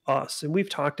represent us. And we've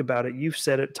talked about it. You've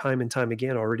said it time and time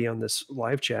again already on this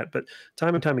live chat, but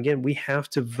time and time again, we have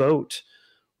to vote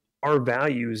our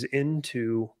values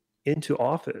into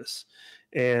office.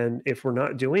 And if we're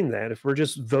not doing that, if we're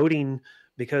just voting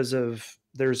because of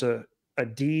there's a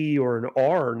D or an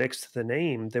R next to the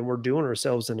name, then we're doing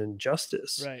ourselves an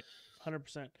injustice. Right.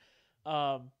 100%.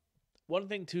 One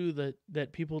thing too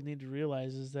that people need to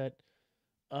realize is that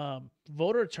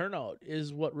voter turnout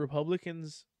is what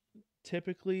Republicans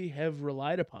typically have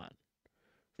relied upon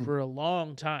for a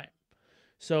long time.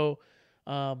 So,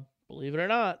 believe it or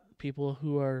not, people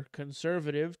who are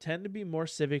conservative tend to be more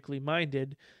civically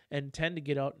minded and tend to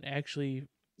get out and actually,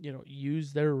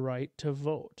 use their right to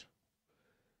vote.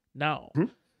 Now,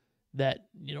 that,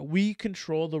 we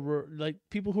control like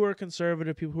people who are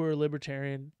conservative, people who are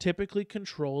libertarian typically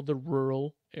control the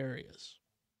rural areas.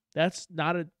 That's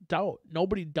not a doubt.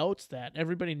 Nobody doubts that.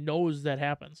 Everybody knows that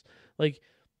happens. Like,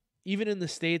 even in the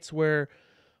states where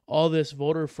all this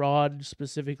voter fraud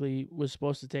specifically was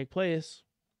supposed to take place,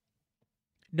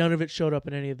 none of it showed up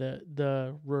in any of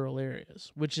the rural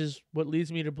areas, which is what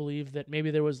leads me to believe that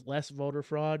maybe there was less voter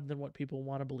fraud than what people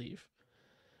want to believe.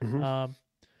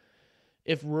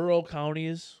 If rural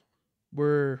counties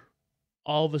were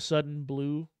all of a sudden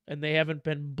blue, and they haven't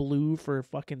been blue for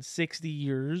fucking 60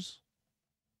 years,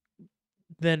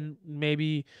 then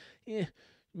maybe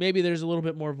there's a little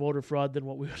bit more voter fraud than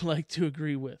what we would like to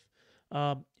agree with.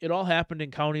 It all happened in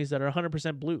counties that are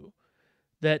 100% blue,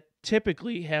 that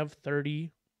typically have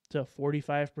 30 to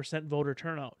 45% voter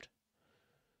turnout.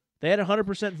 They had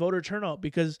 100% voter turnout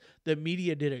because the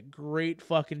media did a great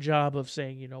fucking job of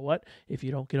saying, you know what, if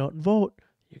you don't get out and vote,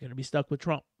 you're going to be stuck with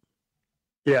Trump.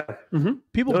 Yeah.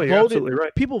 People voted. Absolutely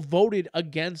right. People voted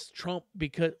against Trump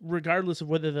because, regardless of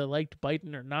whether they liked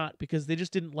Biden or not, because they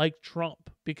just didn't like Trump.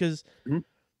 Because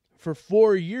for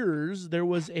 4 years there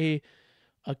was a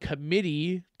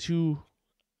committee to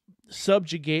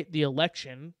subjugate the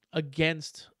election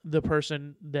against the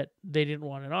person that they didn't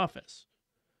want in office.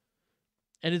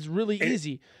 And it's really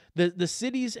easy. The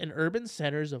cities and urban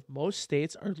centers of most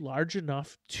states are large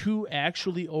enough to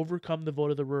actually overcome the vote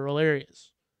of the rural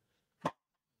areas.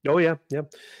 Oh, yeah.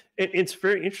 It's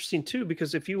very interesting, too,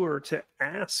 because if you were to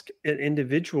ask an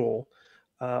individual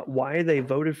why they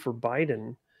voted for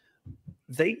Biden,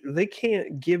 they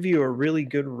can't give you a really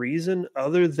good reason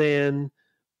other than,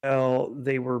 well,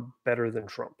 they were better than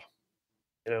Trump.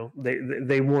 You know,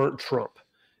 they weren't Trump.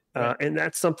 Right. And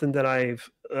that's something that I've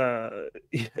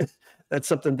that's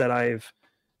something that I've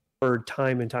heard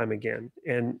time and time again.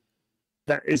 And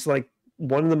that is like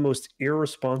one of the most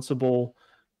irresponsible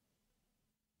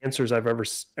answers I've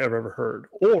ever heard.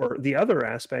 Or the other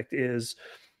aspect is,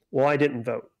 well, I didn't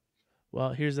vote.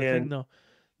 Well, here's the thing though.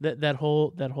 That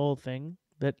whole thing,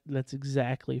 that's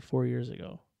exactly 4 years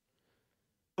ago.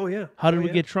 Oh yeah. How did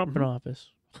we get Trump in office?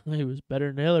 He was better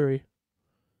than Hillary.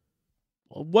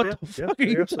 What the fuck are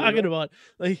you talking about?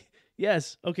 Like,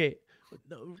 yes, okay.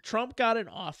 Trump got in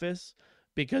office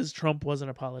because Trump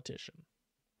wasn't a politician.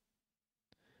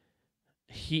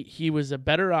 He was a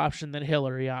better option than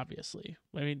Hillary, obviously.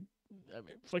 I mean,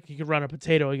 fuck, you could run a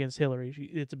potato against Hillary.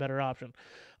 It's a better option.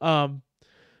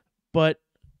 But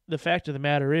the fact of the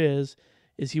matter is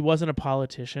he wasn't a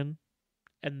politician,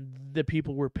 and the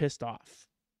people were pissed off.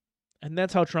 And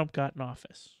that's how Trump got in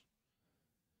office.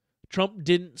 Trump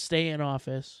didn't stay in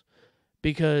office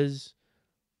because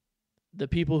the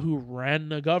people who ran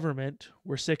the government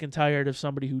were sick and tired of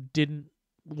somebody who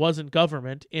wasn't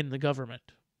government in the government.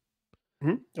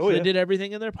 Mm-hmm. So they did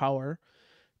everything in their power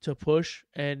to push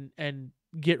and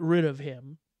get rid of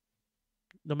him,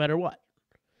 no matter what.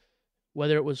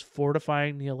 Whether it was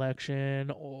fortifying the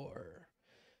election or...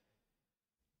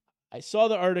 I saw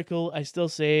the article. I still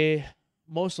say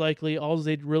most likely all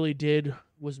they really did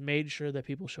was made sure that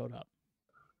people showed up.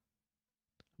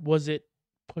 Was it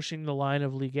pushing the line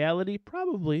of legality?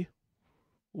 Probably.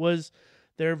 Was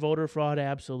there voter fraud?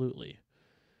 Absolutely.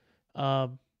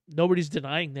 Nobody's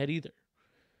denying that either.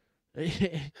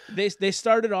 They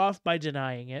started off by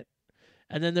denying it,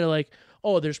 and then they're like,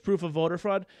 oh, there's proof of voter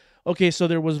fraud? Okay, so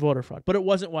there was voter fraud, but it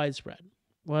wasn't widespread.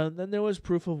 Well, then there was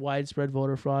proof of widespread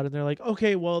voter fraud, and they're like,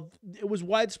 okay, well, it was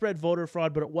widespread voter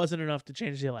fraud, but it wasn't enough to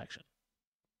change the election.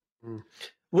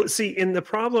 Well, see, and the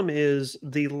problem is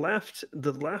the left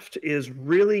is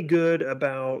really good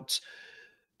about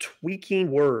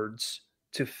tweaking words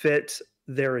to fit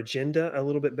their agenda a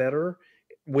little bit better,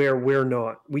 where we're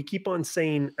not. We keep on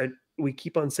saying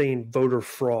voter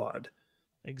fraud.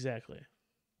 Exactly.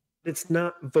 It's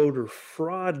not voter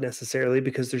fraud necessarily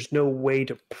because there's no way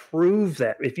to prove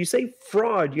that. If you say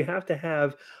fraud, you have to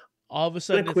have all of a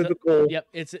sudden unequivocal.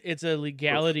 It's a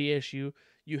legality proof. Issue.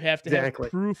 You have to have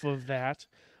proof of that,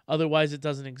 otherwise it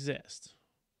doesn't exist.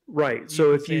 Right.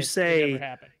 So if you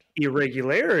say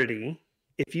irregularity,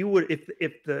 if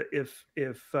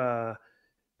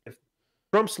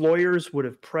Trump's lawyers would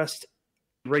have pressed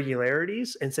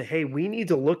irregularities and say, hey, we need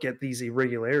to look at these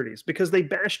irregularities, because they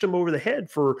bashed him over the head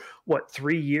for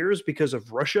 3 years because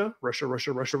of Russia.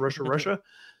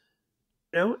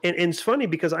 You know, and it's funny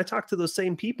because I talked to those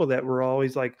same people that were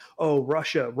always like, oh,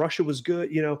 Russia was good.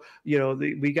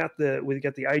 We got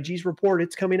the IG's report.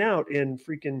 It's coming out, and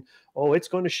freaking, oh, it's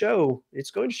going to show.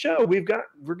 We've got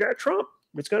Trump.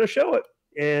 It's going to show it.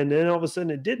 And then all of a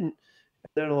sudden it didn't.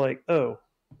 And they're like, oh,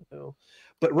 no.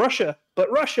 But Russia.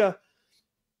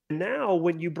 Now,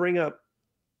 when you bring up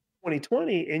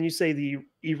 2020 and you say the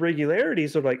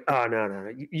irregularities, are like, oh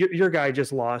no, your guy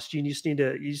just lost. You just need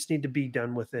to be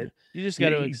done with it. You just got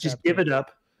to just give it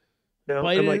up. No,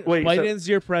 I'm like, wait, Biden's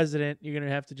your president. You're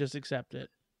gonna have to just accept it.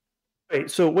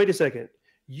 Wait, so wait a second.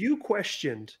 You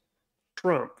questioned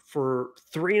Trump for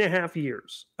 3.5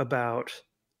 years about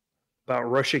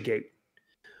Russiagate,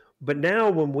 but now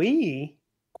when we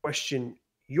question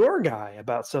your guy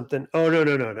about something, oh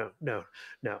no,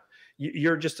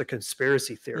 you're just a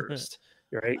conspiracy theorist,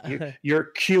 right?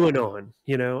 You're QAnon,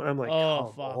 I'm like,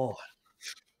 oh fuck. Oh.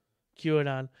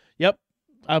 QAnon. Yep,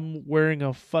 I'm wearing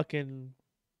a fucking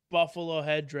buffalo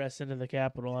headdress into the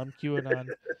Capitol. I'm QAnon.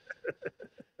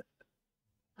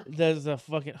 There's a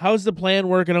fucking. How's the plan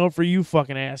working out for you,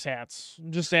 fucking asshats?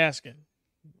 I'm just asking.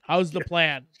 How's the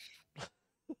plan?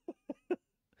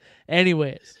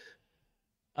 Anyways.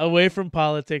 Away from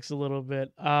politics a little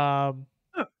bit.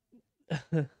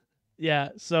 Yeah,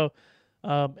 so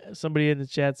somebody in the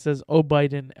chat says, oh,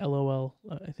 Biden, LOL.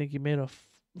 I think you made a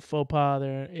faux pas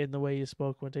there in the way you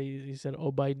spoke one day. You said,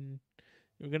 oh, Biden.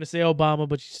 You were going to say Obama,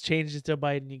 but you changed it to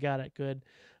Biden. You got it. Good.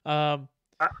 I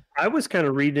was kind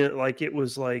of reading it like it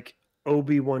was like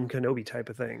Obi-Wan Kenobi type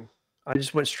of thing. I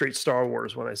just went straight Star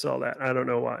Wars when I saw that. I don't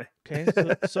know why. Okay,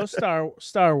 so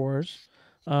Star Wars.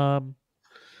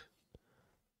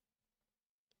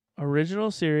 Original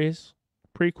series,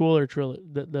 prequel, or trilogy?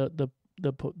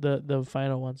 The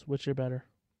final ones. Which are better?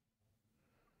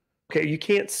 Okay, you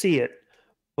can't see it,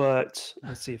 but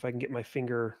let's see if I can get my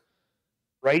finger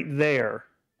right there.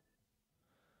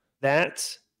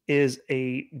 That is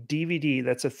a DVD.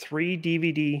 That's a 3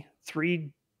 DVD,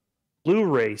 3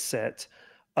 Blu-ray set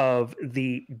of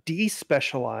the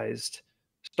despecialized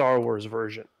Star Wars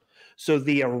version. So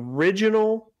the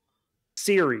original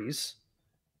series,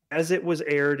 as it was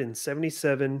aired in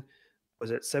 77,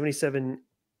 was it 77,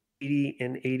 80,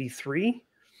 and 83?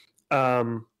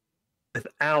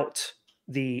 Without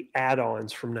the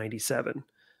add-ons from 97.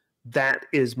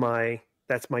 That's my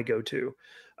go-to.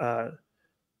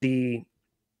 The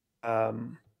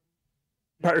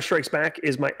Empire Strikes Back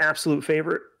is my absolute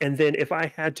favorite. And then if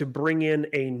I had to bring in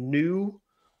a new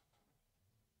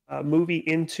movie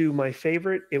into my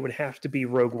favorite, it would have to be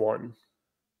Rogue One.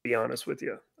 To be honest with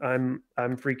you, I'm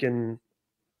freaking.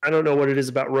 I don't know what it is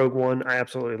about Rogue One. I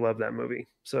absolutely love that movie.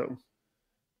 So,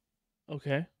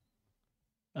 Okay.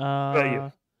 what about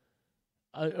you?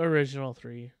 Original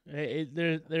 3.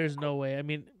 There's no way. I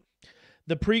mean,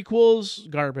 the prequels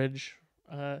garbage.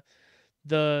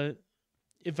 The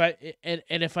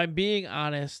if I'm being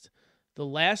honest, the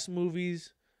last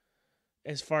movies,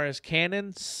 as far as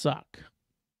canon, suck.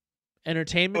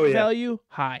 Entertainment value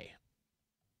high.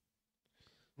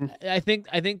 I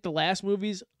think the last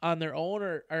movies on their own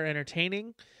are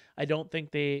entertaining. I don't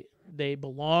think they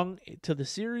belong to the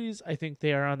series. I think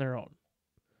they are on their own.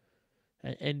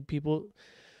 And people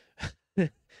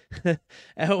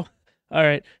all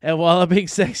right. And while I'm being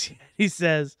sexy, he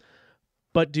says,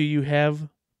 "But do you have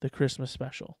the Christmas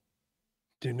special?"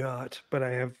 Do not, but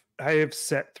I have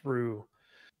sat through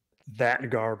that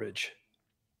garbage.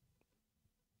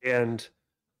 And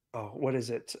what is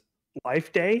it?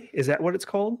 Life Day? Is that what it's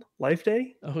called? Life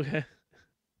Day? Okay.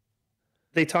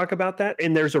 They talk about that,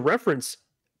 and there's a reference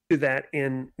to that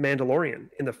in Mandalorian,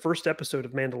 in the first episode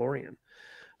of Mandalorian.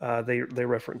 They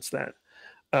reference that.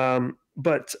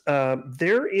 But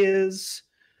there is,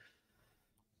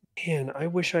 man, I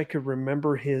wish I could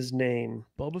remember his name.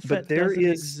 Boba Fett doesn't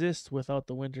exist without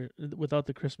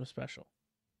the Christmas special.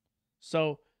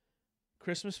 So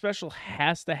Christmas special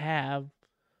has to have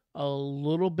a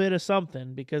little bit of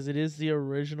something because it is the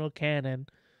original canon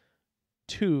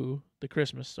to the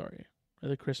Christmas story or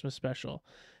the Christmas special.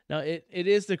 Now it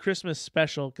is the Christmas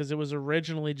special because it was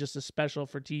originally just a special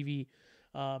for TV.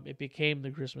 It became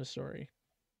the Christmas story.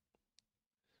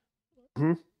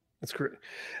 Mm-hmm. That's correct.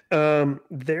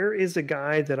 There is a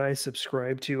guy that I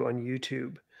subscribe to on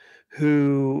YouTube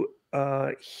who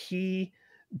he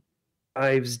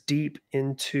dives deep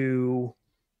into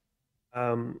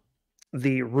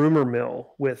the rumor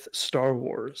mill with Star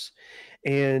Wars,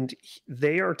 and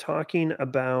they are talking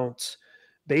about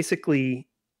basically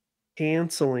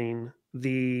canceling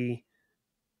the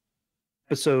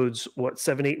episodes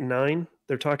 7, 8, and 9.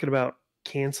 They're talking about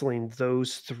canceling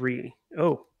those 3.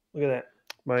 Oh, look at that.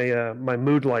 My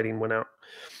mood lighting went out.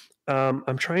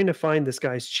 I'm trying to find this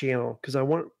guy's channel because I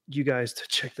want you guys to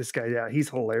check this guy out. He's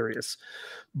hilarious.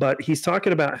 But he's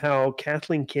talking about how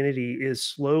Kathleen Kennedy is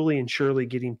slowly and surely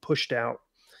getting pushed out.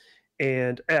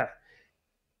 And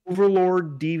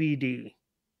Overlord DVD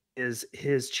is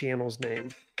his channel's name.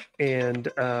 And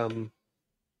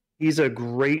he's a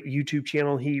great YouTube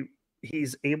channel.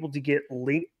 He's able to get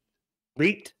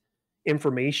leaked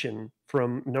information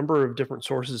from a number of different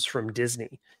sources from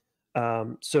Disney.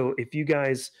 So if you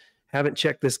guys haven't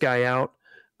checked this guy out,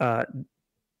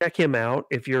 check him out.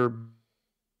 If you're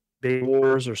big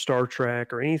Wars or Star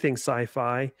Trek or anything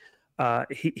sci-fi,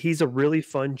 he's a really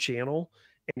fun channel,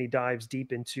 and he dives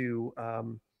deep into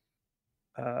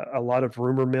a lot of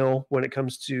rumor mill when it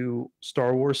comes to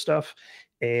Star Wars stuff.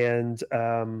 And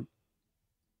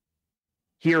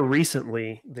here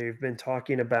recently, they've been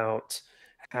talking about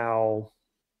how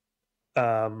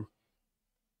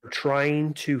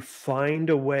trying to find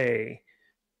a way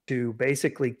to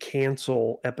basically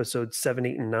cancel episodes 7,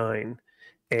 8, and 9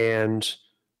 and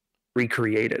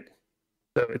recreate it.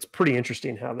 So it's pretty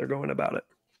interesting how they're going about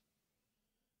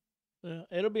it.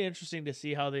 It'll be interesting to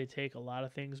see how they take a lot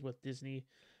of things with Disney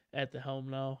at the helm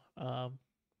now.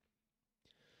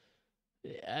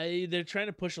 They're trying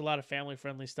to push a lot of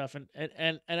family-friendly stuff,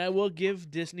 and I will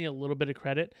give Disney a little bit of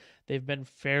credit. They've been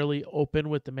fairly open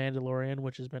with The Mandalorian,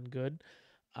 which has been good.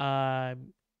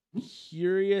 I'm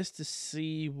curious to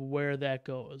see where that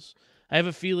goes. I have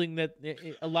a feeling that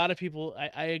a lot of people,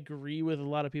 I agree with a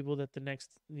lot of people that the next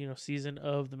season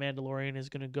of The Mandalorian is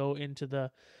going to go into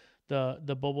the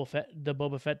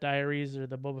Boba Fett diaries or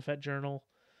the Boba Fett journal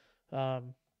a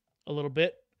little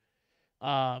bit.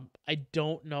 I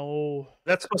don't know.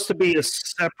 That's supposed to be a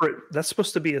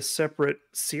separate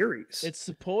series. It's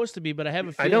supposed to be, but I have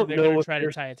a feeling they're going to try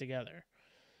to tie it together.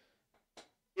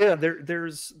 Yeah,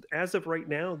 there's as of right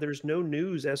now, there's no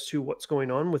news as to what's going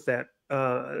on with that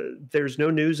there's no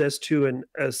news as to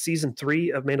a season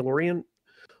 3 of Mandalorian,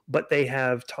 but they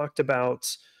have talked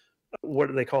about what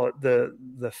do they call it,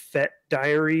 the Fett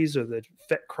Diaries or the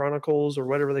Fett Chronicles or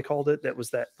whatever they called it. That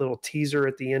was that little teaser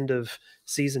at the end of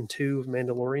season 2 of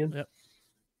Mandalorian. Yep.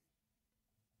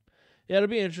 Yeah, it'll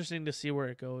be interesting to see where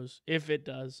it goes if it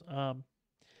does.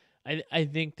 I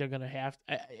think they're gonna have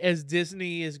as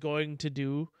Disney is going to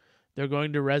do. They're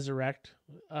going to resurrect.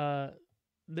 They're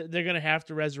gonna have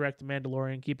to resurrect the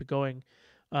Mandalorian, keep it going,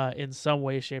 in some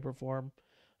way, shape, or form.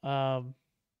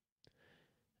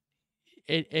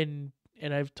 And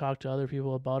I've talked to other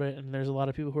people about it, and there's a lot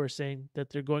of people who are saying that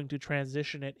they're going to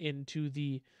transition it into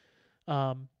the,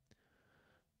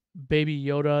 Baby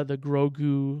Yoda, the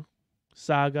Grogu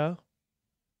saga.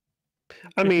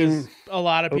 I mean, a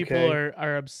lot of people okay.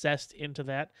 are obsessed into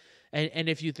that, and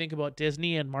if you think about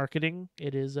Disney and marketing,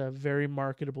 it is a very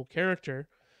marketable character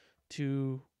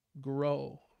to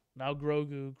grow. Now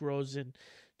Grogu grows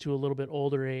into a little bit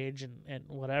older age and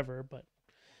whatever, but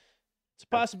it's a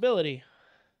possibility.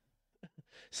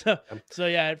 So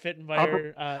yeah, at Fit and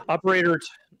Fire, Operator,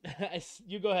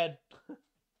 you go ahead.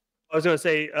 I was going to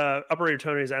say, Operator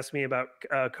Tony has asked me about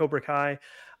Cobra Kai.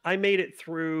 I made it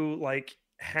through like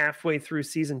halfway through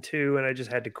season 2, and I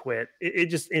just had to quit. It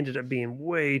just ended up being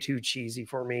way too cheesy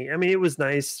for me. I mean, it was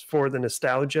nice for the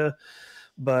nostalgia,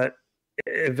 but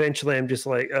eventually I'm just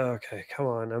like, oh, okay, come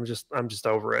on. I'm just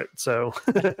over it. So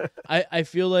I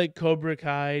feel like Cobra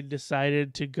Kai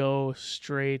decided to go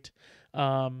straight.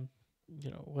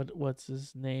 What's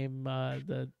his name?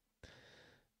 The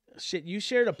shit, you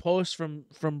shared a post from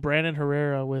Brandon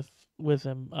Herrera with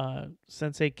him,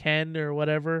 Sensei Ken or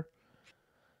whatever.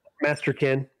 Master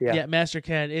Ken, yeah, Master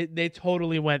Ken. They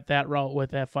totally went that route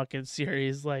with that fucking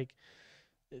series, like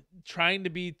trying to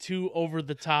be too over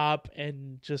the top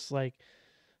and just like,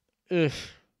 ugh.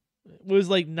 It was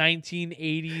like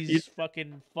 1980s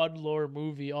fucking fun lore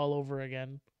movie all over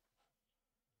again.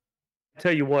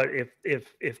 Tell you what,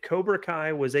 if Cobra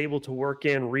Kai was able to work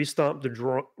in restomp the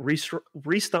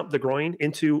groin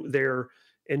into their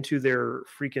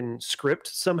freaking script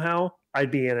somehow,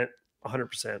 I'd be in it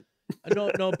 100%.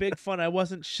 No, big fun. I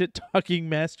wasn't shit talking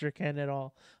Master Ken at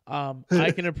all.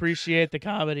 I can appreciate the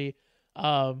comedy.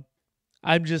 I'm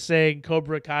just saying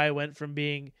Cobra Kai went from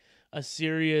being a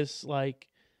serious like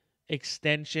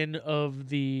extension of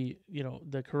the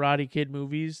the Karate Kid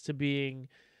movies to being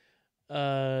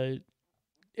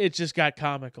it just got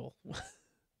comical.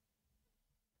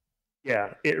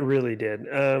 Yeah, it really did.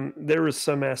 There was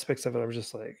some aspects of it I was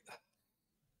just like,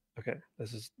 okay,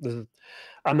 this is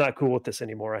I'm not cool with this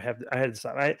anymore. I had to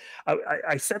stop.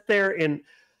 I sat there and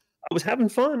I was having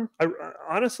fun.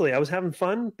 Honestly, I was having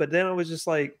fun, but then I was just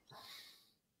like,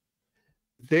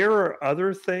 there are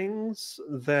other things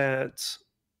that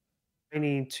I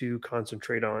need to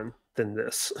concentrate on than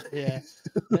this. Yeah.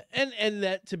 And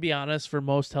that, to be honest, for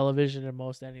most television and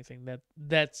most anything,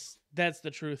 that's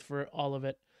the truth for all of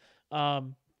it.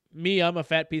 Me, I'm a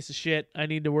fat piece of shit. I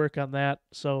need to work on that.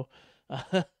 So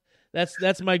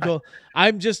that's my goal.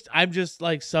 I'm just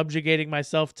like subjugating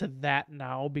myself to that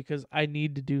now because I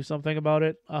need to do something about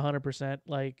it 100%.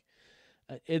 Like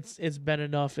it's been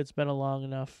enough. It's been a long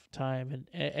enough time,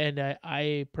 and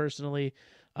I personally,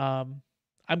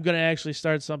 I'm gonna actually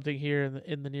start something here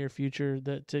in the near future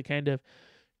that to kind of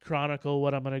chronicle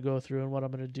what I'm gonna go through and what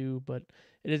I'm gonna do. But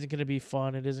it isn't gonna be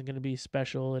fun. It isn't gonna be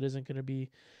special. It isn't gonna be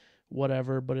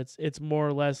whatever. But it's more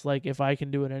or less like if I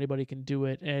can do it, anybody can do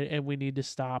it, and we need to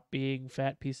stop being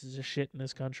fat pieces of shit in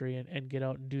this country and get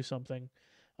out and do something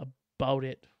about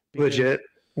it. Legit.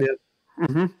 Yeah.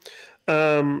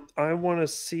 Mm-hmm. I want to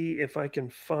see if I can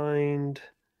find.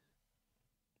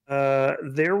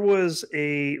 There was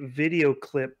a video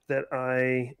clip that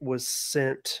I was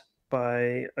sent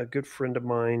by a good friend of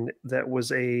mine. That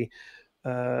was a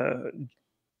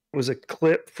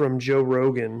clip from Joe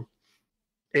Rogan,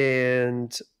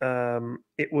 and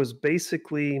it was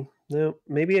basically no.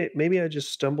 Maybe I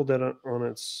just stumbled on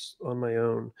my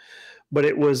own, but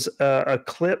it was a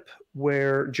clip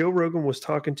where Joe Rogan was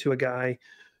talking to a guy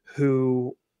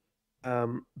who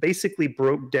basically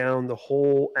broke down the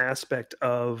whole aspect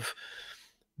of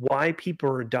why people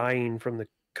are dying from the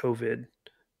COVID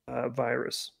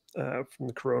virus, from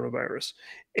the coronavirus.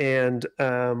 And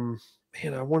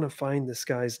man, I want to find this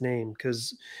guy's name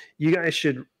because you guys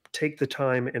should take the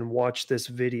time and watch this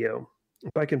video.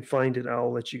 If I can find it,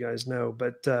 I'll let you guys know.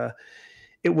 But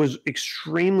it was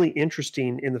extremely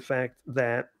interesting in the fact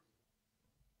that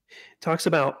it talks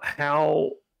about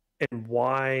how and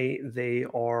why they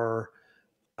are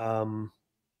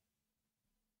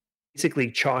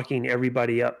basically chalking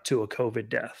everybody up to a COVID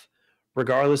death,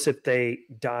 regardless if they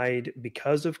died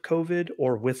because of COVID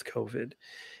or with COVID.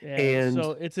 Yeah, And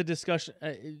so it's a discussion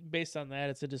based on that.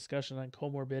 It's a discussion on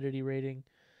comorbidity rating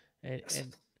and yes,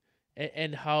 and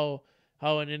and how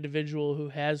an individual who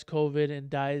has COVID and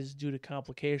dies due to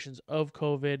complications of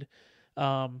COVID.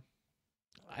 Um,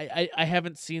 I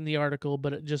haven't seen the article,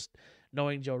 but just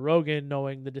knowing Joe Rogan,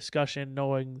 knowing the discussion,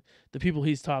 knowing the people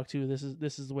he's talked to, this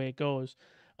is the way it goes.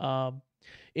 Um,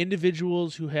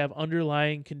 Individuals who have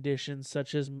underlying conditions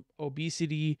such as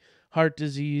obesity, heart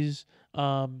disease,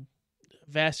 um,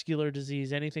 vascular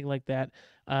disease, anything like that,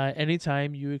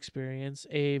 anytime you experience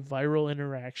a viral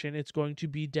interaction, it's going to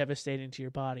be devastating to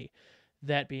your body.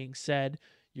 That being said,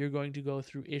 you're going to go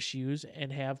through issues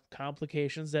and have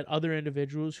complications that other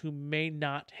individuals who may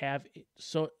not have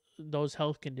those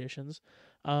health conditions,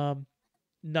 um,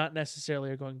 not necessarily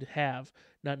are going to have,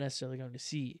 not necessarily going to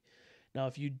see. Now,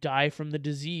 if you die from the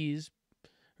disease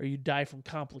or you die from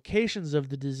complications of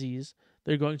the disease,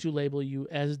 they're going to label you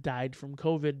as died from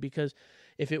COVID, because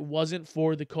if it wasn't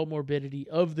for the comorbidity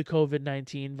of the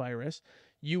COVID-19 virus,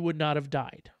 you would not have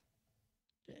died.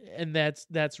 And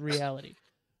that's reality.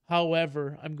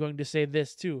 However, I'm going to say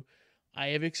this too. I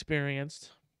have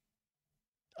experienced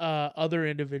other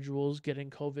individuals getting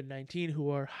COVID-19 who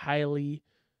are highly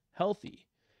healthy.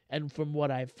 And from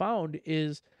what I've found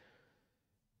is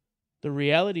the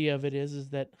reality of it is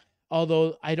that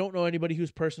although I don't know anybody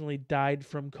who's personally died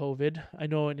from COVID, I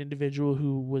know an individual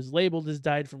who was labeled as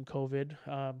died from COVID.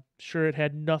 Sure, it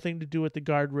had nothing to do with the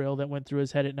guardrail that went through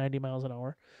his head at 90 miles an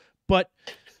hour, but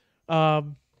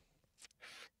um,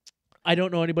 I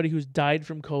don't know anybody who's died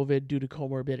from COVID due to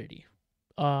comorbidity.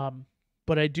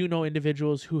 But I do know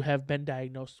individuals who have been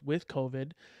diagnosed with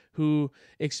COVID who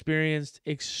experienced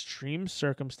extreme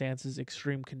circumstances,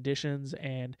 extreme conditions,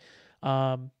 and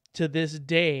to this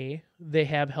day, they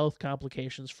have health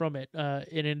complications from it. An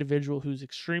individual who's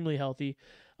extremely healthy,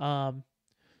 was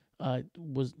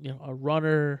a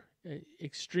runner,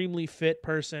 extremely fit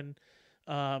person.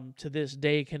 To this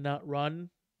day, cannot run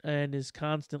and is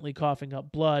constantly coughing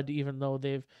up blood, even though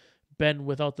they've been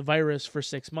without the virus for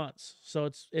 6 months. So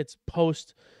it's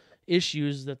post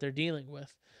issues that they're dealing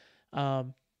with.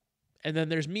 And then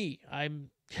there's me. I'm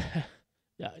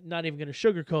not even going to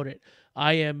sugarcoat it.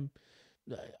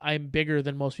 I'm bigger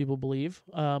than most people believe,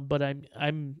 but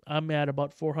I'm at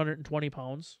about 420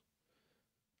 pounds.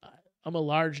 I'm a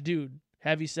large dude,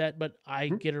 heavy set, but I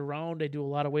get around. I do a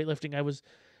lot of weightlifting. I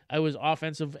was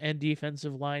offensive and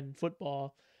defensive line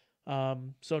football,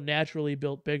 so naturally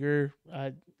built bigger.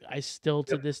 I still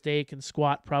to this day can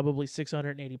squat probably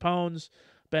 680 pounds,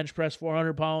 bench press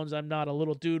 400 pounds. I'm not a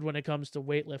little dude when it comes to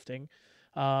weightlifting,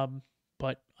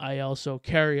 but I also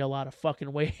carry a lot of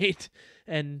fucking weight,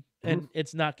 and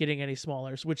it's not getting any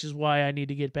smaller, which is why I need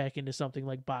to get back into something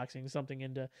like boxing, something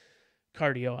into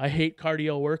cardio. I hate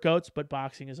cardio workouts, but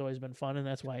boxing has always been fun, and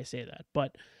that's why I say that.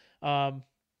 But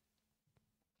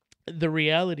the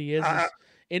reality is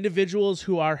individuals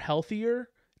who are healthier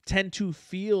tend to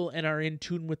feel and are in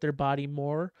tune with their body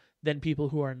more than people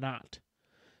who are not.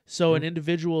 So an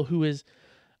individual who is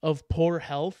of poor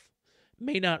health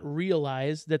may not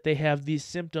realize that they have these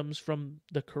symptoms from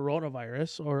the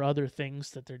coronavirus or other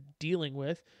things that they're dealing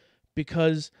with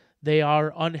because they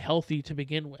are unhealthy to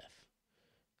begin with.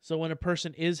 So when a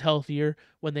person is healthier,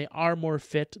 when they are more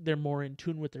fit, they're more in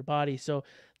tune with their body. So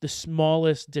the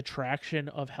smallest detraction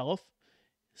of health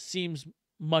seems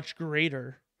much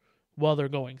greater while they're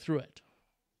going through it.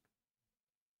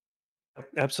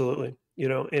 Absolutely.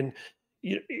 And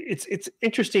it's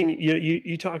interesting.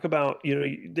 You talk about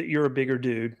that you're a bigger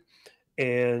dude,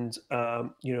 and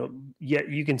yet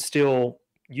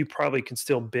you probably can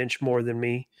still bench more than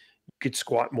me. You could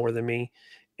squat more than me,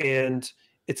 and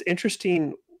it's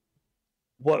interesting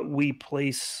what we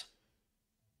place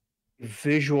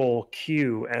visual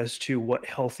cue as to what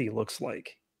healthy looks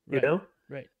like. Right.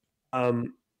 Right.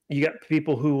 You got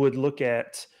people who would look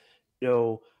at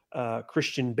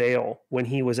Christian Bale when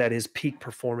he was at his peak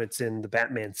performance in the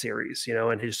Batman series,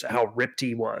 and how ripped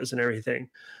he was and everything.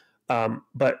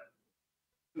 But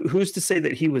who's to say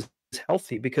that he was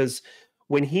healthy? Because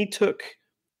when he took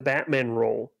the Batman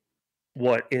role,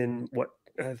 what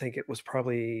I think it was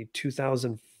probably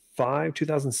 2005,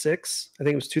 2006. I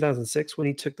think it was 2006 when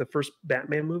he took the first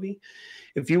Batman movie.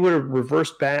 If you would have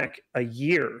reversed back a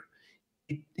year,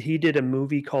 he did a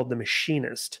movie called The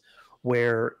Machinist,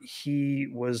 where he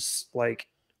was like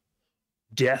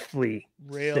deathly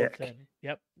Real thick. thin.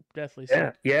 Yep, definitely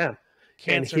Yeah, sick. yeah.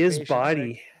 Cancer And his patient, body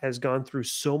right? has gone through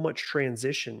so much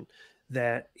transition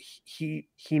that he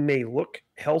may look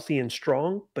healthy and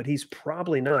strong, but he's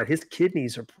probably not. His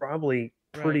kidneys are probably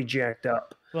pretty Right. jacked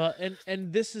up. Well,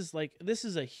 and this is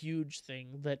a huge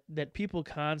thing that people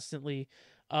constantly,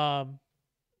 um,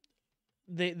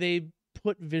 they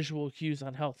put visual cues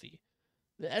on healthy.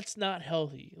 That's not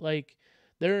healthy. Like,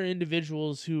 there are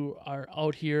individuals who are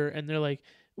out here and they're like,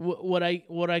 what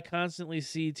I constantly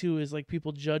see too is like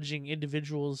people judging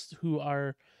individuals who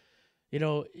are,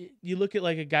 you look at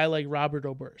like a guy like Robert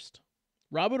Oberst.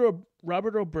 Robert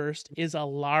Oberst is a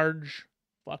large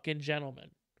fucking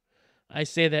gentleman. I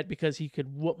say that because he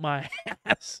could whoop my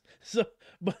ass. So,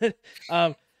 but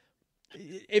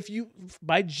if you,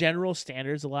 by general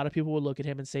standards, a lot of people would look at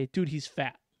him and say, dude, he's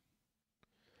fat.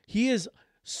 He is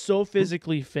so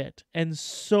physically fit and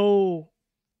so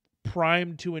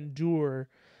primed to endure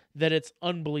that it's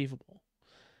unbelievable.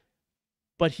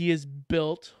 But he is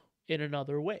built in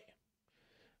another way.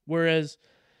 Whereas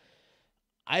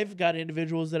I've got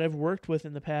individuals that I've worked with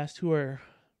in the past who are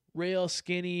rail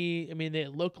skinny. I mean, they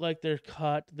look like they're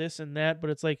cut, this and that, but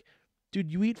it's like,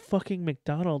 dude, you eat fucking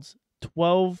McDonald's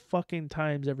 12 fucking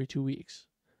times every 2 weeks.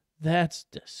 That's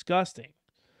disgusting.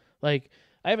 Like,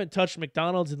 I haven't touched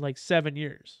McDonald's in like 7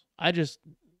 years. I just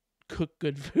cook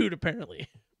good food apparently.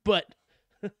 But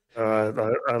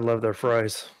I love their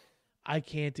fries. I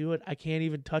can't do it. I can't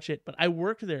even touch it. But I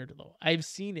worked there though. I've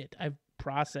seen it. I've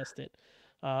processed it.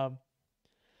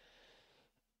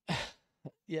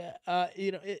 Yeah.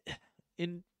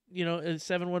 In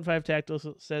 715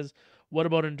 Tactile says, what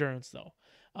about endurance though?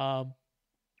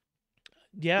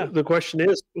 Yeah. The question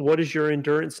is, what does your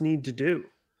endurance need to do?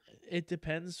 It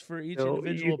depends for each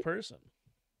individual person.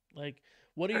 Like,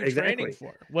 what are you training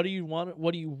for? What do you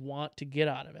want to get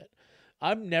out of it?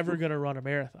 I'm never going to run a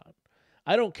marathon.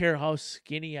 I don't care how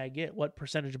skinny I get, what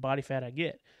percentage of body fat I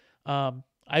get.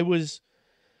 I was,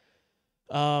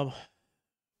 when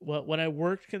I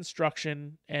worked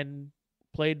construction and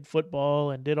played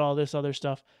football and did all this other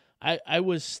stuff, I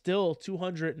was still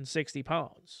 260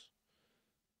 pounds.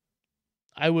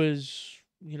 I was,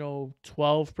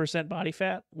 12% body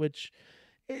fat, which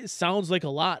it sounds like a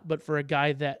lot, but for a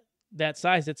guy that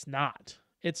size, it's not.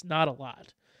 It's not a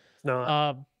lot.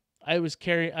 No. I was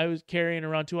carrying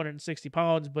around 260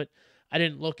 pounds, but I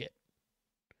didn't look it.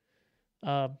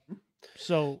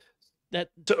 So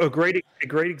a great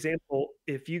example.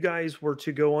 If you guys were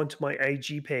to go onto my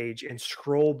IG page and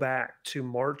scroll back to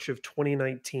March of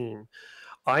 2019,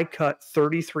 I cut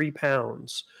 33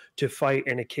 pounds to fight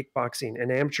in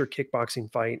an amateur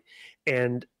kickboxing fight.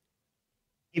 And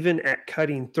even at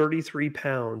cutting 33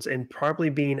 pounds and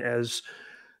probably being as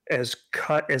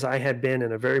cut as I had been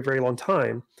in a very, very long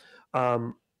time,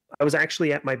 I was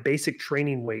actually at my basic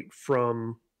training weight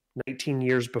from 19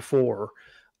 years before,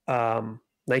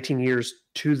 19 years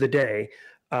to the day,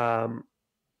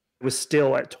 was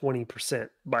still at 20%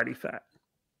 body fat.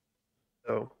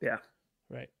 So, yeah.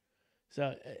 Right.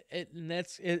 So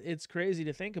it's crazy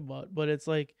to think about, but it's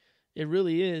like, it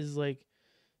really is like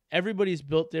everybody's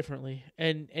built differently,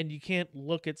 and you can't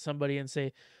look at somebody and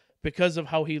say, because of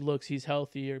how he looks, he's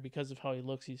healthy, or because of how he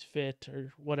looks, he's fit,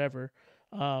 or whatever.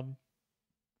 Hell,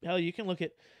 you can look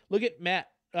at Matt,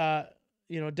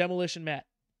 Demolition Matt.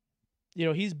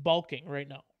 He's bulking right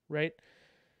now, right?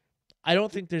 I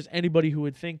don't think there's anybody who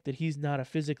would think that he's not a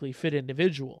physically fit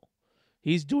individual.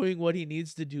 He's doing what he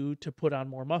needs to do to put on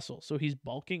more muscle. So he's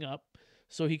bulking up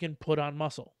so he can put on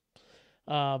muscle.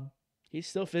 He's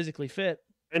still physically fit.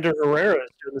 Brandon Herrera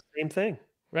is doing the same thing.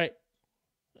 Right.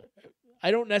 I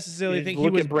don't necessarily think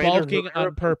he was bulking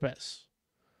on purpose.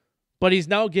 But he's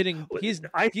now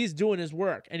he's doing his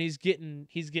work, and he's getting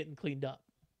cleaned up.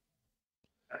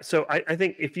 So I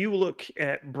think if you look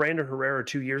at Brandon Herrera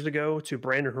 2 years ago to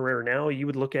Brandon Herrera now, you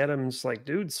would look at him and it's like,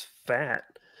 dude's fat.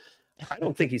 I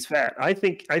don't think he's fat. I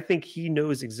think he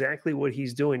knows exactly what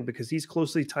he's doing because he's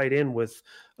closely tied in with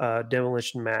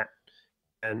Demolition Matt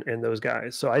and those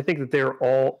guys. So I think that they're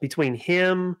all between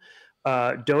him,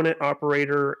 Donut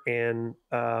Operator, and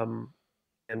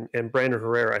Brandon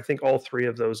Herrera. I think all three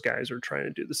of those guys are trying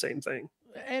to do the same thing.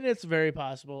 And it's very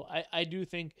possible. I do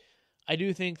think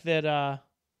that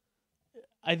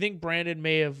I think Brandon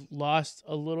may have lost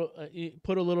a little,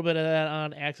 put a little bit of that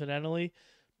on accidentally,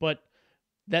 but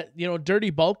that, dirty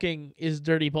bulking is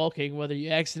dirty bulking, whether you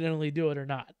accidentally do it or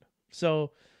not.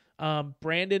 So,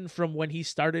 Brandon, from when he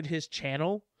started his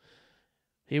channel,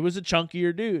 he was a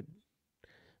chunkier dude.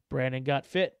 Brandon got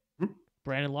fit.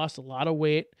 Brandon lost a lot of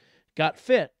weight, got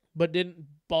fit, but didn't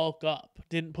bulk up,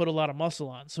 didn't put a lot of muscle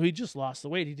on. So he just lost the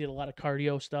weight. He did a lot of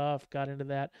cardio stuff, got into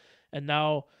that. And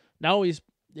now he's,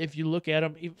 if you look at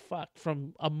him,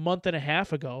 from a month and a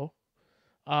half ago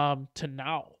to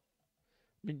now,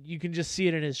 I mean, you can just see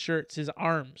it in his shirts, his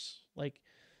arms. Like,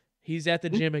 He's at the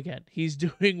gym again. He's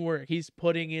doing work. He's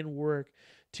putting in work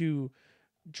to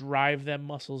drive them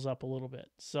muscles up a little bit.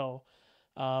 So,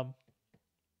 yeah,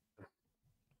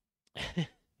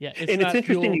 it's And it's not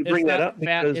interesting fuel. you It's bring that not up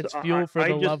fat. because It's fuel for I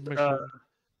the just love machine.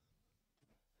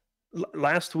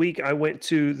 last week I went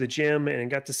to the gym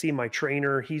and got to see my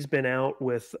trainer. He's been out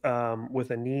with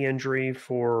a knee injury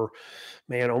for,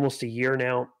 man, almost a year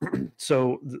now.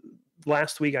 So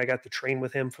last week I got to train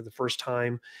with him for the first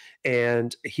time,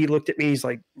 and he looked at me. He's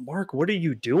like, "Mark, what are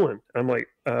you doing?" I'm like,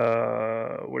 what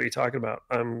are you talking about?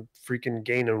 I'm freaking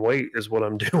gaining weight is what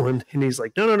I'm doing." And he's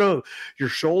like, "No, no, no. Your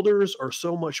shoulders are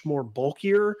so much more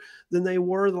bulkier than they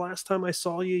were the last time I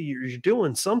saw you. You're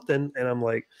doing something." And I'm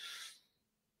like,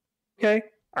 okay.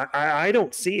 I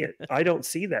don't see it. I don't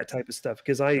see that type of stuff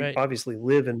because I Right. obviously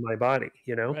live in my body,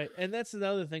 you know? Right. And that's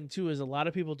another thing too, is a lot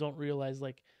of people don't realize,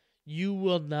 like, you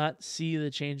will not see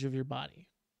the change of your body,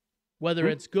 whether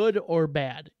Mhm. it's good or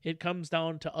bad. It comes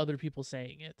down to other people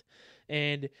saying it.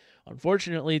 And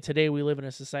unfortunately, today we live in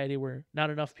a society where not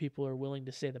enough people are willing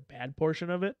to say the bad portion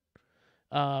of it.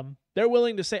 They're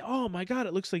willing to say, "Oh my God,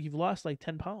 it looks like you've lost like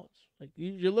 10 pounds. Like,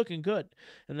 you're looking good."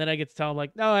 And then I get to tell them,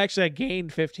 like, "No, actually I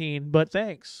gained 15, but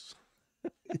thanks."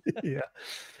 Yeah.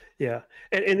 Yeah.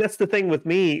 And that's the thing with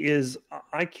me is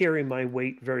I carry my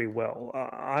weight very well.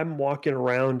 I'm walking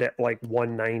around at like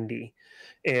 190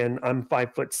 and I'm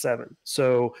 5'7".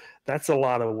 So that's a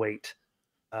lot of weight.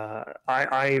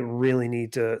 I really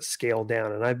need to scale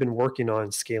down, and I've been working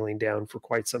on scaling down for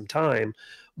quite some time,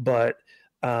 but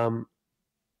um,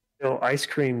 ice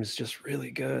cream is just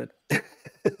really good,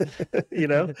 you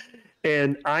know?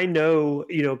 And I know,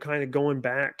 kind of going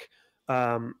back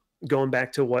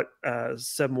to what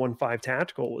 715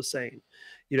 Tactical was saying,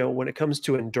 when it comes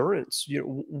to endurance,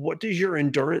 what does your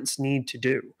endurance need to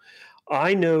do?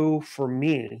 I know for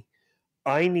me,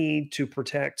 I need to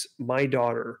protect my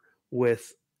daughter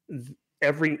with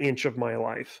every inch of my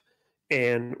life.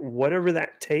 And whatever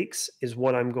that takes is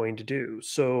what I'm going to do.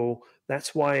 So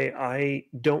that's why I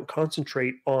don't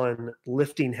concentrate on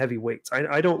lifting heavy weights.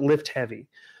 I don't lift heavy.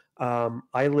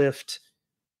 I lift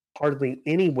hardly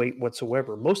any weight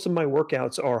whatsoever. Most of my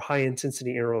workouts are high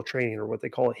intensity interval training, or what they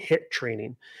call HIIT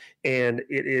training. And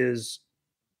it is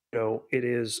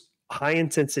high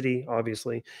intensity,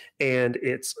 obviously, and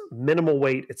it's minimal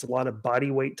weight. It's a lot of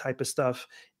body weight type of stuff.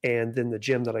 And then the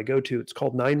gym that I go to, it's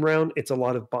called 9 Round. It's a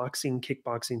lot of boxing,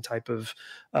 kickboxing type of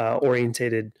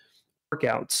orientated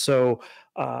workouts. So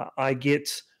I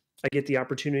get the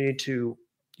opportunity to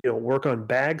work on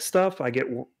bag stuff. I get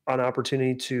an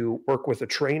opportunity to work with a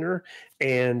trainer,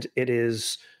 and it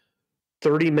is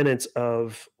 30 minutes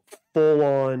of full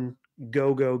on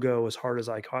go go go as hard as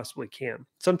I possibly can.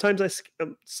 Sometimes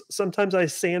I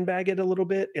sandbag it a little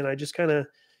bit and I just kind of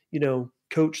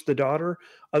coach the daughter.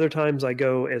 Other times I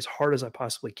go as hard as I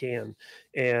possibly can,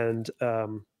 and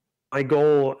my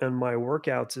goal in my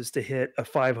workouts is to hit a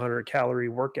 500 calorie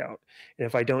workout. And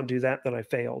if I don't do that, then I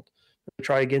failed. I'll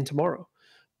try again tomorrow.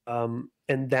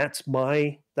 And that's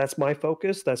my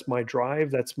focus, that's my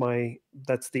drive, that's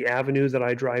the avenue that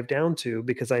I drive down to,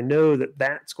 because I know that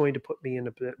that's going to put me in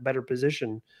a better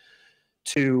position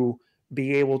to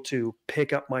be able to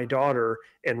pick up my daughter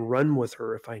and run with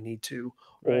her if I need to,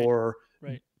 Right. or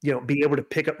Right. be able to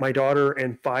pick up my daughter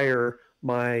and fire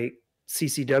my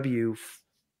CCW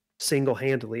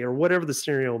single-handedly, or whatever the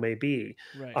scenario may be.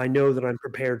 Right. I know that I'm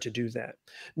prepared to do that.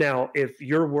 Now, if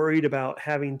you're worried about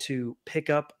having to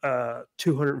pick up a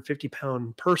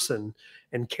 250-pound person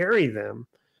and carry them,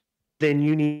 then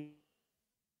you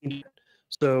need.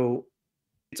 So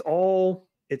it's all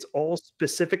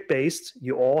specific based.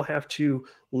 You all have to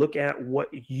look at what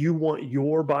you want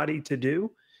your body to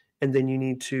do, and then you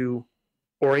need to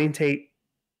orientate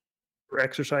your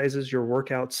exercises, your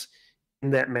workouts in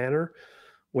that manner,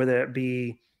 whether it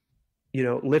be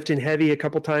lifting heavy a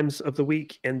couple times of the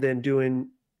week and then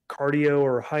doing cardio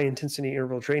or high intensity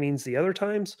interval trainings the other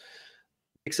times.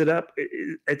 Mix it up.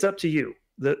 It's up to you.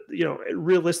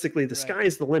 Realistically, the Right. sky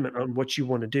is the limit on what you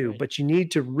want to do, Right. but you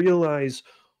need to realize,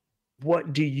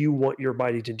 what do you want your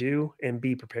body to do, and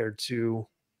be prepared to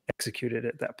execute it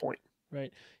at that point.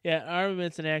 Right. Yeah,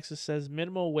 Armaments and Axis says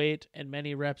minimal weight and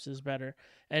many reps is better.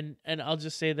 And I'll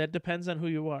just say that depends on who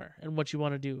you are and what you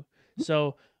want to do.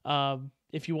 So,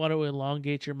 if you want to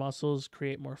elongate your muscles,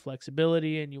 create more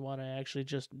flexibility, and you want to actually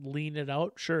just lean it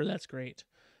out, sure, that's great.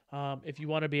 If you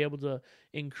want to be able to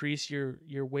increase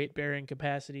your weight bearing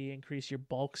capacity, increase your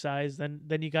bulk size, then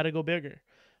you got to go bigger.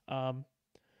 Um,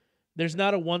 there's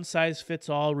not a one size fits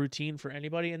all routine for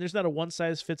anybody, and there's not a one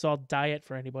size fits all diet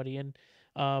for anybody. And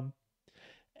um,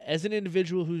 as an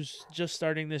individual who's just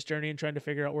starting this journey and trying to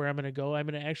figure out where I'm going to go, I'm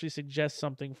going to actually suggest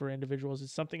something for individuals.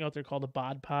 It's something out there called a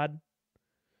bod pod.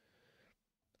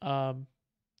 Um,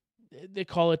 they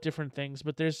call it different things,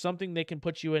 but there's something they can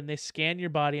put you in. They scan your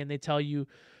body and they tell you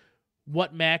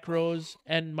what macros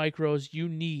and micros you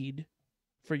need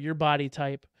for your body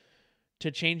type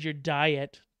to change your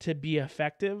diet to be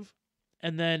effective.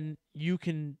 And then you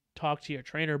can talk to your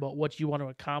trainer about what you want to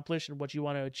accomplish and what you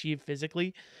want to achieve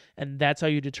physically. And that's how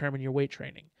you determine your weight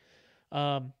training.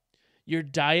 Your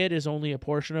diet is only a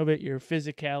portion of it. Your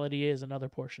physicality is another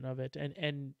portion of it.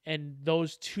 And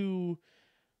those two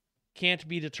can't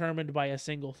be determined by a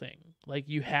single thing. Like,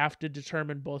 you have to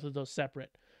determine both of those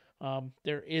separate.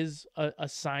 There is a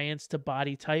science to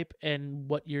body type and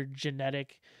what your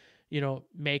genetic,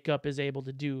 makeup is able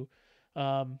to do.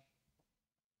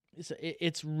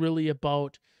 It's really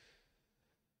about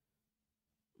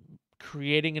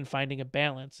creating and finding a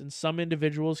balance. And some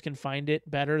individuals can find it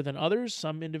better than others.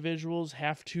 Some individuals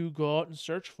have to go out and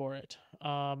search for it.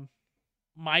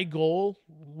 My goal,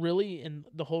 really, and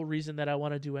the whole reason that I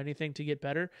want to do anything to get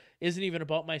better, isn't even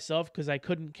about myself, because I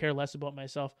couldn't care less about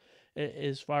myself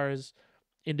as far as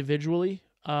individually.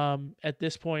 At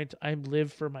this point, I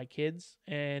live for my kids,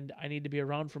 and I need to be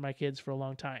around for my kids for a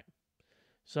long time.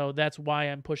 So that's why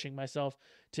I'm pushing myself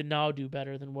to now do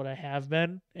better than what I have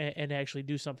been, and actually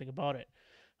do something about it.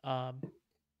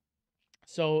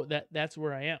 So that's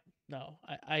where I am now.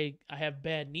 I have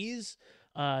bad knees,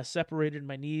 separated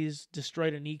my knees,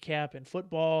 destroyed a kneecap in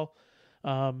football.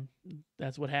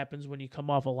 That's what happens when you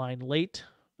come off a line late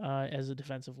as a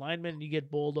defensive lineman. You get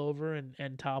bowled over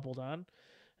and toppled on,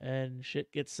 and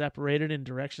shit gets separated in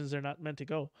directions they're not meant to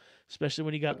go, especially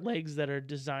when you got legs that are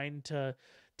designed to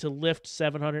lift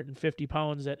 750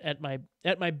 pounds at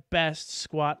my best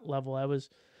squat level. I was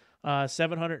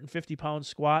 750 pound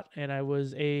squat, and I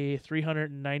was a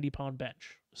 390 pound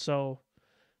bench. So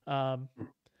I'm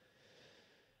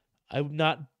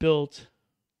not built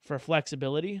for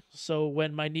flexibility. So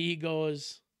when my knee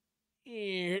goes,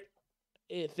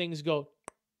 things go,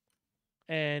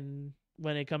 and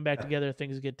when they come back together,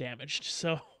 things get damaged.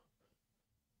 So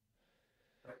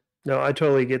no, I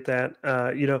totally get that.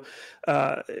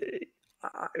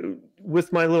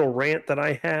 With my little rant that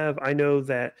I have, I know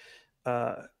that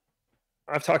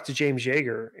I've talked to James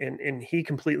Yeager, and he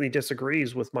completely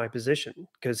disagrees with my position,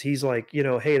 because he's like,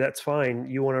 hey, that's fine.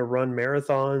 You want to run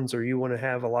marathons or you want to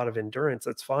have a lot of endurance,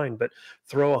 that's fine. But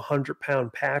throw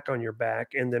 100-pound pack on your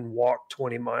back and then walk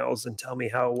 20 miles and tell me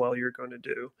how well you're going to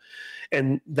do.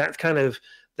 And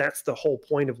that's the whole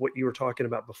point of what you were talking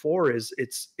about before, is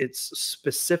it's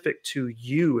specific to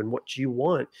you and what you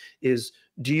want. Is,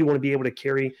 do you want to be able to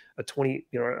carry a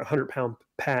 100-pound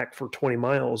pack for 20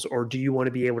 miles, or do you want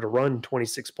to be able to run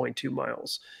 26.2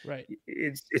 miles? right.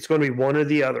 It's going to be one or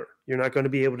the other. You're not going to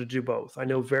be able to do both. I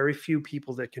know very few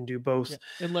people that can do both. Yeah.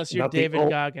 Unless you're David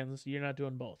Goggins, you're not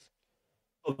doing both.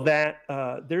 That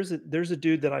there's a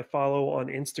dude that I follow on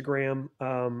Instagram.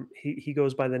 He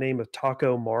goes by the name of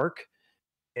Taco Mark,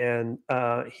 and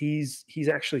he's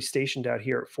actually stationed out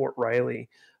here at Fort Riley.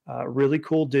 Really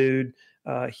cool dude.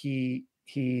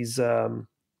 He's an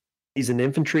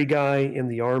infantry guy in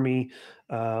the Army.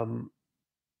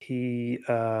 He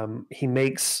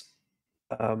makes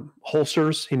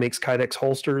holsters. He makes Kydex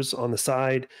holsters on the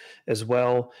side as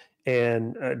well,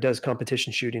 and does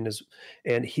competition shooting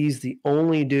and he's the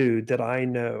only dude that I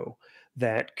know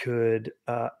that could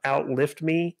outlift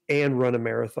me and run a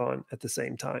marathon at the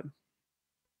same time.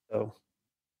 So,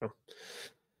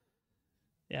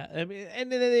 yeah, I mean,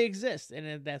 and they exist,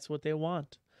 and that's what they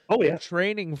want. Oh yeah, they're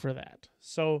training for that.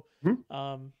 So,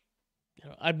 I'm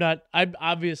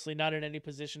obviously not in any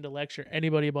position to lecture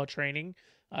anybody about training.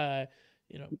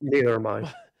 Neither am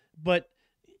I. But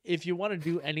if you want to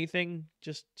do anything,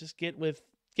 just get with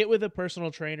a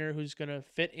personal trainer who's going to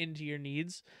fit into your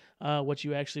needs, what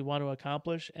you actually want to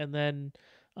accomplish, and then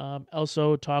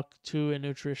also talk to a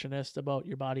nutritionist about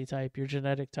your body type, your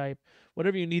genetic type,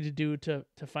 whatever you need to do to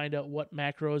find out what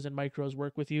macros and micros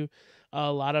work with you.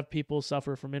 A lot of people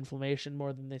suffer from inflammation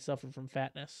more than they suffer from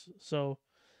fatness. So,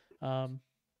 I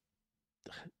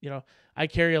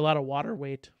carry a lot of water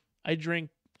weight. I drink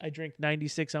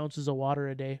 96 ounces of water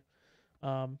a day,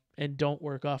 and don't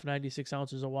work off 96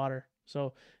 ounces of water.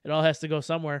 So it all has to go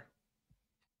somewhere.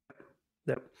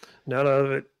 Yep.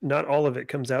 Not all of it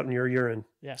comes out in your urine.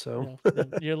 Yeah. So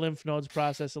your lymph nodes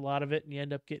process a lot of it, and you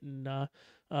end up getting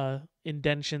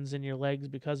indentions in your legs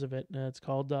because of it. And it's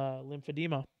called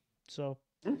lymphedema. So,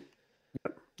 yep,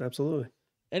 absolutely.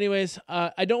 Anyways,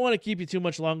 I don't want to keep you too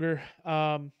much longer.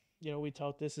 We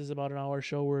thought this is about an hour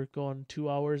show. We're going 2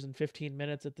 hours and 15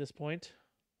 minutes at this point.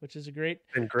 which is a great.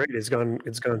 Been great. It's gone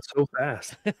so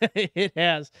fast. It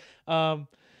has. Um,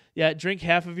 yeah, drink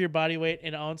half of your body weight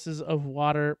in ounces of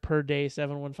water per day.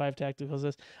 715 Tactical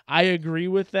says. I agree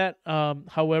with that.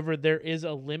 However, there is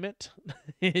a limit.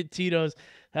 Tito's,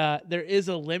 there is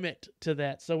a limit to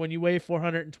that. So when you weigh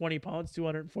 420 pounds,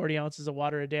 240 ounces of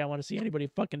water a day, I want to see anybody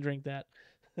fucking drink that.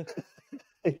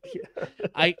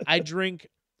 Yeah. I drink.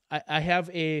 I have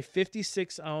a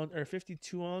 56 ounce or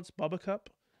 52 ounce Bubba cup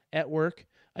at work.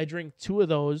 I drink 2 of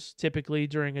those typically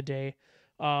during a day,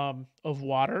 of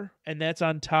water, and that's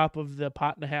on top of the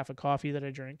pot and a half of coffee that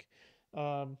I drink,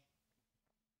 um,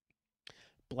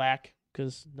 black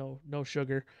because no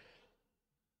sugar.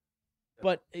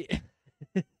 But it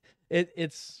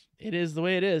is the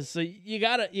way it is. So you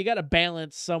gotta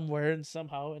balance somewhere and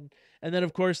somehow, and then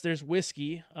of course there's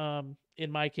whiskey.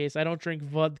 In my case, I don't drink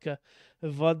vodka.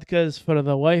 Vodka is for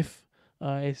the wife.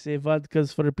 I say vodka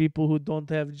is for people who don't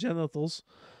have genitals.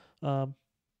 Um,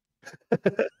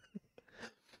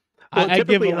 Well, I give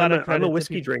a typically, lot of I'm a credit to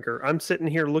whiskey people. drinker. I'm sitting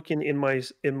here looking in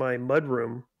my mud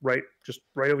room, right, just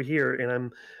right over here,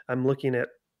 and I'm looking at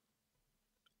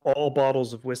all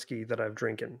bottles of whiskey that I've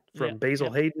drinking, Yeah, from Basil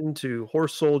yep. Hayden to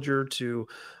Horse Soldier to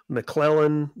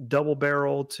McClellan Double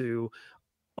Barrel to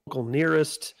Uncle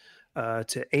Nearest,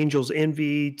 to Angel's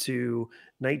Envy to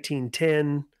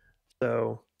 1910.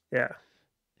 So yeah.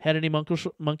 Had any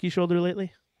monkey shoulder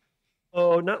lately?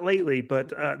 Oh, not lately, but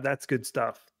that's good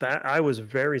stuff. That I was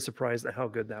very surprised at how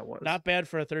good that was. Not bad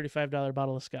for a $35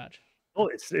 bottle of scotch. Oh,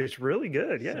 it's really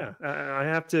good. Yeah, So I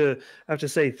have to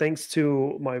say thanks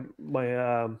to my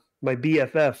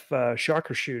BFF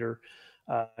Shocker Shooter.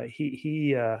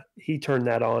 He turned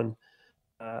that on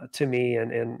to me,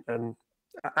 and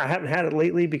I haven't had it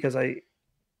lately because I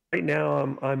right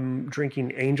now I'm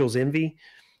drinking Angel's Envy,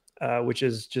 which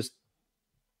is just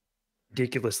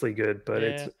ridiculously good, but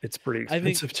yeah, it's pretty I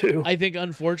think expensive too. I think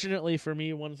unfortunately for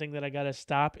me, one thing that I gotta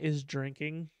stop is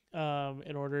drinking,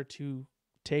 in order to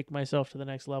take myself to the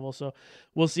next level. So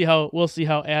we'll see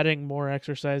how adding more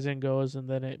exercising goes, and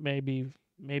then it maybe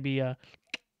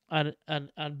on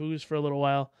booze for a little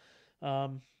while.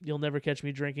 You'll never catch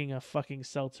me drinking a fucking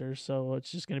seltzer, so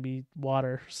it's just gonna be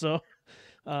water. So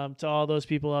to all those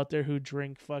people out there who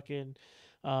drink fucking,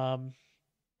 um,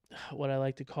 what I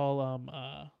like to call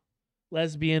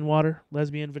lesbian water,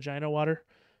 lesbian vagina water,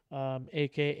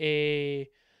 aka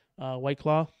White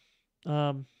Claw.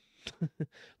 Um,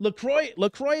 Lacroix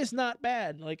is not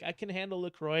bad. Like I can handle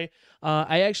Lacroix.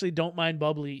 I actually don't mind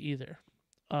bubbly either.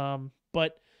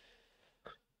 But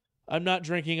I'm not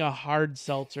drinking a hard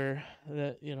seltzer.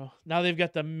 That now they've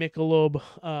got the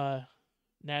Michelob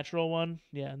natural one.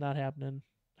 Yeah, not happening.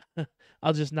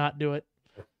 I'll just not do it.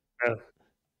 Yeah.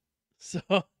 So,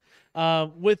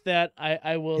 with that,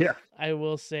 I will Yeah. I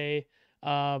will say,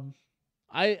 um,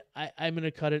 I'm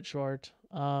gonna cut it short.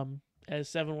 As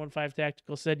 715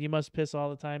 Tactical said, you must piss all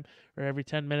the time or every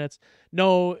 10 minutes.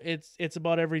 No, it's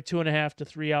about every 2.5 to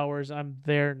 3 hours. I'm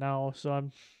there now, so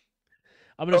I'm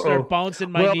gonna start Uh-oh.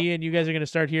 bouncing my Well, knee, and you guys are gonna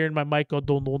start hearing my mic go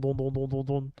don don don don don don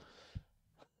don.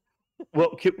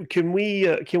 well, can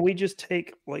we just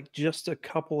take like just a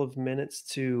couple of minutes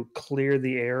to clear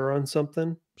the air on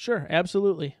something? Sure,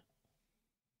 absolutely.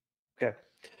 Okay.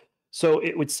 So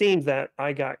it would seem that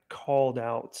I got called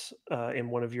out in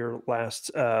one of your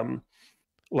last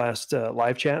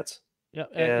live chats, Yeah,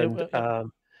 and yep.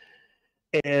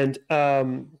 and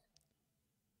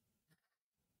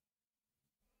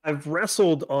I've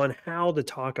wrestled on how to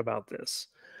talk about this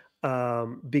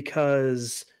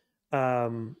because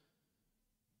um,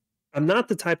 I'm not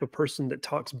the type of person that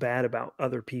talks bad about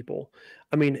other people.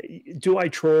 I mean, do I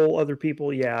troll other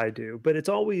people? Yeah, I do, but it's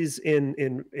always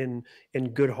in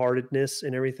good-heartedness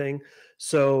and everything.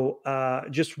 So,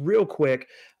 just real quick,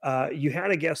 you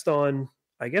had a guest on.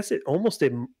 I guess it almost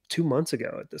 2 months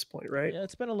ago at this point, right? Yeah,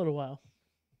 it's been a little while.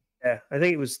 Yeah, I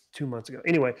think it was 2 months ago.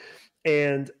 Anyway,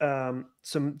 and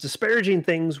some disparaging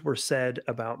things were said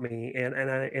about me, and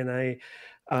I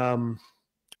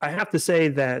have to say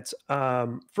that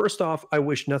first off, I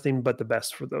wish nothing but the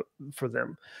best for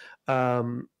them.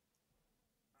 Um,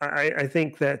 I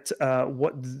think that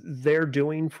what they're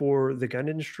doing for the gun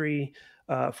industry,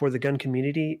 for the gun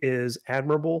community, is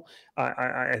admirable.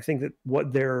 I think that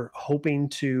what they're hoping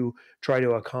to try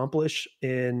to accomplish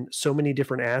in so many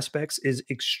different aspects is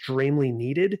extremely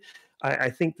needed.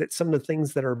 I think that some of the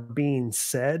things that are being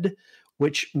said,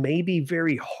 which may be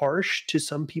very harsh to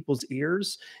some people's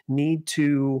ears, need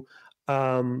to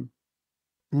um,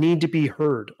 need to be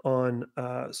heard on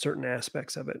certain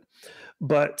aspects of it.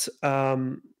 But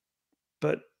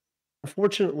but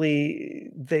unfortunately,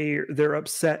 they're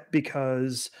upset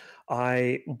because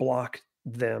I blocked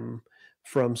them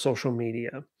from social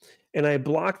media. And I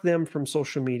blocked them from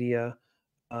social media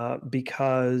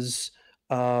because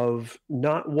of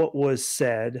not what was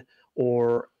said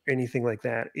or anything like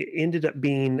that. It ended up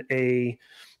being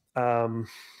um,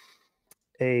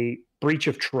 a breach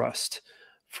of trust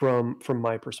from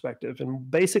my perspective. And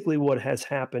basically, what has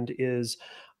happened is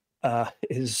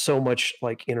so much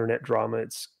like internet drama.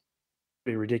 It's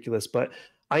pretty ridiculous. But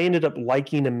I ended up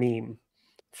liking a meme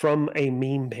from a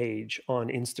meme page on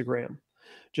Instagram.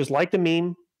 Just liked a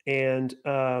meme, and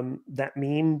that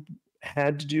meme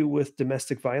had to do with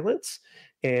domestic violence.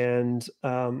 And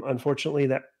unfortunately,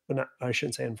 that well, not, I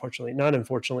shouldn't say unfortunately, not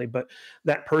unfortunately, but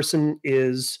that person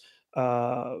is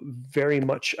very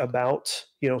much about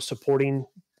supporting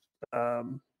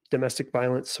um, domestic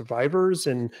violence survivors,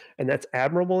 and that's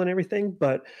admirable and everything.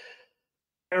 But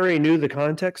I already knew the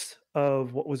context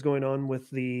of what was going on with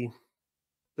the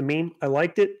meme. I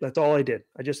liked it. That's all I did.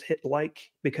 I just hit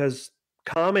like because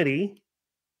comedy,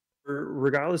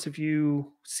 regardless if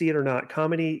you see it or not,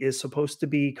 comedy is supposed to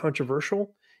be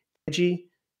controversial, edgy,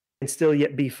 and still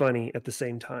yet be funny at the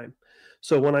same time.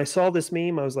 So when I saw this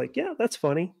meme, I was like, yeah, that's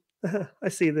funny. I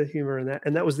see the humor in that.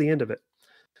 And that was the end of it.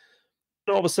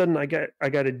 And all of a sudden I got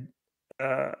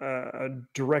a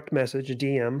direct message, a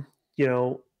DM,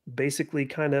 basically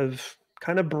kind of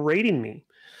berating me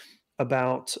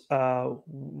about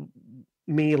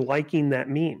me liking that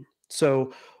meme.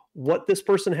 So what this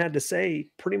person had to say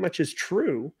pretty much is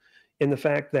true in the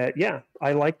fact that yeah,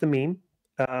 I like the meme.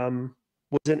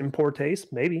 Was it in poor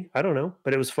taste? Maybe, I don't know,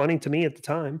 but it was funny to me at the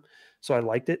time, so I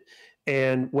liked it.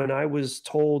 And when I was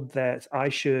told that I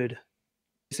should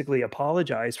basically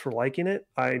apologize for liking it,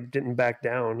 I didn't back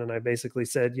down, and I basically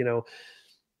said,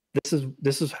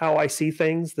 this is how I see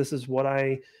things. This is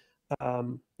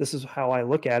how I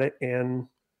look at it, and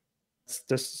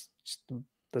that's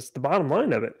that's the bottom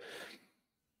line of it.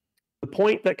 The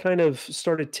point that kind of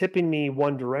started tipping me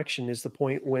one direction is the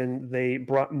point when they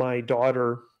brought my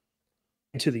daughter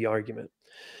into the argument.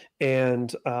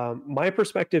 And my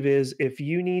perspective is if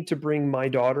you need to bring my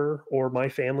daughter or my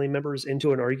family members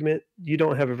into an argument, you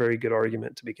don't have a very good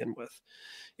argument to begin with.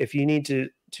 If you need to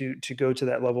go to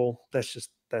that level, that's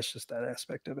just that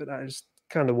aspect of it. I just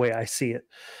kind of the way I see it.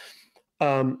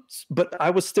 But I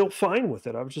was still fine with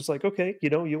it. I was just like, okay,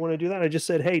 you want to do that? I just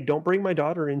said, hey, don't bring my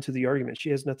daughter into the argument. She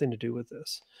has nothing to do with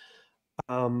this.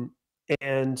 Um,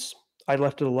 and I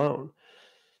left it alone.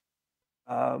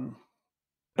 Um,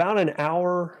 about an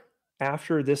hour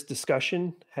after this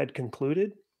discussion had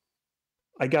concluded,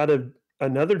 I got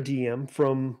another DM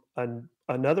from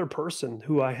another person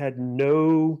who I had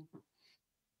no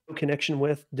connection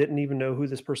with, didn't even know who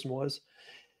this person was,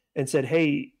 and said,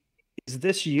 "Hey, is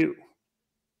this you?"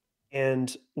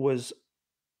 And was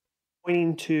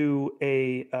pointing to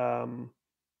a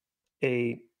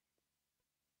a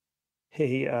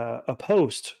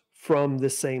post from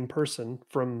this same person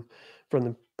from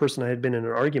the person I had been in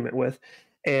an argument with,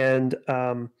 and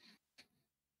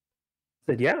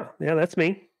said, "Yeah, that's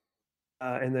me."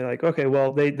 And they're like, "Okay,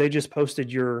 well, they just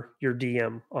posted your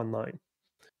DM online."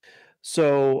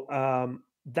 So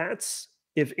that's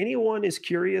if anyone is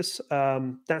curious,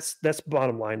 that's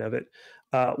bottom line of it.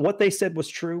 What they said was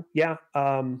true. Yeah,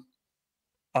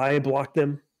 I blocked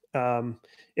them.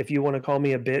 If you want to call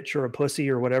me a bitch or a pussy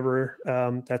or whatever,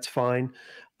 that's fine.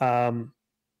 Um,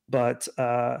 but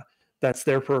that's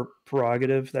their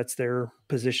prerogative. That's their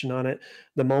position on it.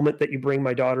 The moment that you bring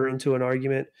my daughter into an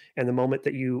argument, and the moment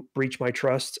that you breach my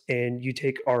trust, and you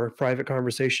take our private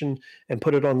conversation and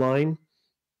put it online,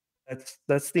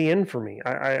 that's the end for me.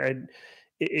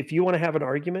 If you want to have an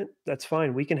argument, that's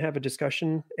fine. We can have a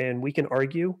discussion and we can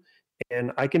argue,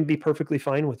 and I can be perfectly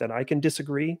fine with that. I can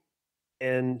disagree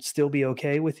and still be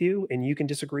okay with you, and you can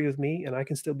disagree with me, and I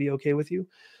can still be okay with you.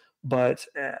 But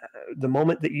the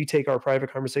moment that you take our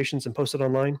private conversations and post it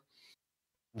online,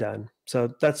 done. So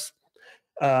that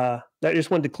I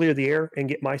just wanted to clear the air and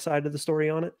get my side of the story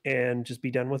on it, and just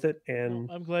be done with it. Well, And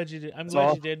I'm glad you did. I'm that's glad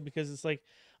all. you did because it's like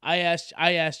I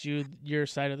asked you your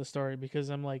side of the story because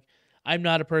I'm like I'm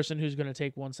not a person who's going to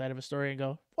take one side of a story and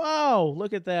go, "Wow,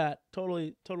 look at that.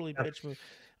 Totally Yeah. bitch move."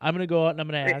 I'm going to go out and I'm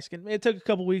going to Hey, ask. And it took a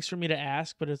couple weeks for me to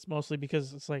ask, but it's mostly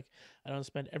because it's like I don't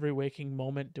spend every waking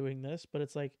moment doing this, but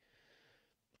it's like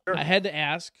I sure. had to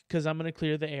ask because I'm going to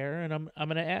clear the air and I'm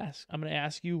going to ask. I'm going to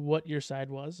ask you what your side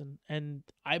was and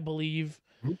I believe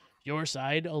Mhm. your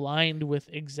side aligned with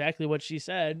exactly what she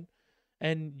said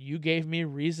and you gave me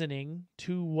reasoning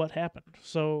to what happened.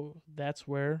 So that's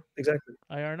where Exactly.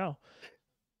 I are now.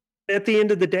 At the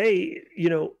end of the day,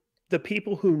 the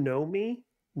people who know me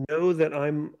know that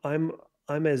I'm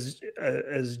I'm as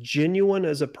genuine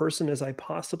as a person as I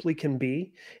possibly can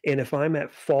be, and if I'm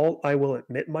at fault, I will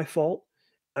admit my fault.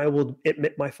 I will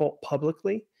admit my fault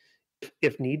publicly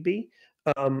if need be.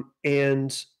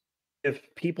 And if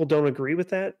people don't agree with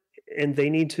that and they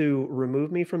need to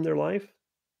remove me from their life,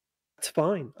 that's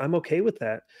fine. I'm okay with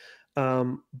that.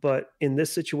 But in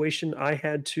this situation, I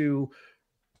had to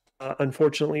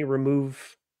unfortunately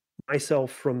remove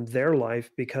myself from their life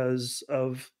because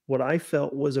of what I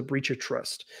felt was a breach of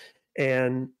trust.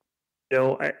 And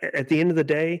at the end of the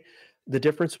day, the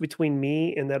difference between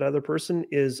me and that other person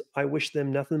is I wish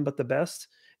them nothing but the best,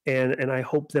 and I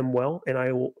hope them well, and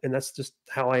I will, and that's just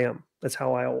how I am. That's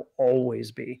how I'll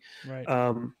always be. Right.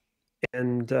 Um,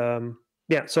 and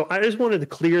yeah, so I just wanted to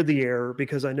clear the air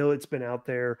because I know it's been out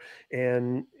there,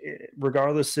 and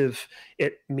regardless if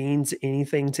it means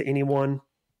anything to anyone,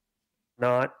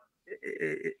 not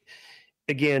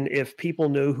again, if people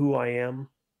know who I am,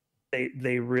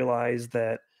 they realize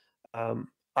that um,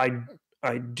 I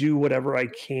I do whatever I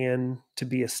can to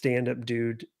be a stand-up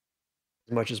dude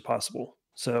as much as possible.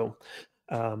 So,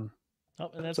 um,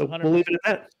 Oh, and that's so we'll leave 100%. it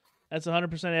at That's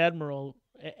 100%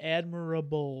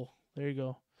 admirable. There you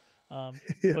go.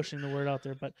 that. Pushing the word out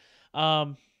there, but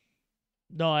um,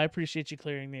 no, I appreciate you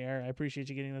clearing the air. I appreciate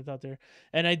you getting that out there.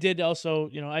 And I did also,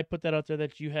 I put that out there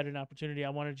that you had an opportunity. I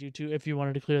wanted you to, if you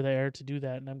wanted to clear the air, to do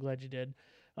that, and I'm glad you did.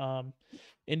 Um,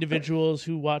 individuals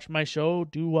who watch my show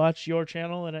do watch your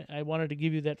channel, and I wanted to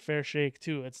give you that fair shake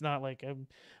too. It's not like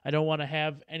I don't want to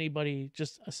have anybody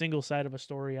just a single side of a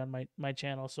story on my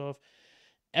channel. So if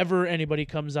ever anybody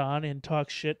comes on and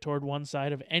talks shit toward one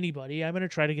side of anybody, I'm going to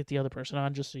try to get the other person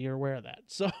on just so you're aware of that.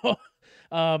 So,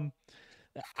 um,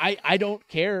 I don't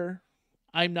care.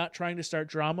 I'm not trying to start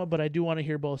drama, but I do want to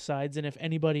hear both sides. And if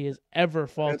anybody is ever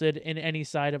faulted in any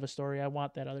side of a story, I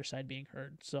want that other side being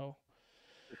heard. So,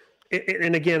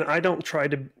 And again, I don't try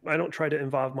to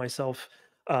involve myself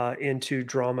into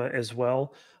drama as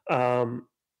well. Um,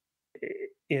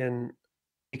 in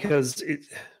because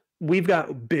we've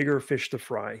got bigger fish to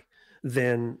fry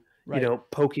than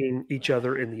right. poking each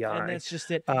other in the And eye. that's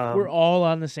just it. We're Um, all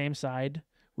on the same side.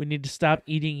 We need to stop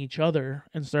eating each other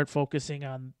and start focusing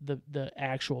on the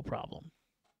actual problem.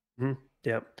 mhm,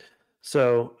 yeah.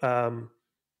 So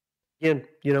again,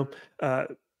 uh,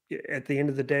 at the end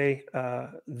of the day,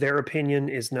 their opinion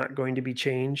is not going to be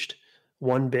changed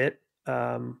one bit.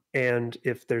 And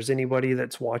if there's anybody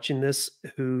that's watching this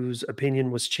whose opinion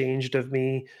was changed of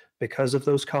me because of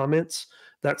those comments,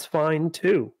 that's fine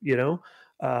too.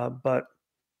 But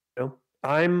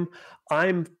I'm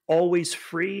always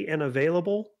free and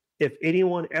available. If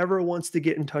anyone ever wants to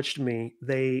get in touch to me,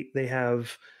 they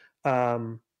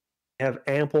um, have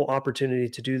ample opportunity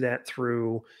to do that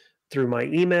through my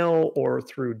email or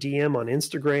through DM on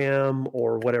Instagram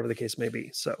or whatever the case may be.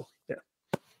 So yeah.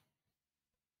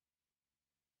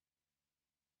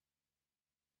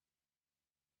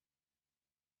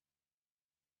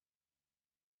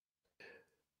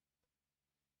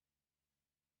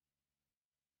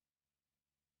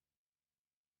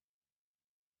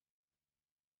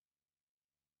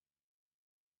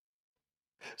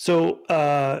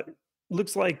 So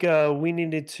looks like we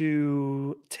needed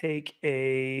to take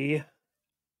a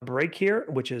break here,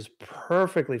 which is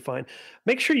perfectly fine.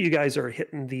 Make sure you guys are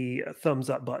hitting the thumbs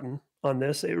up button on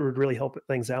this. It would really help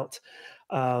things out.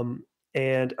 Um,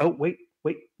 and oh, wait,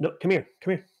 no, come here.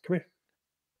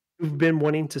 You've been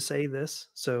wanting to say this,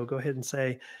 so go ahead and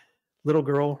say, little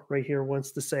girl right here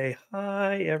wants to say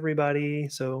hi, everybody.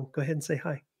 So go ahead and say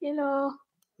hi. Hello.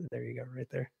 There you go, right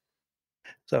there.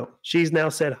 So she's now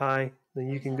said hi. Then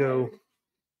you can go get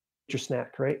your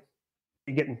snack, right?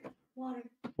 You getting Water.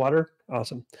 water?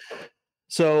 Awesome.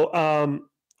 So,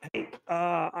 hey,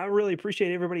 I really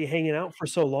appreciate everybody hanging out for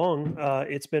so long.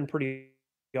 It's been pretty.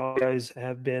 You guys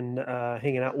have been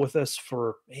hanging out with us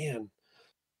for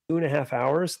 2.5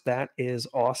 hours. That is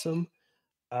awesome.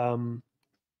 Um,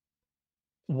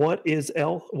 what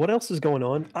else is going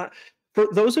on? For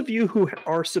those of you who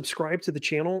are subscribed to the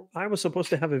channel, I was supposed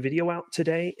to have a video out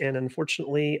today, and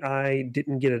unfortunately, I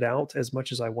didn't get it out as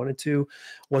much as I wanted to.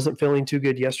 Wasn't feeling too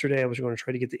good yesterday. I was going to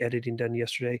try to get the editing done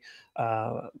yesterday.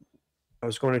 I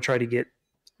was going to try to get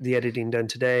the editing done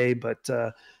today, but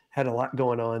had a lot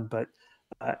going on. But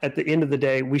at the end of the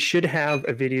day, we should have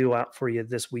a video out for you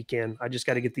this weekend. I just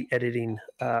got to get the editing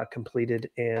completed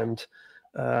and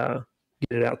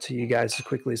get it out to you guys as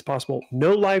quickly as possible.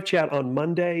 No live chat on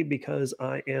Monday because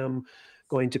I am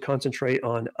going to concentrate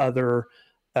on other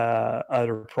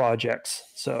projects.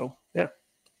 So yeah.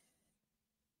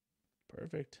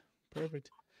 Perfect.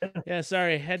 Yeah,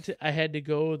 sorry. I had to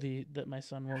go. That my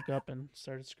son woke up and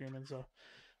started screaming, so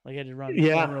like I had to run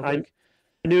Yeah, real I quick.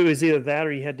 I knew it was either that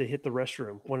or you had to hit the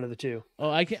restroom. One of the two. Oh,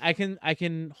 I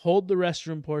can hold the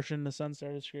restroom portion. The son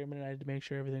started screaming, and I had to make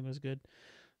sure everything was good.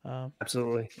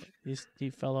 Absolutely. He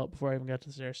fell out before I even got to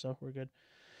the stairs, so we're good.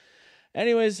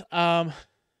 Anyways, it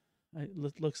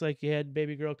looks like you had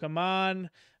baby girl come on.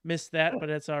 Missed that, but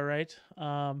that's all right.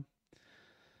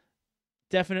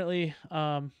 Definitely.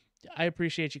 I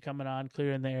appreciate you coming on,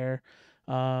 clearing the air.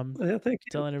 Yeah, thank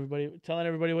you. Telling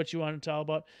everybody what you want to tell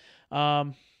about.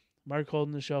 Mark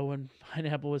holding the show when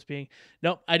Pineapple was peeing.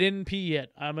 Nope, I didn't pee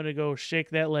yet. I'm gonna go shake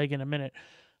that leg in a minute.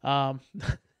 But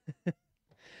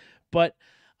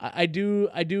I do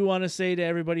want to say to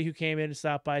everybody who came in and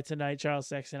stopped by tonight, Charles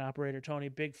Sexton, Operator Tony,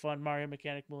 Big Fun, Mario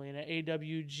Mechanic Molina,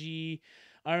 AWG,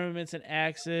 Armaments and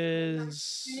Axes,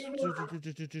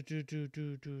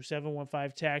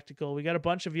 715 Tactical. We got a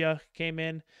bunch of you came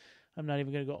in. I'm not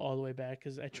even going to go all the way back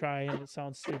because I try and it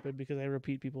sounds stupid because I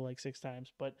repeat people like 6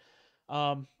 times. But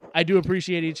I do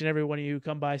appreciate each and every one of you who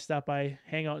come by, stop by,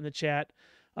 hang out in the chat,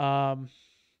 and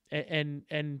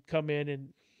come in and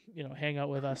hang out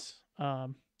with us.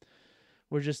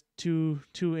 We're just two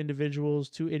individuals,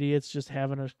 2 idiots just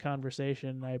having a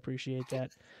conversation. I appreciate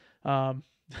that.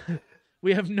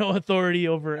 We have no authority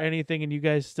over anything, and you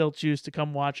guys still choose to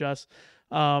come watch us.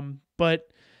 But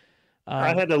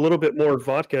I had a little bit more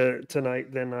vodka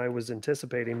tonight than I was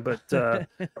anticipating, but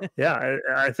yeah,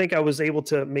 I think I was able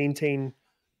to maintain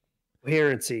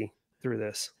coherency through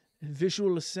this.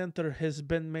 Visual center has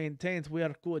been maintained. We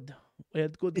are good. We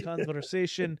had good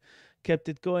conversation, kept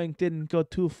it going, didn't go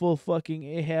too full fucking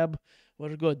Ahab.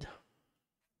 We're good.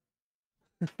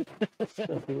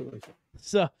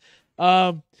 So,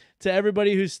 to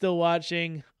everybody who's still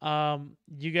watching,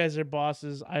 you guys are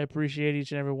bosses. I appreciate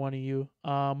each and every one of you.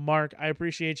 Mark, I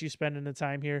appreciate you spending the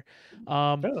time here.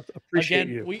 Appreciate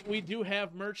again, you. we do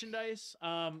have merchandise.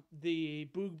 The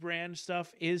Boog brand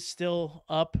stuff is still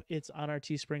up. It's on our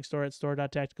Teespring store at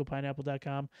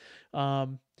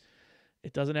store.tacticalpineapple.com.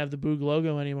 It doesn't have the Boog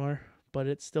logo anymore, but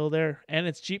it's still there, and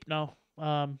it's cheap now.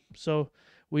 So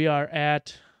we are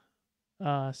at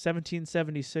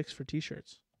 $17.76 for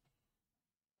t-shirts.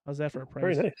 How's that for a price?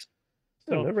 Very nice.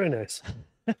 So, very nice.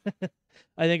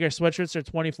 I think our sweatshirts are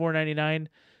 $24.99.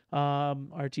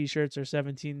 Our t-shirts are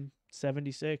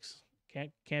 $17.76.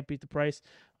 Can't beat the price.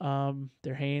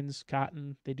 They're Hanes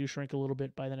cotton. They do shrink a little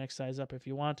bit by the next size up if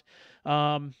you want.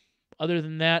 Other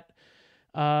than that,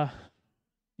 I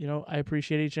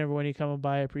appreciate each and every one of you coming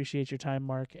by. I appreciate your time,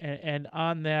 Mark. And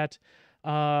on that,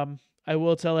 I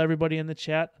will tell everybody in the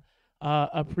chat,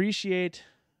 appreciate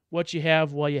what you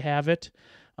have while you have it.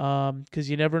 Because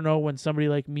you never know when somebody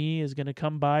like me is going to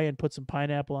come by and put some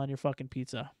pineapple on your fucking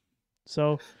pizza.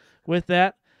 So with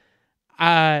that,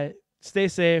 stay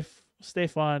safe, stay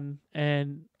fun,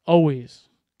 and always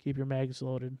keep your mags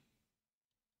loaded.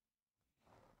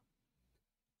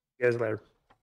 You guys later.